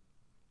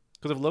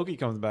 because if Loki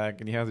comes back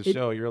and he has a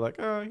show, you're like,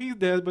 oh, he's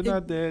dead, but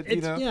not dead, you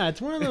know? Yeah,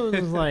 it's one of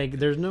those like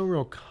there's no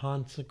real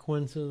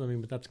consequences. I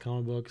mean, but that's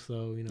comic books,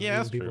 so you know, Yeah,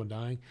 that's people true.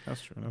 dying.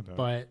 That's true. No doubt.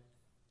 But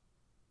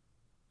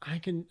I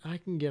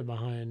can get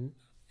behind.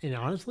 And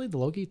honestly, the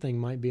Loki thing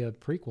might be a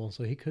prequel,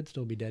 so he could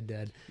still be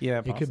dead. yeah,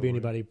 It could possibly. be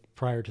anybody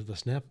prior to the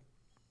snap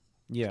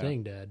Yeah.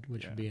 staying dead,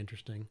 which Yeah. would be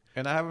interesting.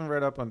 And I haven't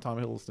read up on Tom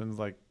Hiddleston's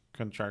like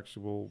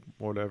contractual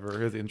whatever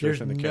his interest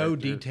There's in the no character.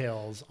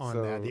 details on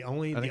So, that. The I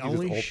only think he's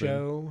just open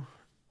show.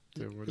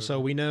 to whatever. So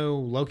we know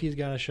Loki's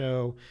got a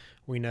show.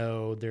 We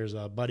know there's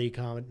a buddy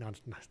comedy. Not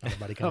a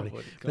buddy comedy,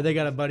 Buddy but they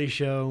got a buddy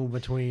show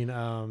between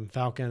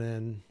Falcon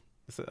and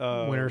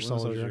Winter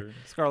Soldier.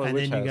 Scarlet and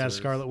Witch then you has got hers.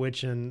 Scarlet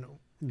Witch and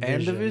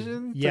and the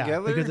Vision Yeah,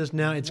 together because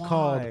it's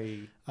called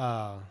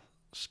Why?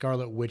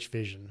 Scarlet Witch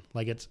Vision.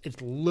 Like it's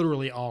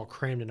literally all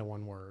crammed into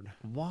one word.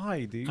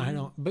 Why, dude? I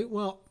don't, but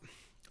well,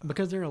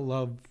 because they're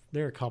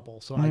a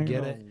couple, so I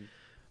get it.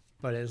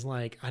 But it's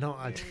like I don't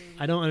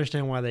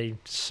understand why they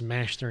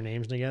smash their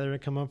names together to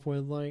come up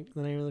with like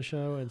the name of the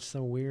show. It's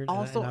so weird.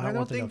 Also, and I I don't don't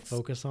want them think to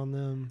focus on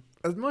them.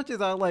 As much as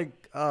I like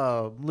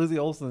Lizzie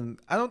Olsen,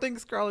 I don't think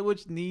Scarlet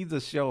Witch needs a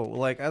show.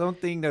 Like, I don't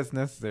think that's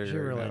necessary. She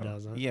right really now.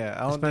 doesn't. Yeah,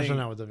 I don't Especially think,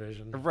 not with the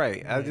Vision.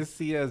 Right. I Right. just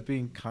see it as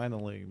being kind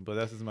of lame, but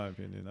that's just my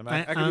opinion. I mean,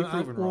 I could be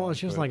proven wrong. Well, it's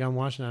just but- like I'm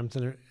watching it. I'm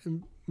sitting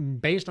there,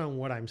 based on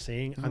what I'm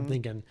seeing, I'm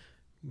thinking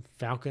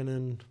Falcon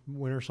and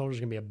Winter Soldier is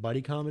going to be a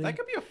buddy comedy. That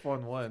could be a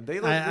fun one. They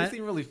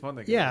seem really fun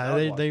together. Yeah, I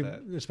would they watch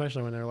that.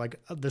 especially when they're like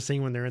the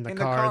scene when they're in the In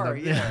car.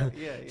 yeah.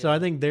 So I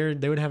think they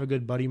would have a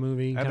good buddy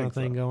movie I kind of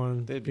think thing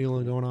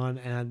so. going on.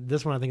 And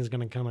this one I think is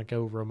going to kind of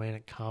go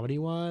romantic comedy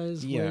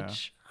wise, Yeah.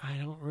 which I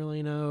don't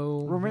really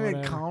know. Romantic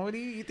whatever. comedy?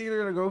 You think they're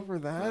gonna go for I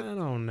that?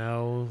 don't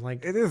know.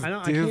 Like It is I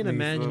can't Disney,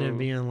 imagine so- it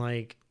being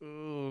like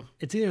Ugh.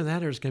 it's either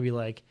that or it's going to be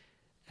like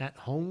at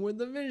home with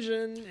the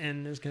Vision,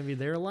 and it's going to be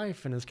their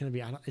life, and it's going to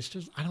be. I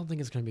don't think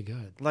it's going to be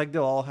good. Like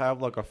they'll all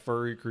have like a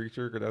furry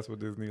creature because that's what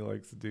Disney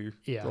likes to do.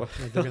 Yeah, So-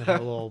 like they're going to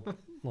have a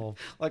little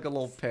like a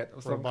little pet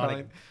of some robotic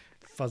kind.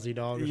 fuzzy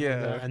dog. Or Yeah.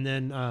 something like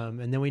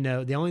that. And then we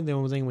know the only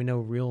thing we know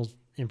real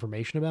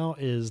information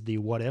about is the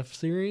What If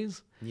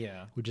series,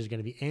 Yeah. which is going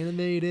to be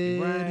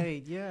animated.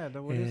 Right. Yeah.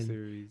 The What If And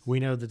series.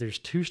 We know that there's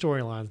 2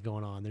 storylines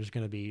going on. There's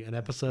going to be an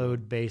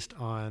episode based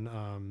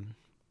on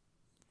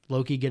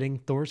Loki getting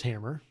Thor's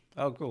hammer,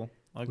 Oh, cool.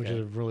 Okay. which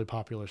is a really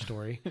popular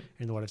story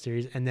in the What If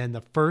series. And then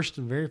the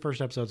very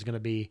first episode is going to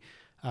be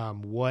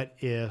what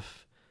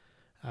if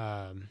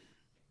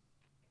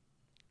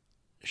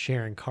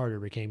Sharon Carter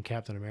became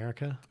Captain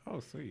America,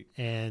 Oh, sweet.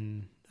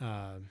 and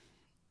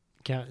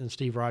Captain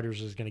Steve Rogers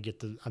is going to get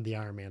the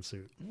Iron Man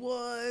suit.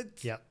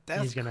 What? Yep,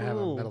 That's he's going to have a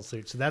cool. metal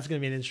suit. So that's going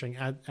to be an interesting.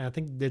 I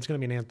think it's going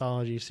to be an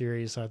anthology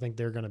series. So I think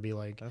they're going to be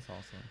like That's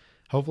awesome.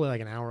 hopefully like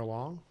an hour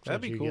long. So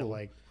That'd that be you cool. Get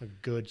like a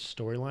good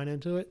storyline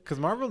into it. Because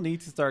Marvel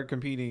needs to start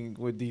competing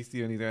with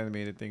DC on these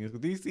animated things. 'Cause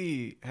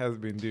DC has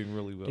been doing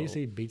really well.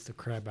 DC beats the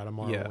crap out of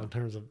Marvel Yeah. in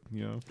terms of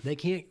You know? they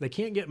can't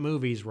get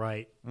movies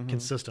right Mm-hmm.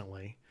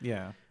 consistently.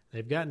 Yeah.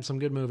 They've gotten some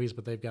good movies,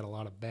 but they've got a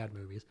lot of bad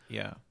movies.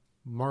 Yeah.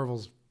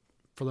 Marvel's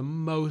for the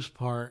most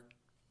part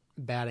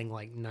batting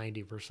like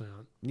 90%.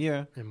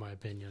 Yeah. In my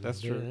opinion.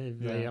 That's true.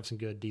 They Yeah. have some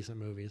good, decent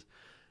movies.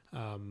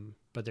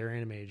 But their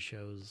animated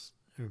shows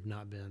have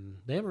not been,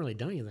 they haven't really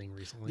done anything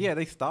recently. Yeah,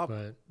 they stopped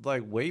But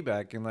like way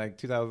back in like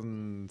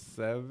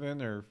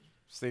 2007 or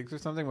 6 or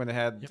something when they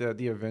had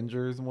the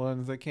Avengers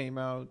ones that came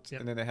out. Yep.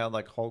 And then they had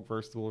like Hulk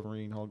versus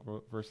Wolverine, Hulk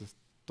versus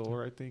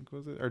Thor, I think,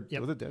 was it? Or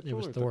yep, was it Deadpool? it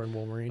was or Thor and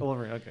Wolverine. Oh,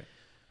 Wolverine, okay.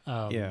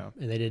 Yeah.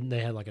 And they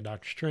had like a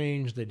Doctor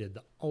Strange, they did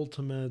the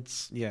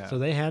Ultimates. Yeah. So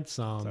they had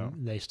some, So-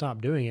 they stopped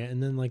doing it.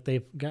 And then like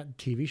they've got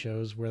TV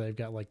shows where they've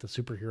got like the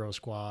Superhero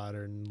Squad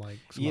and like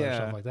some other Yeah,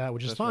 stuff like that,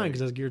 which is that's fine right.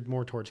 because it's geared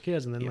more towards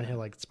kids. And then Yeah. they had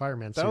like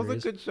Spider-Man That series.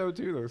 was a good show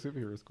too, though,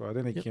 Superhero Squad.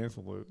 Then they Yep.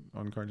 canceled it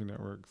on Cartoon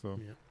Network. So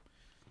Yeah.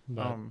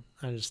 But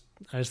I just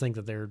think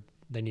that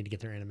they need to get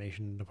their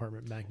animation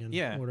department back in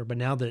order. But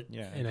now that,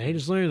 Yeah. and I hate to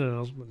say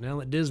this, but now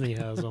that Disney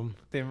has them,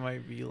 they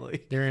might be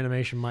like, their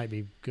animation might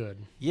be good.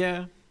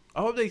 yeah. I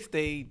hope they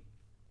stay.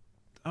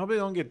 I hope they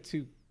don't get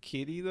too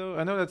kiddie though.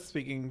 I know that's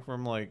speaking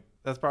from like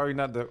that's probably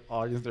not the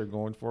audience they're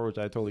going for, which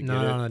I totally get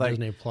Not it. on a Like,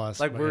 Disney Plus.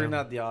 like but we're yeah.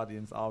 not the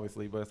audience,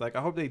 obviously, but it's like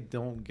I hope they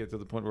don't get to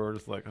the point where we're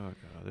just like, oh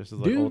god, this is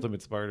like Do-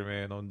 Ultimate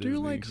Spider-Man on Disney. Do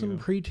like some you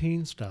know?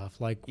 preteen stuff,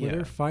 like where Yeah.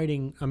 they're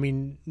fighting. I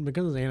mean,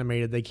 because it's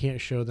animated, they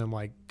can't show them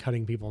like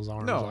cutting people's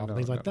arms No, off no, and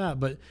things like no. that.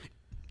 But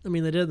I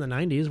mean, they did in the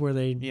 '90s where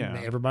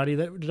everybody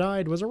that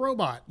died was a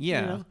robot. Yeah,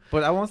 you know?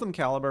 but I want some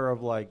caliber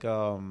of like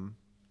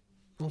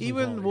Well, some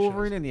even quality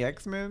Wolverine shows. and the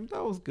X-Men,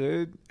 that was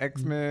good.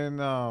 X-Men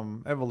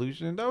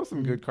Evolution, that was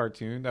some good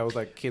cartoon. That was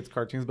like kids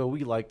cartoons, but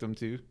we liked them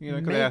too. You know,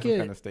 because they had some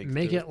kind of stakes.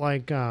 make to it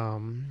like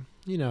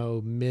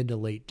mid to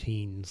late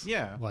teens.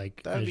 Yeah,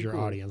 like that'd as be your cool.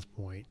 audience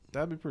point,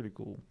 That'd be pretty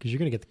cool. because you're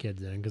gonna get the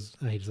kids in. Because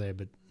I hate to say it,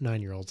 but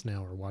 9-year-olds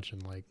now are watching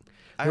like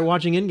I- they're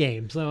watching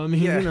Endgame. So I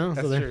mean, Yeah, you know,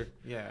 that's so they're true.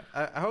 Yeah,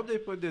 I hope they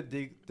put the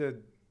Disney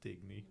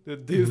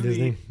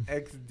Disney.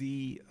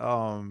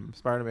 XD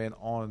Spider-Man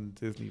on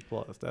Disney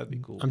Plus. That'd be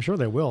cool. I'm sure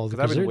they will 'Cause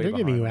I've because been they're way giving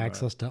you behind on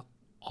access to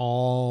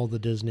all the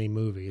Disney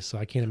movies. So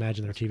I can't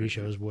imagine their TV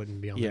shows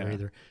wouldn't be on there Yeah.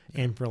 either.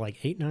 And for like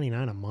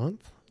 $8.99 a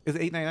month, Is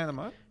it $8.99 a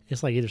month?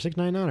 it's like either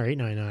 $6.99 or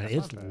 $8.99. That's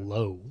It's not bad.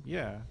 low.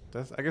 Yeah,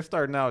 that's. I guess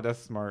starting out, that's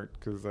smart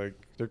because like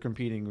they're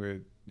competing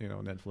with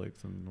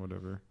Netflix and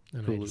whatever.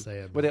 I hate to say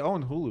it, but they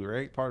own Hulu,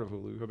 right? Part of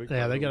Hulu. A big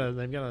Yeah, part they've of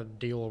Hulu. got a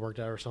deal worked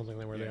out or something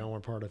where they Yeah.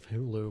 own part of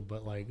Hulu.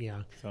 But like,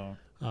 yeah, So,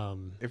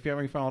 um, if you have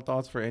any final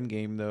thoughts for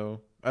Endgame,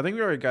 though, I think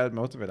we already got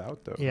most of it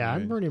out, though. yeah, I I'm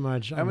mean, pretty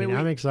much. I I mean, mean,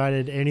 I'm we-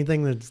 excited.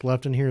 Anything that's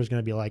left in here is going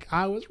to be like,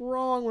 I was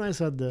wrong when I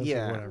said this, or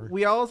Yeah, whatever.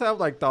 we always have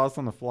like thoughts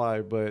on the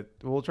fly, but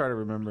we'll try to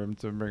remember them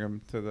to bring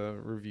them to the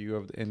review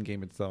of the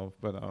Endgame itself.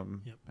 But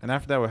Yep. and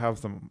after that, we'll have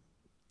some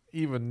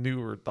even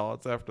newer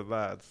thoughts after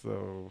that.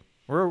 So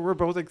we're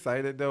both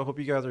excited, though. Hope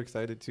you guys are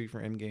excited too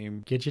for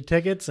Endgame. Get your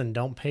tickets and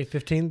don't pay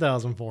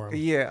 $15,000 for them.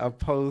 Yeah, a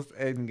post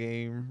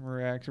Endgame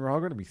reaction. We're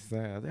all gonna be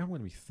sad. I'm gonna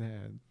be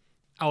sad.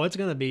 Oh, it's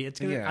gonna be. It's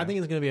gonna. Yeah. I think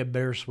it's gonna be a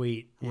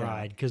bittersweet Yeah.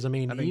 ride because I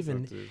mean, I think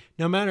even so too.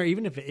 no matter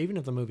even if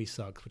the movie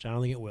sucks, which I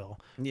don't think it will.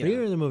 Yeah. But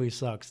even if the movie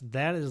sucks,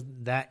 that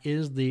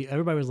is the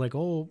everybody was like,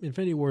 oh,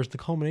 Infinity War is the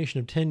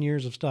culmination of 10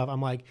 years of stuff.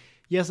 I'm like,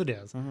 yes, it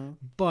is. Mm-hmm.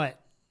 But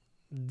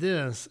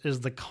this is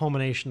the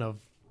culmination of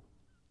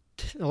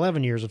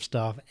 11 years of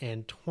stuff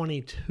and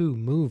 22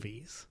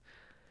 movies.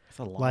 That's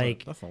a lot.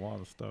 Like, That's a lot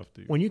of stuff,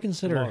 dude. When you A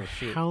consider lot of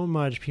shit. how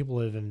much people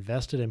have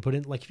invested and put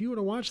in, like if you were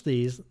to watch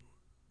these,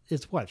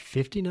 it's what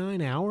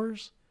 59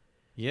 hours.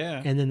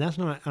 Yeah. And then that's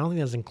not, I don't think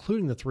that's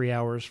including the 3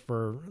 hours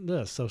for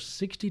this. So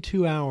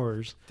 62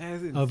 hours That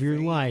is of your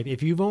insane. life.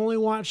 If you've only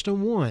watched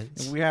them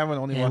once, And we haven't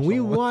only watched and we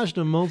them once. watched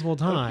them multiple A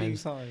few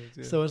times.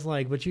 yeah. So it's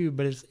like, but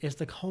it's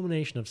the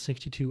culmination of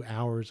 62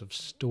 hours of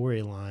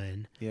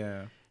storyline.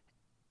 yeah.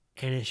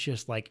 And it's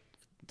just like,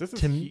 This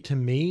is to hu-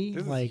 me,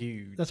 this is like,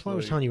 huge. that's what I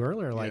was Like, telling you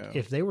earlier. Like, yeah.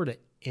 if they were to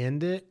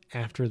end it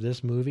after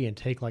this movie and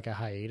take like a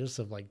hiatus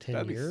of like 10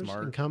 That'd be years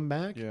smart. and come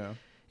back Yeah.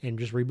 and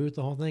just reboot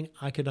the whole thing,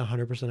 I could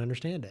 100%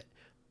 understand it.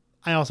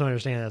 I also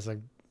understand it's a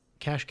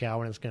cash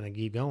cow and it's going to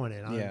keep going,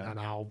 and, Yeah. and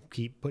I'll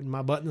keep putting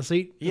my butt in the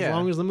seat Yeah. as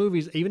long as the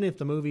movies, even if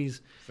the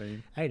movies,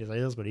 Same. I hate to say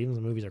this, but even if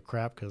the movies are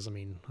crap, because I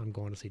mean, I'm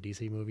going to see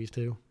DC movies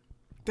too.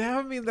 They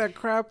haven't been that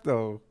crap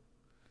though.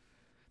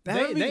 They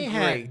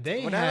had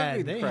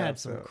crap,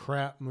 some though.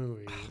 crap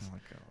movies, Oh my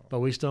God. but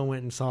we still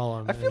went and saw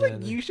them. I feel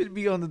like you should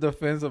be on the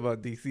defense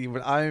about DC,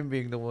 but I am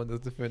being the one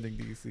that's defending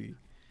DC.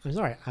 I'm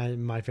sorry.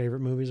 My favorite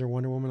movies are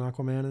Wonder Woman,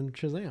 Aquaman, and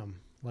Shazam.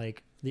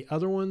 Like, the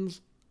other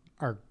ones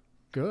are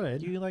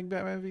good. Do you like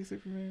Batman v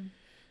Superman?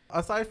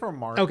 Aside from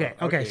Marvel. Okay.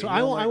 So you I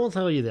don't will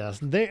tell you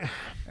this. and then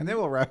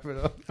we'll wrap it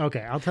up.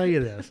 Okay, I'll tell you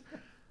this.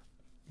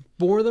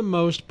 For the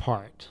most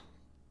part,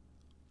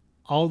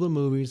 all the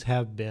movies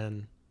have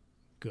been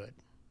good.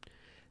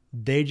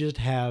 They just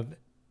have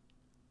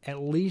at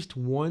least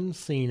one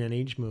scene in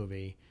each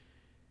movie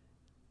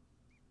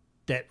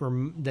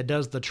that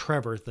does the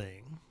Trevor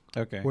thing.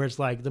 Okay. Where it's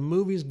like the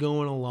movie's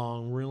going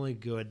along really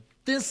good.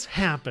 This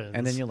happens.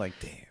 And then you're like,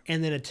 damn.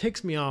 And then it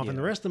ticks me off, and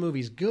the rest of the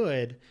movie's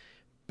good,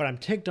 but I'm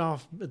ticked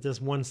off at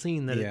this one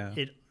scene that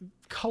it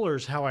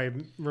colors how I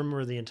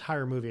remember the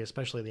entire movie,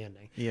 especially the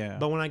ending. Yeah.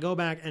 But when I go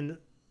back and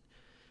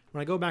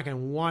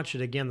watch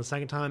it again the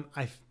second time,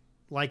 I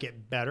like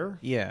it better.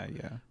 Yeah.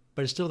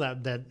 But it's still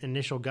that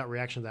initial gut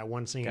reaction to that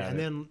one scene. Got and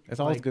it. then It's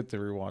always like, good to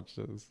rewatch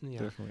those. Yeah.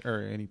 Definitely.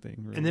 Or anything.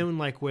 Really. And then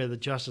like with the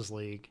Justice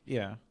League,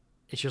 yeah.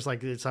 it's just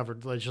like it's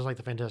just like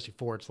the Fantastic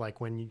Four. It's like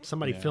when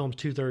somebody Yeah. films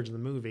 2/3 of the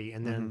movie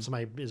and then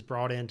somebody is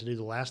brought in to do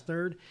the last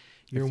third,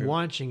 you're feel-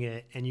 watching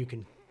it and you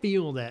can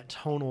feel that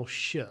tonal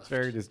shift. It's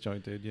very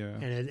disjointed. Yeah.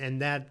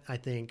 and that I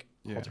think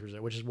Yeah. alters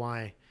it, which is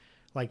why,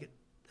 like,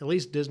 at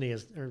least Disney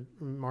or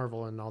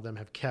Marvel and all them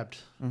have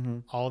kept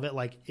all of it.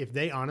 Like, if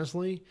they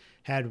honestly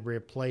had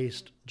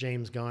replaced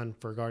James Gunn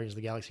for Guardians of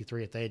the Galaxy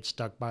 3, if they had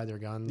stuck by their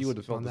guns, You would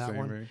have felt on the that same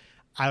one, way.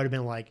 I would have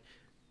been like,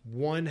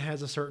 1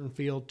 has a certain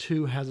feel,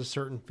 2 has a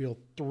certain feel,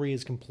 3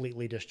 is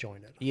completely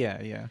disjointed.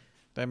 Yeah.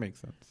 That makes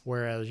sense.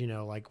 Whereas, you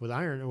know, like with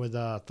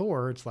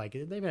Thor, it's like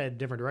they've had a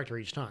different director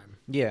each time.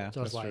 Yeah.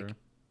 So it's that's like, true.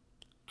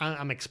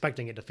 I'm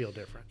expecting it to feel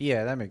different.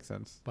 Yeah, that makes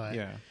sense. But-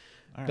 yeah.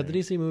 All But the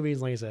right. DC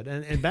movies, like I said,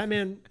 and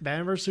Batman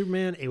vs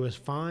Superman, it was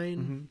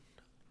fine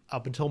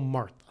up until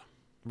Martha,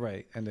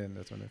 Right. And then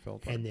that's when it fell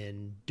apart. and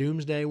then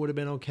Doomsday would have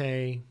been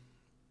okay,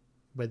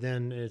 but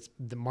then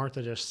the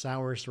Martha just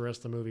sours the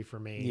rest of the movie for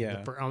me.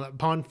 Yeah.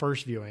 Upon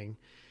first viewing,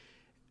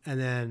 and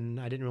then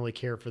I didn't really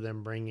care for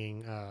them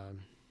bringing.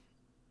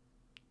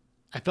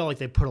 I felt like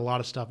they put a lot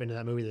of stuff into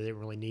that movie that they didn't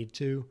really need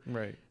to.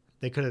 Right.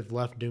 They could have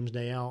left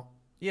Doomsday out,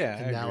 Yeah.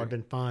 and that would have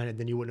been fine, and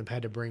then you wouldn't have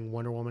had to bring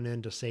Wonder Woman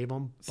in to save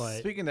them. But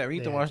Speaking of that, we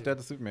need they to had watch to. Death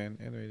of Superman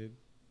animated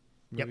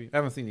Yep. movie. I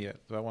haven't seen it yet,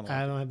 so I want to watch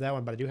I it. don't have that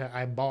one, but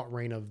I bought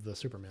Reign of the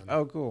Superman.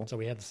 Oh, cool. So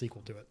we had the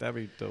sequel to it. That'd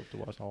be dope to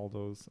watch all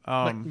those.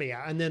 But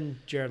yeah, and then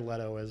Jared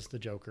Leto as the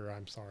Joker.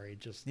 I'm sorry,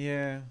 just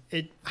Yeah.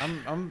 it.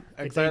 I'm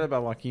Like excited they-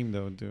 about Joaquin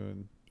though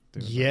doing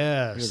He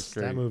Yes, looks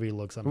that great. movie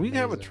looks amazing. We can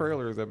have a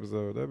trailers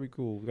episode. That'd be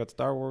cool. We got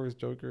Star Wars,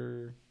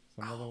 Joker,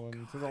 some Oh, other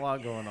ones. There's a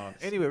lot going on.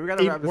 Anyway, we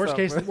gotta wrap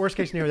this up. Worst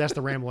case scenario, that's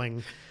the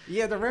rambling.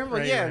 Yeah, the Ramble.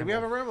 Right, Yeah, Ramble. we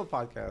have a Ramble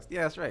podcast.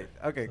 Yeah, that's right.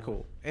 Okay,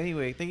 cool.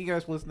 Anyway, thank you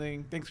guys for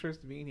listening. Thanks, Chris,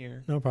 for being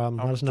here. No problem.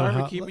 I'm Let us know sorry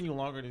how. for keeping you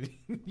longer than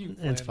you.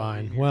 It's planned on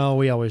fine. being here. Well,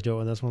 we always do it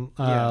with this one.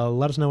 Yeah.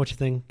 Let us know what you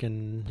think,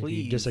 and if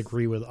Please. you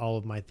disagree with all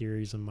of my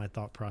theories and my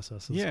thought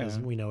processes. Yeah. 'Cause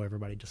we know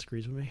everybody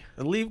disagrees with me.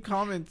 Leave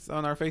comments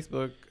on our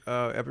Facebook,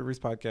 Epic Reese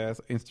Podcast,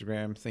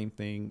 Instagram, same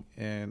thing,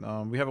 and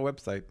we have a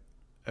website,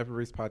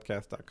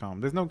 epicreesepodcast.com.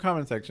 There's no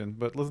comment section,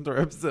 but listen to our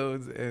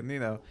episodes and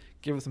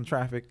give us some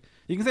traffic.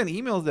 You can send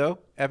emails though,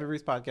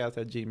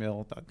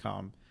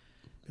 epicreesepodcast@gmail.com.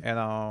 And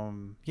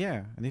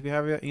and if you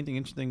have anything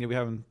interesting that we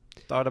haven't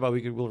thought about,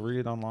 we'll read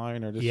it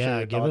online or just share Yeah,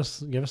 your give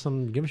thoughts.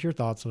 us your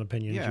thoughts and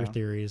opinions, Yeah. your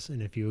theories,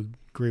 and if you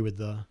agree with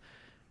the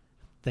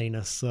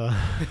Thanos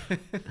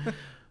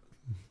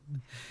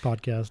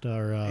podcast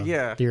or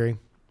Yeah. theory.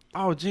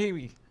 Oh,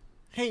 Jamie.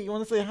 Hey, you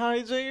want to say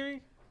hi,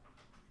 Jamie?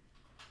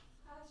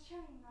 I was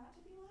trying not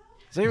to be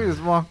loud. Jamie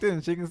just walked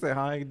in. She can say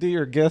hi. Do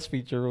your guest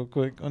feature real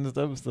quick on this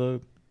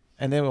episode,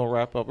 and then we'll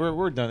wrap up.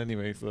 We're done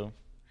anyway, so.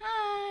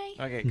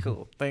 Hi. Okay,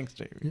 cool. Thanks,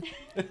 Jamie.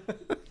 Bye.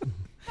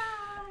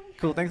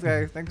 Cool. Thanks,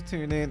 guys. Thanks for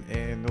tuning in,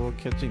 and we'll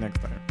catch you next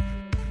time.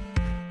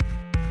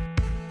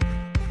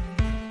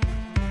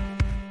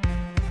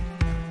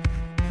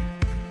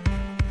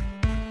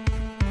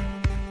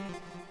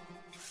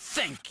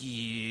 Thank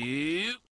you.